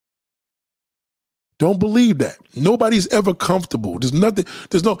 Don't believe that. Nobody's ever comfortable.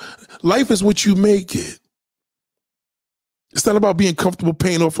 Life is what you make it. It's not about being comfortable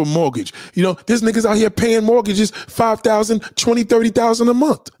paying off a mortgage. You know, there's niggas out here paying mortgages $5,000, $20,000, $30,000 a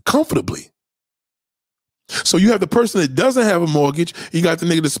month, comfortably. So you have the person that doesn't have a mortgage, you got the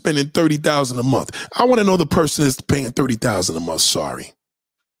nigga that's spending $30,000 a month. I want to know the person that's paying $30,000 a month. Sorry.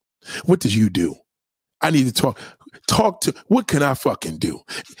 What did you do? I need to talk to, what can I fucking do?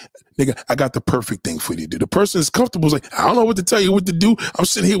 Nigga, I got the perfect thing for you to do. The person is comfortable, is like, I don't know what to tell you what to do. I'm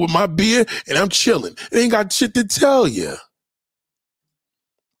sitting here with my beer and I'm chilling. They ain't got shit to tell you.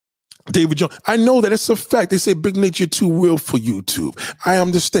 David Jones, I know that it's a fact. They say, Big Nate, you're too real for YouTube. I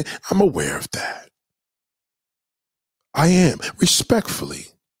understand. I'm aware of that. I am, respectfully.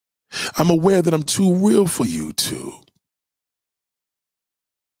 I'm aware that I'm too real for YouTube.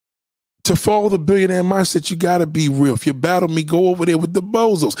 To follow the billionaire mindset, you got to be real. If you battle me, go over there with the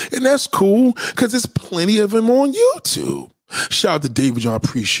bozos. And that's cool, because there's plenty of them on YouTube. Shout out to David John. I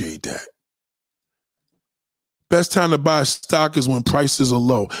appreciate that. Best time to buy stock is when prices are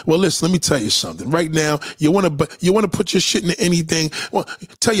low. Well, listen, let me tell you something. Right now, you want to put your shit into anything. Well,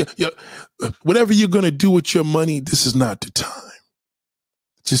 tell you, whatever you're going to do with your money, this is not the time.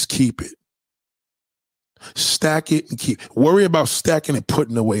 Just keep it. Stack it and keep. Worry about stacking and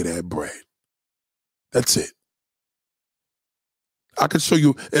putting away that bread. That's it. I could show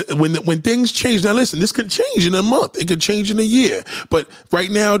you when things change. Now, listen, this could change in a month. It could change in a year. But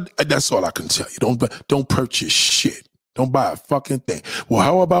right now, that's all I can tell you. Don't purchase shit. Don't buy a fucking thing. Well,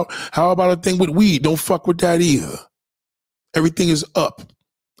 how about a thing with weed? Don't fuck with that either. Everything is up.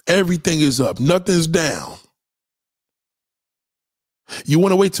 Everything is up. Nothing's down. You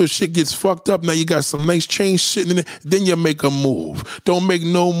want to wait till shit gets fucked up. Now you got some nice change sitting in it. Then you make a move. Don't make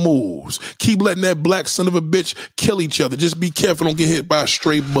no moves. Keep letting that black son of a bitch kill each other. Just be careful. Don't get hit by a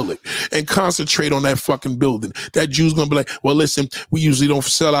stray bullet. And concentrate on that fucking building. That Jew's going to be like, well, listen, we usually don't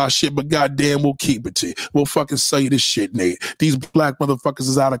sell our shit, but goddamn, we'll keep it to you. We'll fucking sell you this shit, Nate. These black motherfuckers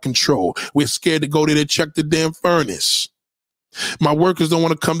is out of control. We're scared to go there to check the damn furnace. My workers don't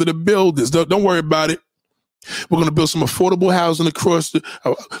want to come to the buildings. Don't worry about it. We're going to build some affordable housing across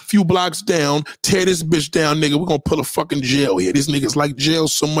a few blocks down, tear this bitch down, nigga. We're going to put a fucking jail here. These niggas like jail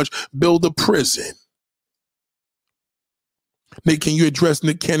so much, build a prison. Nick, can you address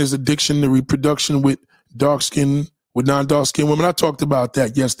Nick Cannon's addiction to reproduction with non-dark skin women? I talked about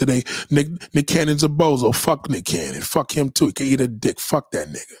that yesterday. Nick Cannon's a bozo. Fuck Nick Cannon. Fuck him too. He can eat a dick. Fuck that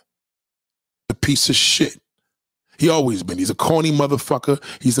nigga. A piece of shit. He always been. He's a corny motherfucker.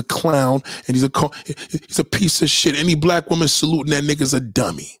 He's a clown, and he's a piece of shit. Any black woman saluting that nigga's a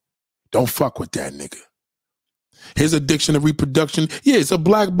dummy. Don't fuck with that nigga. His addiction to reproduction, yeah, it's a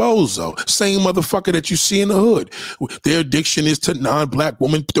black bozo. Same motherfucker that you see in the hood. Their addiction is to non-black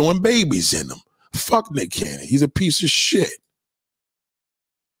women throwing babies in them. Fuck Nick Cannon. He's a piece of shit.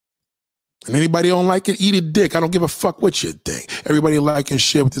 And anybody don't like it, eat a dick. I don't give a fuck what you think. Everybody like and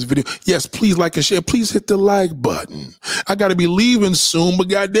share with this video. Yes, please like and share. Please hit the like button. I got to be leaving soon, but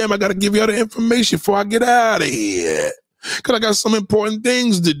goddamn, I got to give you all the information before I get out of here. Because I got some important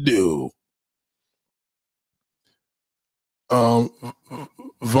things to do. Vaughn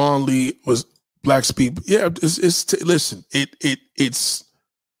Lee was black speak. Yeah, listen, it's,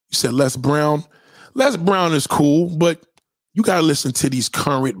 you said Les Brown. Les Brown is cool, but you got to listen to these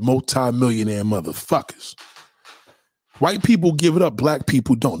current multi-millionaire motherfuckers. White people give it up. Black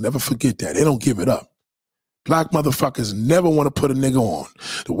people don't. Never forget that. They don't give it up. Black motherfuckers never want to put a nigga on.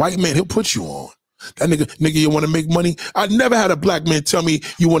 The white man, he'll put you on. That nigga, you want to make money? I never had a black man tell me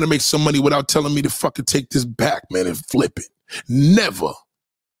you want to make some money without telling me to fucking take this back, man, and flip it. Never.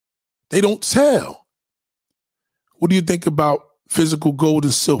 They don't tell. What do you think about physical gold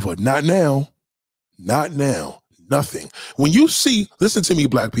and silver? Not now. Not now. Nothing. When you see, listen to me,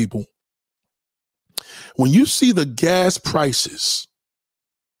 black people. When you see the gas prices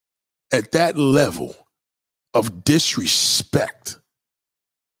at that level of disrespect,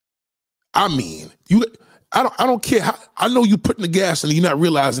 I mean, I don't care how, I know you putting the gas and you're not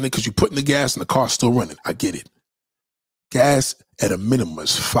realizing it because you're putting the gas and the car's still running. I get it. Gas at a minimum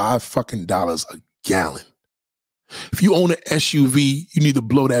is $5 a gallon. If you own an SUV, you need to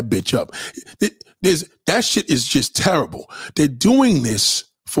blow that bitch up. That shit is just terrible. They're doing this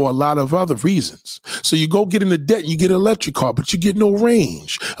for a lot of other reasons. So you go get in the debt and you get an electric car, but you get no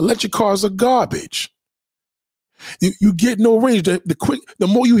range. Electric cars are garbage. You get no range. The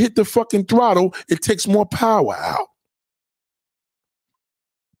more you hit the fucking throttle, it takes more power out.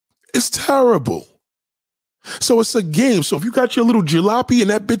 It's terrible. So it's a game. So if you got your little jalopy and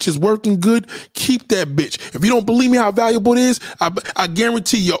that bitch is working good, keep that bitch. If you don't believe me how valuable it is, I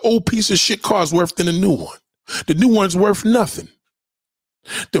guarantee your old piece of shit car is worth than a new one. The new one's worth nothing.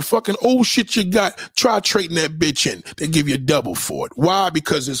 The fucking old shit you got, try trading that bitch in. They give you double for it. Why?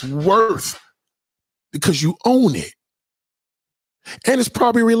 Because it's worth. Because you own it. And it's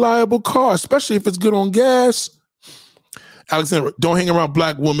probably a reliable car, especially if it's good on gas. Alexander, don't hang around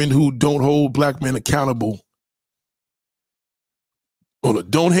black women who don't hold black men accountable. Hold on.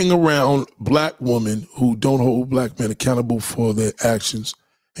 Don't hang around black women who don't hold black men accountable for their actions.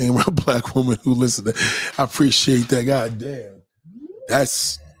 Hang around black women who listen to that. I appreciate that. God damn.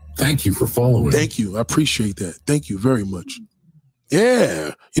 Thank you for following. Thank you. I appreciate that. Thank you very much.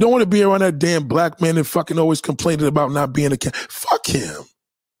 Yeah. You don't want to be around that damn black man that fucking always complaining about not being fuck him.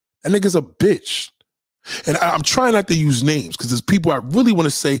 That nigga's a bitch. And I'm trying not to use names because there's people I really want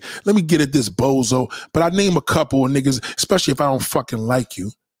to say, let me get at this bozo. But I name a couple of niggas, especially if I don't fucking like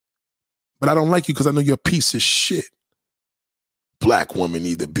you. But I don't like you because I know you're a piece of shit. Black women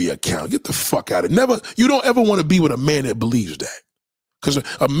need to be accountable. Get the fuck out of it. You don't ever want to be with a man that believes that. Because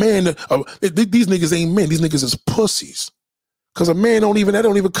a man, these niggas ain't men. These niggas is pussies. Because a man that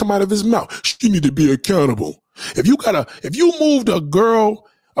don't even come out of his mouth. You need to be accountable. If you moved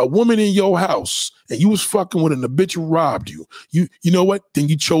a woman in your house and you was fucking with her and the bitch robbed you, you know what? Then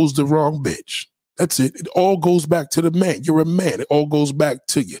you chose the wrong bitch. That's it. It all goes back to the man. You're a man. It all goes back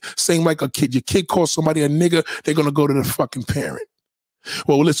to you. Same like a kid. Your kid calls somebody a nigga, they're going to go to the fucking parent.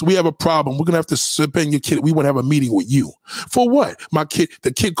 Well, listen, we have a problem. We're going to have to suspend your kid. We want to have a meeting with you. For what?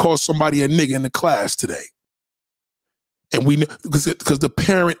 The kid calls somebody a nigga in the class today. And we know, because the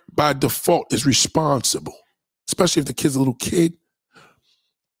parent by default is responsible, especially if the kid's a little kid.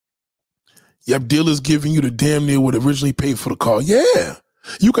 You have dealers giving you the damn near what originally paid for the car. Yeah.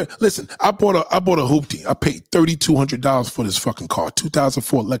 You can listen. I bought a hoopty. I paid $3,200 for this fucking car,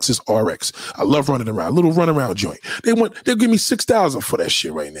 2004 Lexus RX. I love running around, little runaround joint. They'll give me $6,000 for that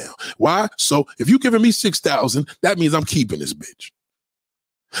shit right now. Why? So if you giving me $6,000, that means I'm keeping this bitch.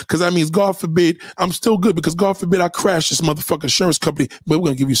 Because that means, God forbid, I'm still good. Because God forbid I crash this motherfucking insurance company, but we're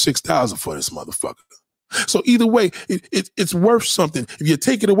gonna give you $6,000 for this motherfucker. So either way, it's worth something. If you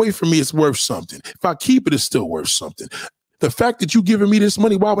take it away from me, it's worth something. If I keep it, it's still worth something. The fact that you giving me this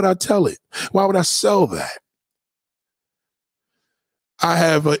money, why would I tell it? Why would I sell that? I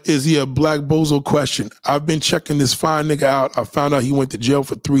have is he a black bozo question. I've been checking this fine nigga out. I found out he went to jail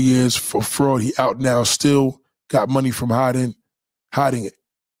for 3 years for fraud. He out now, still got money from hiding it.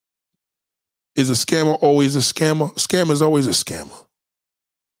 Is a scammer always a scammer? Scammer is always a scammer.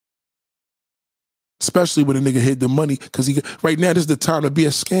 Especially when a nigga hid the money, because right now this is the time to be a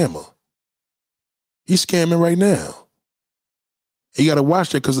scammer. He's scamming right now. You got to watch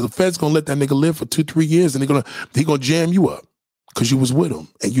that, because the Fed's going to let that nigga live for 2-3 years, and he gonna jam you up because you was with him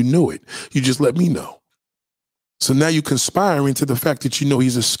and you knew it. You just let me know. So now you're conspiring to the fact that you know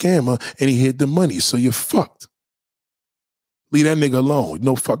he's a scammer and he hid the money. So you're fucked. Leave that nigga alone.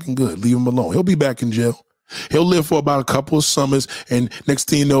 No fucking good. Leave him alone. He'll be back in jail. He'll live for about a couple of summers, and next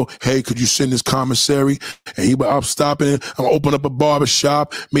thing you know, hey, could you send this commissary? And I'm stopping, I'm gonna open up a barber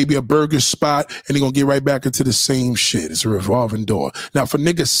shop, maybe a burger spot, and he's gonna get right back into the same shit. It's a revolving door. Now, if a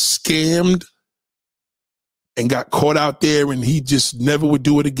nigga scammed and got caught out there and he just never would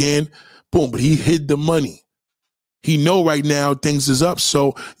do it again, boom, but he hid the money. He know right now things is up,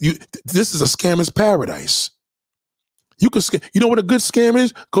 so this is a scammer's paradise. You know what a good scam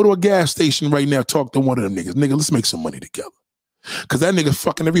is? Go to a gas station right now, talk to one of them niggas. Nigga, let's make some money together. Because that nigga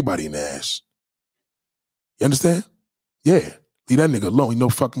fucking everybody in the ass. You understand? Yeah. Leave that nigga alone. He no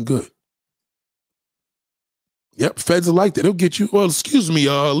fucking good. Yep, feds are like that. They'll get you. Well, excuse me,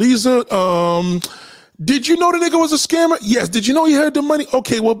 Lisa. Did you know the nigga was a scammer? Yes. Did you know he had the money?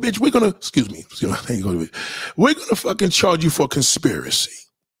 Okay, well, bitch, we're going to, excuse me. We're going to fucking charge you for conspiracy.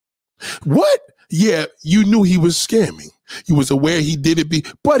 What? Yeah, you knew he was scamming. You was aware he did it,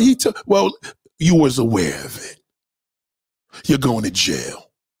 but you was aware of it. You're going to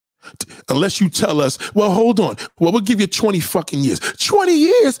jail. Unless you tell us, well, hold on. Well, we'll give you 20 fucking years. 20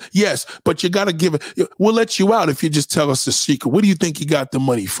 years? Yes, but you got to give it. We'll let you out if you just tell us the secret. Where do you think he got the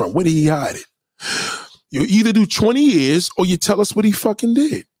money from? Where did he hide it? You either do 20 years or you tell us what he fucking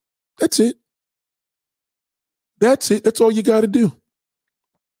did. That's it. That's it. That's all you got to do.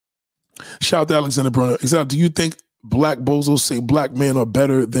 Shout out to Alexander Brunner. Do you think black bozos say black men are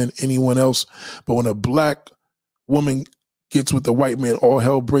better than anyone else? But when a black woman gets with a white man, all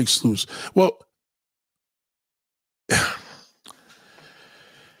hell breaks loose. Well,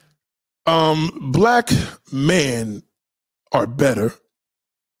 black men are better,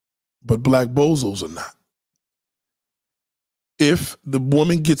 but black bozos are not. If the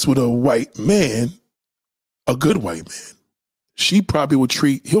woman gets with a white man, a good white man, he'll probably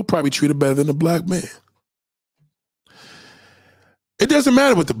treat her better than a black man. It doesn't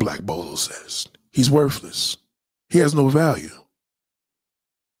matter what the black bozo says. He's worthless. He has no value.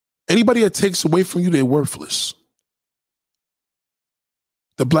 Anybody that takes away from you, they're worthless.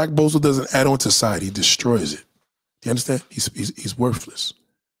 The black bozo doesn't add on to society, he destroys it. You understand? He's worthless.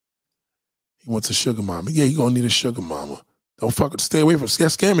 He wants a sugar mama. Yeah, you're gonna need a sugar mama. Don't fucking stay away from it.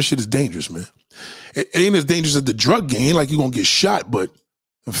 That scamming shit is dangerous, man. It ain't as dangerous as the drug game, like you're gonna get shot, but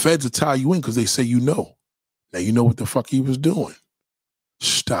the feds will tie you in because they say you know. Now you know what the fuck he was doing.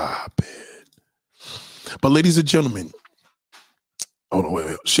 Stop it. But ladies and gentlemen, hold on,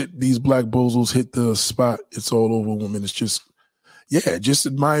 wait. Shit, these black bozos hit the spot. It's all over, women. It's just, yeah, just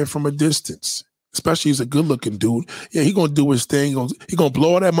admire from a distance. Especially he's a good-looking dude. Yeah, he gonna do his thing. He gonna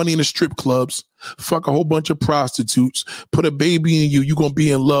blow all that money in the strip clubs, fuck a whole bunch of prostitutes, put a baby in you. You gonna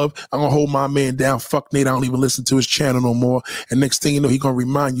be in love. I'm gonna hold my man down. Fuck Nate. I don't even listen to his channel no more. And next thing you know, he gonna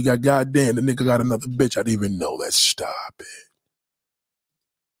remind you, goddamn, the nigga got another bitch. I didn't even know that. Stop it.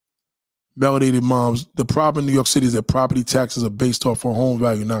 Validated moms. The problem in New York City is that property taxes are based off on home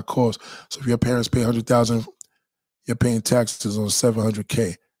value, not cost. So if your parents pay $100,000, you're paying taxes on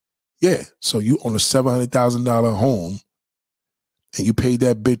 $700K. Yeah, so you own a $700,000 home, and you paid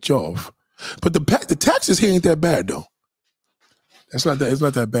that bitch off. But the taxes here ain't that bad though. It's not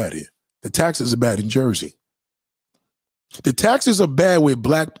that bad here. The taxes are bad in Jersey. The taxes are bad where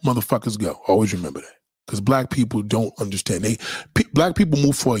black motherfuckers go. Always remember that. Because black people don't understand. Black people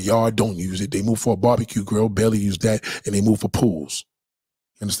move for a yard, don't use it. They move for a barbecue grill, barely use that, and they move for pools.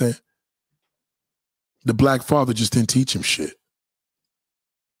 You understand? The black father just didn't teach him shit.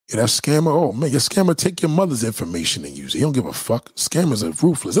 Yeah, that scammer, oh man, your scammer take your mother's information and use it. He don't give a fuck. Scammers are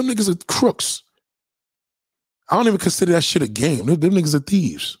ruthless. Them niggas are crooks. I don't even consider that shit a game. Them niggas are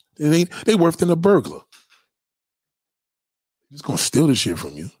thieves. They worse than a burglar. He's gonna steal this shit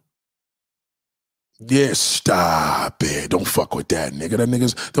from you. Yeah, stop it. Don't fuck with that nigga. That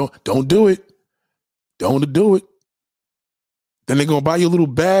niggas don't do it. Don't do it. Then they gonna buy you a little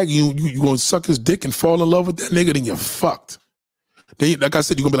bag. You gonna suck his dick and fall in love with that nigga. Then you're fucked. Then, like I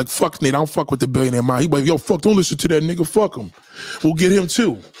said, you're gonna be like, fuck Nate. I don't fuck with the billionaire mind. He like, yo, fuck. Don't listen to that nigga. Fuck him. We'll get him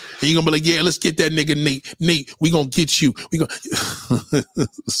too. And you're gonna be like, yeah, let's get that nigga Nate. Nate, we gonna get you. We gonna.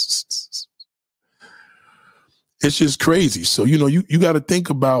 It's just crazy. So you got to think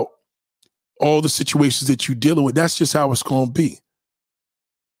about all the situations that you're dealing with. That's just how it's going to be.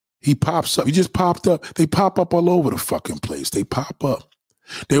 He pops up. He just popped up. They pop up all over the fucking place. They pop up.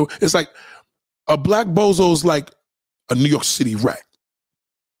 It's like a black bozo is like a New York City rat.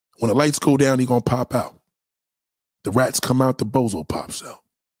 When the lights go down, he going to pop out. The rats come out, the bozo pops out.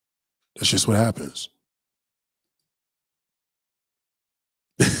 That's just what happens.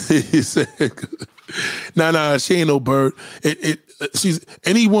 He said, nah, she ain't no bird. She's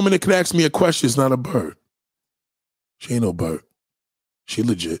any woman that could ask me a question is not a bird. She ain't no bird. She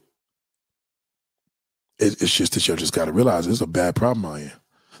legit. It's just that you just got to realize it's a bad problem out here.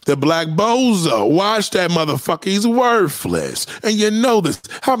 The black bozo, watch that motherfucker. He's worthless. And you know this.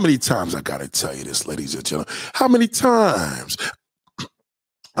 How many times I got to tell you this, ladies and gentlemen? How many times?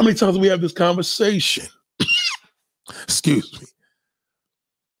 How many times do we have this conversation? Excuse me.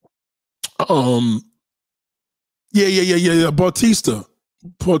 Yeah. Bautista,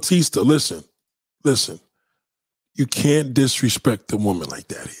 listen. You can't disrespect a woman like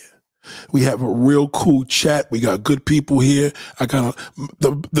that here. We have a real cool chat. We got good people here.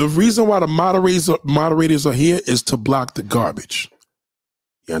 The reason why the moderators are here is to block the garbage.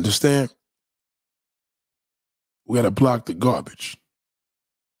 You understand? We got to block the garbage.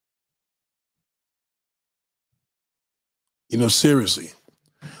 Seriously.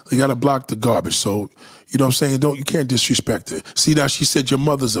 You got to block the garbage. So, you know what I'm saying? You can't disrespect her. See, now she said your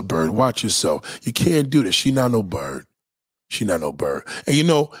mother's a bird. Watch yourself. You can't do this. She not no bird. She not no bird.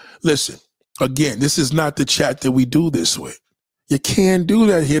 And listen, again, this is not the chat that we do this with. You can't do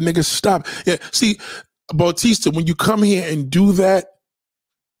that here, nigga. Stop. Yeah. See, Bautista, when you come here and do that,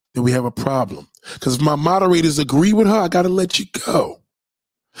 then we have a problem. Because if my moderators agree with her, I got to let you go.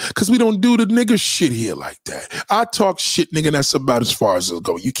 Because we don't do the nigga shit here like that. I talk shit, nigga, that's about as far as it'll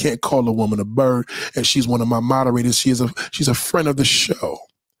go. You can't call a woman a bird, and she's one of my moderators. She's a friend of the show.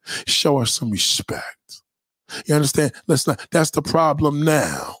 Show her some respect. You understand? That's the problem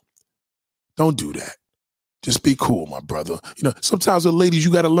now. Don't do that. Just be cool, my brother. Sometimes with ladies,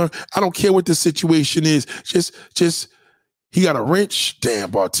 you got to learn. I don't care what the situation is. Just, he got a wrench.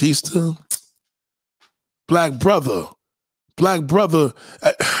 Damn, Bautista. Black brother,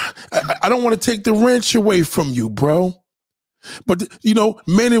 I don't want to take the wrench away from you, bro. But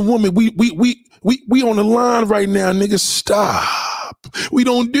men and women, we on the line right now, nigga. Stop. We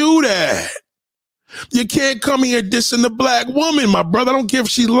don't do that. You can't come here dissing the black woman, my brother. I don't care if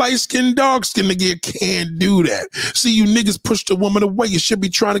she's light-skinned, dark-skinned, nigga. You can't do that. See, you niggas push the woman away. You should be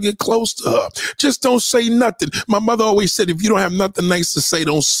trying to get close to her. Just don't say nothing. My mother always said, if you don't have nothing nice to say,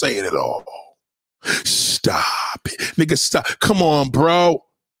 don't say it at all. Stop it. Nigga, stop. Come on, bro.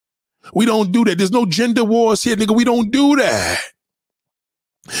 We don't do that. There's no gender wars here, nigga. We don't do that.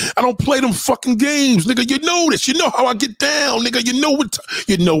 I don't play them fucking games, nigga. You know this. You know how I get down, nigga.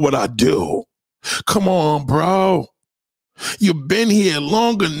 You know what I do. Come on, bro. You've been here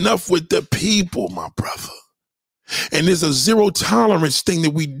long enough with the people, my brother. And there's a zero tolerance thing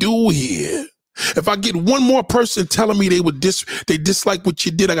that we do here. If I get one more person telling me they dislike what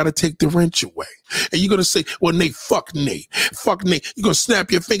you did, I got to take the wrench away. And you're going to say, well, Nate. Fuck Nate. You're going to snap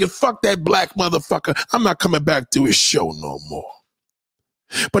your finger. Fuck that black motherfucker. I'm not coming back to his show no more.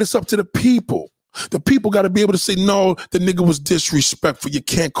 But it's up to the people. The people got to be able to say, no, the nigga was disrespectful. You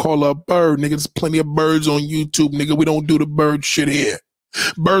can't call her a bird, nigga. There's plenty of birds on YouTube, nigga. We don't do the bird shit here.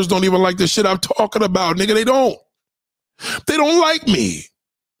 Birds don't even like the shit I'm talking about, nigga. They don't. They don't like me.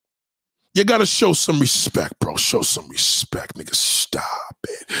 You gotta show some respect, bro. Show some respect, nigga. Stop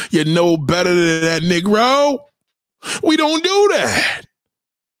it. You know better than that, Negro. We don't do that.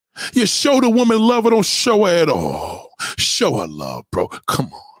 You show the woman love or don't show her at all. Show her love, bro.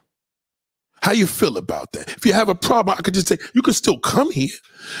 Come on. How you feel about that? If you have a problem, I could just say, you can still come here,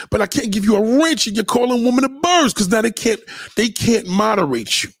 but I can't give you a wrench and you're calling women a birds because now they can't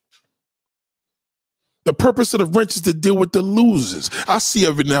moderate you. The purpose of the wrench is to deal with the losers. I see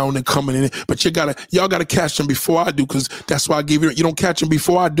every now and then coming in, but y'all gotta catch them before I do, because that's why I give you. You don't catch them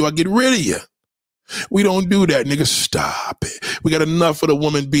before I do, I get rid of you. We don't do that, nigga. Stop it. We got enough of the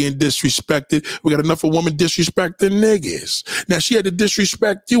woman being disrespected. We got enough of women disrespecting niggas. Now she had to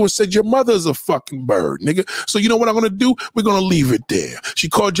disrespect you and said your mother's a fucking bird, nigga. So you know what I'm gonna do? We're gonna leave it there. She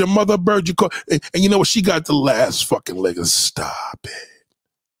called your mother a bird. And you know what? She got the last fucking leg. Stop it.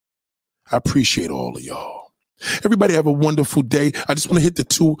 I appreciate all of y'all. Everybody have a wonderful day. I just want to hit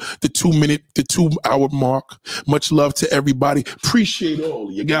the 2 hour mark. Much love to everybody. Appreciate all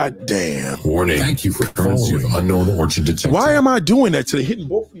of you. Goddamn. Warning. Thank you for following unknown origin detected. Why am I doing that today? Hitting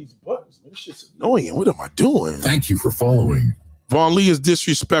both of these buttons. This shit's annoying. What am I doing? Thank you for following. Vaughn Lee is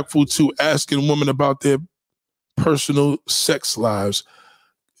disrespectful to asking women about their personal sex lives.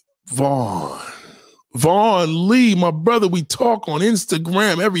 Vaughn Lee, my brother, we talk on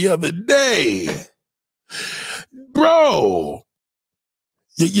Instagram every other day. Bro,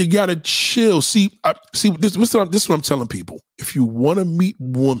 you gotta chill. See, this is what I'm telling people. If you want to meet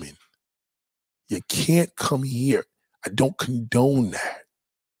women, you can't come here. I don't condone that.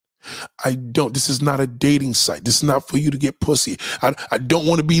 I don't. This is not a dating site. This is not for you to get pussy. I don't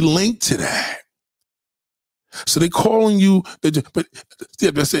want to be linked to that. So they calling you, but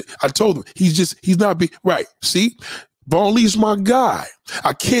yeah, that's it. I told them he's not right. See, Vaughn Lee's my guy.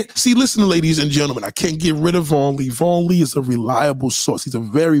 I can't see. Listen, ladies and gentlemen, I can't get rid of Vaughn Lee. Vaughn Lee is a reliable source. He's a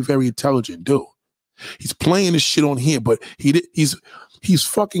very, very intelligent dude. He's playing this shit on here, but he's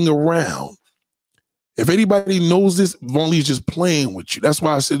fucking around. If anybody knows this, Vaughn Lee's just playing with you. That's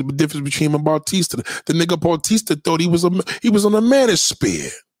why I said the difference between him and Bautista. The nigga Bautista thought he was on a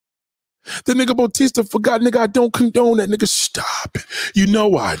manosphere. The nigga Bautista forgot, nigga, I don't condone that. Nigga, stop it. You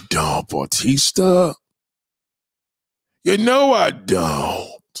know I don't, Bautista. You know I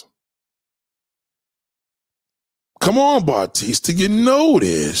don't. Come on, Bautista, you know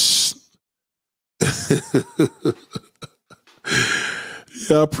this. Yeah,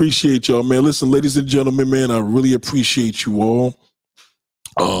 I appreciate y'all, man. Listen, ladies and gentlemen, man, I really appreciate you all.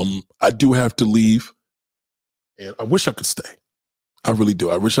 I do have to leave, and I wish I could stay. I really do.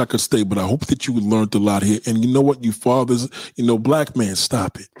 I wish I could stay, but I hope that you learned a lot here. And you know what, you fathers, black man,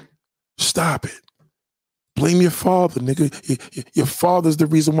 stop it. Stop it. Blame your father, nigga. Your father's the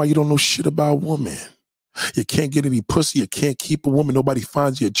reason why you don't know shit about women. You can't get any pussy. You can't keep a woman. Nobody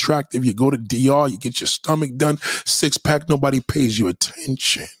finds you attractive. You go to DR, you get your stomach done, 6-pack, nobody pays you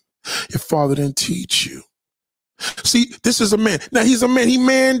attention. Your father didn't teach you. See, this is a man. Now, he's a man. He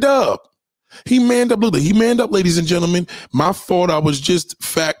manned up. He manned up. Look, he manned up, ladies and gentlemen. My fault. I was just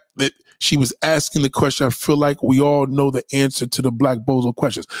fact that she was asking the question. I feel like we all know the answer to the Black Bozo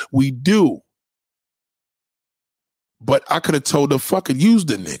questions. We do. But I could have told her, fucking use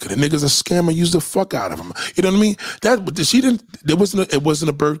the nigga. The nigga's a scammer. Use the fuck out of him. You know what I mean? It wasn't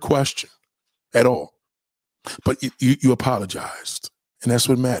a bird question at all. But you apologized. And that's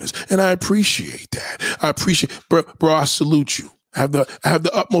what matters. And I appreciate that. I appreciate, bro, I salute you. I have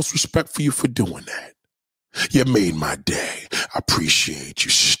the utmost respect for you for doing that. You made my day. I appreciate you.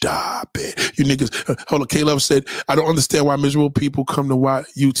 Stop it. You niggas, hold on, Caleb said, I don't understand why miserable people come to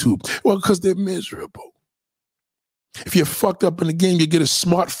YouTube. Well, because they're miserable. If you're fucked up in the game, you get a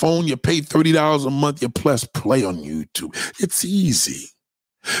smartphone, you pay $30 a month, you press play on YouTube. It's easy.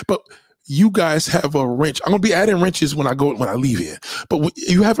 But you guys have a wrench. I'm going to be adding wrenches when I leave here. But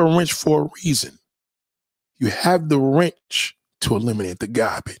you have a wrench for a reason. You have the wrench to eliminate the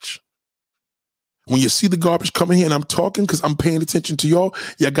garbage. When you see the garbage coming here and I'm talking because I'm paying attention to y'all,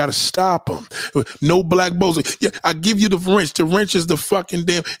 you got to stop them. No Black Bozo. Yeah, I give you the wrench. The wrench is the fucking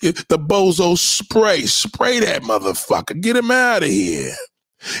the Bozo spray. Spray that motherfucker. Get him out of here.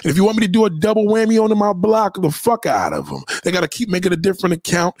 And if you want me to do a double whammy on them, I'll block the fuck out of them. They got to keep making a different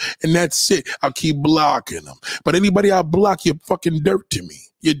account, and that's it. I'll keep blocking them. But anybody I block, you're fucking dirt to me.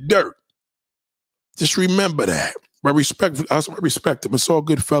 You're dirt. Just remember that. I respect them. It's all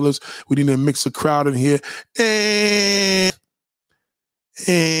good, fellas. We need to mix a crowd in here. And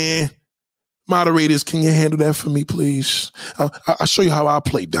Moderators, can you handle that for me, please? I'll show you how I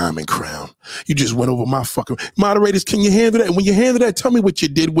play Diamond Crown. You just went over my fucking... Moderators, can you handle that? And when you handle that, tell me what you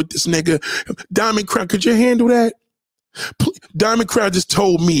did with this nigga. Diamond Crown, could you handle that? Diamond Crown just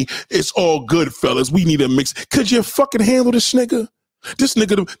told me it's all good, fellas. We need a mix. Could you fucking handle this nigga? This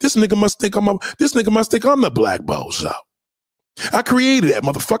nigga must think I'm the Black Bozo. I created that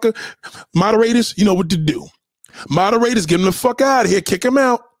motherfucker. Moderators, you know what to do. Moderators, get him the fuck out of here. Kick him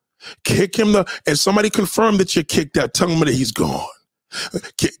out. Kick him and somebody confirm that you're kicked out. Tell him that he's gone.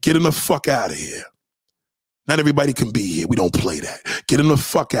 Get him the fuck out of here. Not everybody can be here. We don't play that. Get him the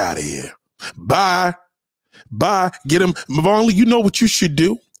fuck out of here. Bye. Bye. Get him. Mavonley, you know what you should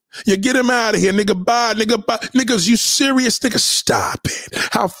do. You get him out of here, nigga. Bye, nigga. Bye. Niggas, you serious? Nigga, stop it.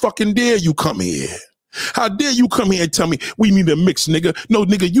 How fucking dare you come here? How dare you come here and tell me we need a mix, nigga? No,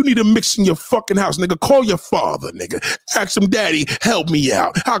 nigga, you need a mix in your fucking house, nigga. Call your father, nigga. Ask him, daddy, help me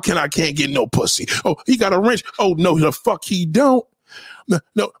out. How can I can't get no pussy? Oh, he got a wrench. Oh, no, the fuck he don't.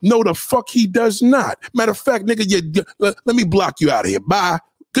 No, the fuck he does not. Matter of fact, nigga, let me block you out of here. Bye.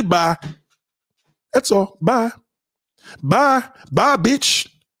 Goodbye. That's all. Bye. Bye. Bye, bitch.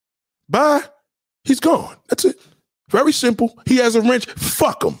 Bye. He's gone. That's it. Very simple. He has a wrench.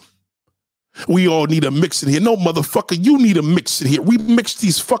 Fuck him. We all need a mix in here. No, motherfucker, you need a mix in here. We mix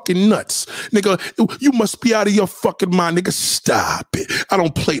these fucking nuts. Nigga, you must be out of your fucking mind. Nigga, stop it. I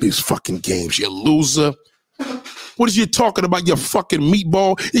don't play these fucking games, you loser. What is you talking about, your fucking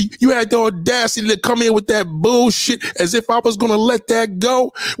meatball? You had the audacity to come in with that bullshit as if I was gonna let that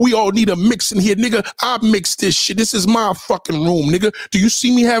go. We all need a mix in here, nigga. I mix this shit. This is my fucking room, nigga. Do you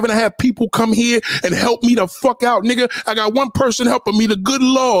see me having to have people come here and help me the fuck out, nigga? I got one person helping me, the good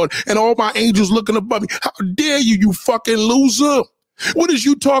Lord, and all my angels looking above me. How dare you, you fucking loser? What is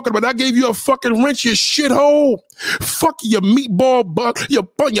you talking about? I gave you a fucking wrench, you shithole. Fuck your meatball butt, your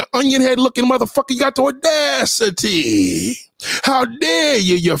onion head looking motherfucker. You got the audacity. How dare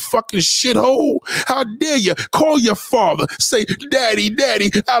you, you fucking shithole? How dare you? Call your father. Say, daddy,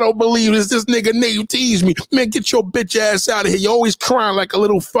 I don't believe this. This nigga Nate teased me. Man, get your bitch ass out of here. You're always crying like a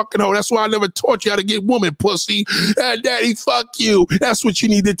little fucking hoe. That's why I never taught you how to get woman pussy. Daddy, fuck you. That's what you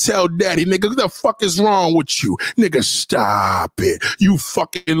need to tell daddy, nigga. What the fuck is wrong with you? Nigga, stop it. You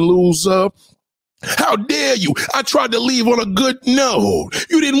fucking loser. How dare you? I tried to leave on a good note.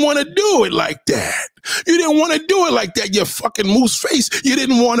 You didn't want to do it like that. You didn't want to do it like that, you fucking moose face. You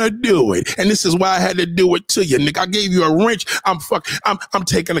didn't want to do it. And this is why I had to do it to you, nigga. I gave you a wrench. I'm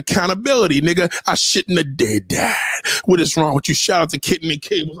taking accountability, nigga. I shouldn't have did that. What is wrong with you? Shout out to Kitten and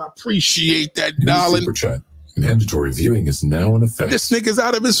Cables. I appreciate that, darling. Super chat. Mandatory viewing is now in effect. This nigga's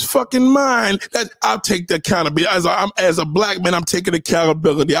out of his fucking mind. I'll take the accountability. As a black man, I'm taking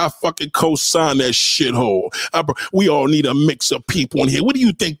accountability. I fucking co-sign that shithole. We all need a mix of people in here. What do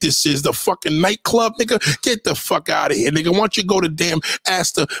you think this is? The fucking nightclub, nigga? Get the fuck out of here, nigga. Why don't you go to damn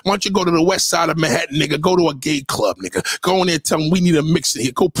Astor? Why don't you go to the west side of Manhattan, nigga? Go to a gay club, nigga. Go in there and tell them we need a mix in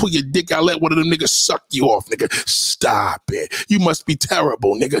here. Go pull your dick out. Let one of them niggas suck you off, nigga. Stop it. You must be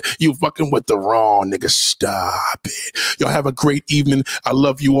terrible, nigga. You fucking with the wrong, nigga. Stop it. Y'all have a great evening. I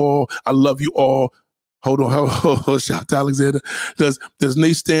love you all. I love you all. Hold on. Shout out to Alexander. Does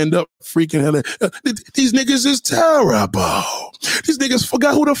Nate stand up? Freaking hell. These niggas is terrible. These niggas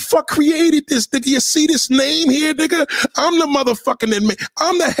forgot who the fuck created this, nigga. You see this name here, nigga? I'm the motherfucking admin.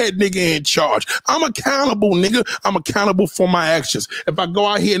 I'm the head nigga in charge. I'm accountable, nigga. I'm accountable for my actions. If I go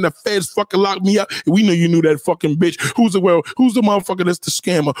out here and the feds fucking lock me up, we know you knew that fucking bitch. Who's the motherfucker that's the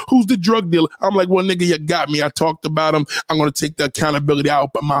scammer? Who's the drug dealer? I'm like, well, nigga, you got me. I talked about him. I'm going to take the accountability. I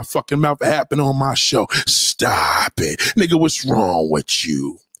open my fucking mouth. It happened on my show. Stop it. Nigga, what's wrong with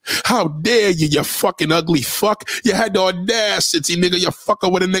you? How dare you, you fucking ugly fuck? You had the audacity, nigga. You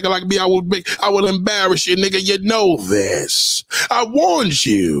fucker with a nigga like me. I will embarrass you, nigga. You know this. I warned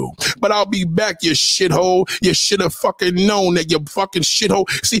you, but I'll be back, you shithole. You should have fucking known that, you fucking shithole.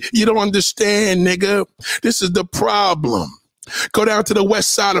 See, you don't understand, nigga. This is the problem. Go down to the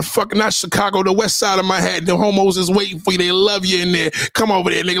west side of fucking, not Chicago, the west side of Manhattan. The homos is waiting for you. They love you in there. Come over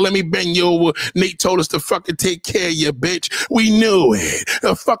there, nigga. Let me bang you over. Nate told us to fucking take care of you, bitch. We knew it.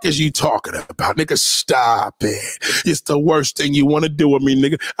 The fuck is you talking about, nigga? Stop it. It's the worst thing you want to do with me,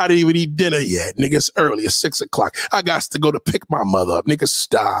 nigga. I didn't even eat dinner yet, nigga. It's early. It's 6 o'clock. I got to go to pick my mother up, nigga.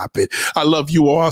 Stop it. I love you all.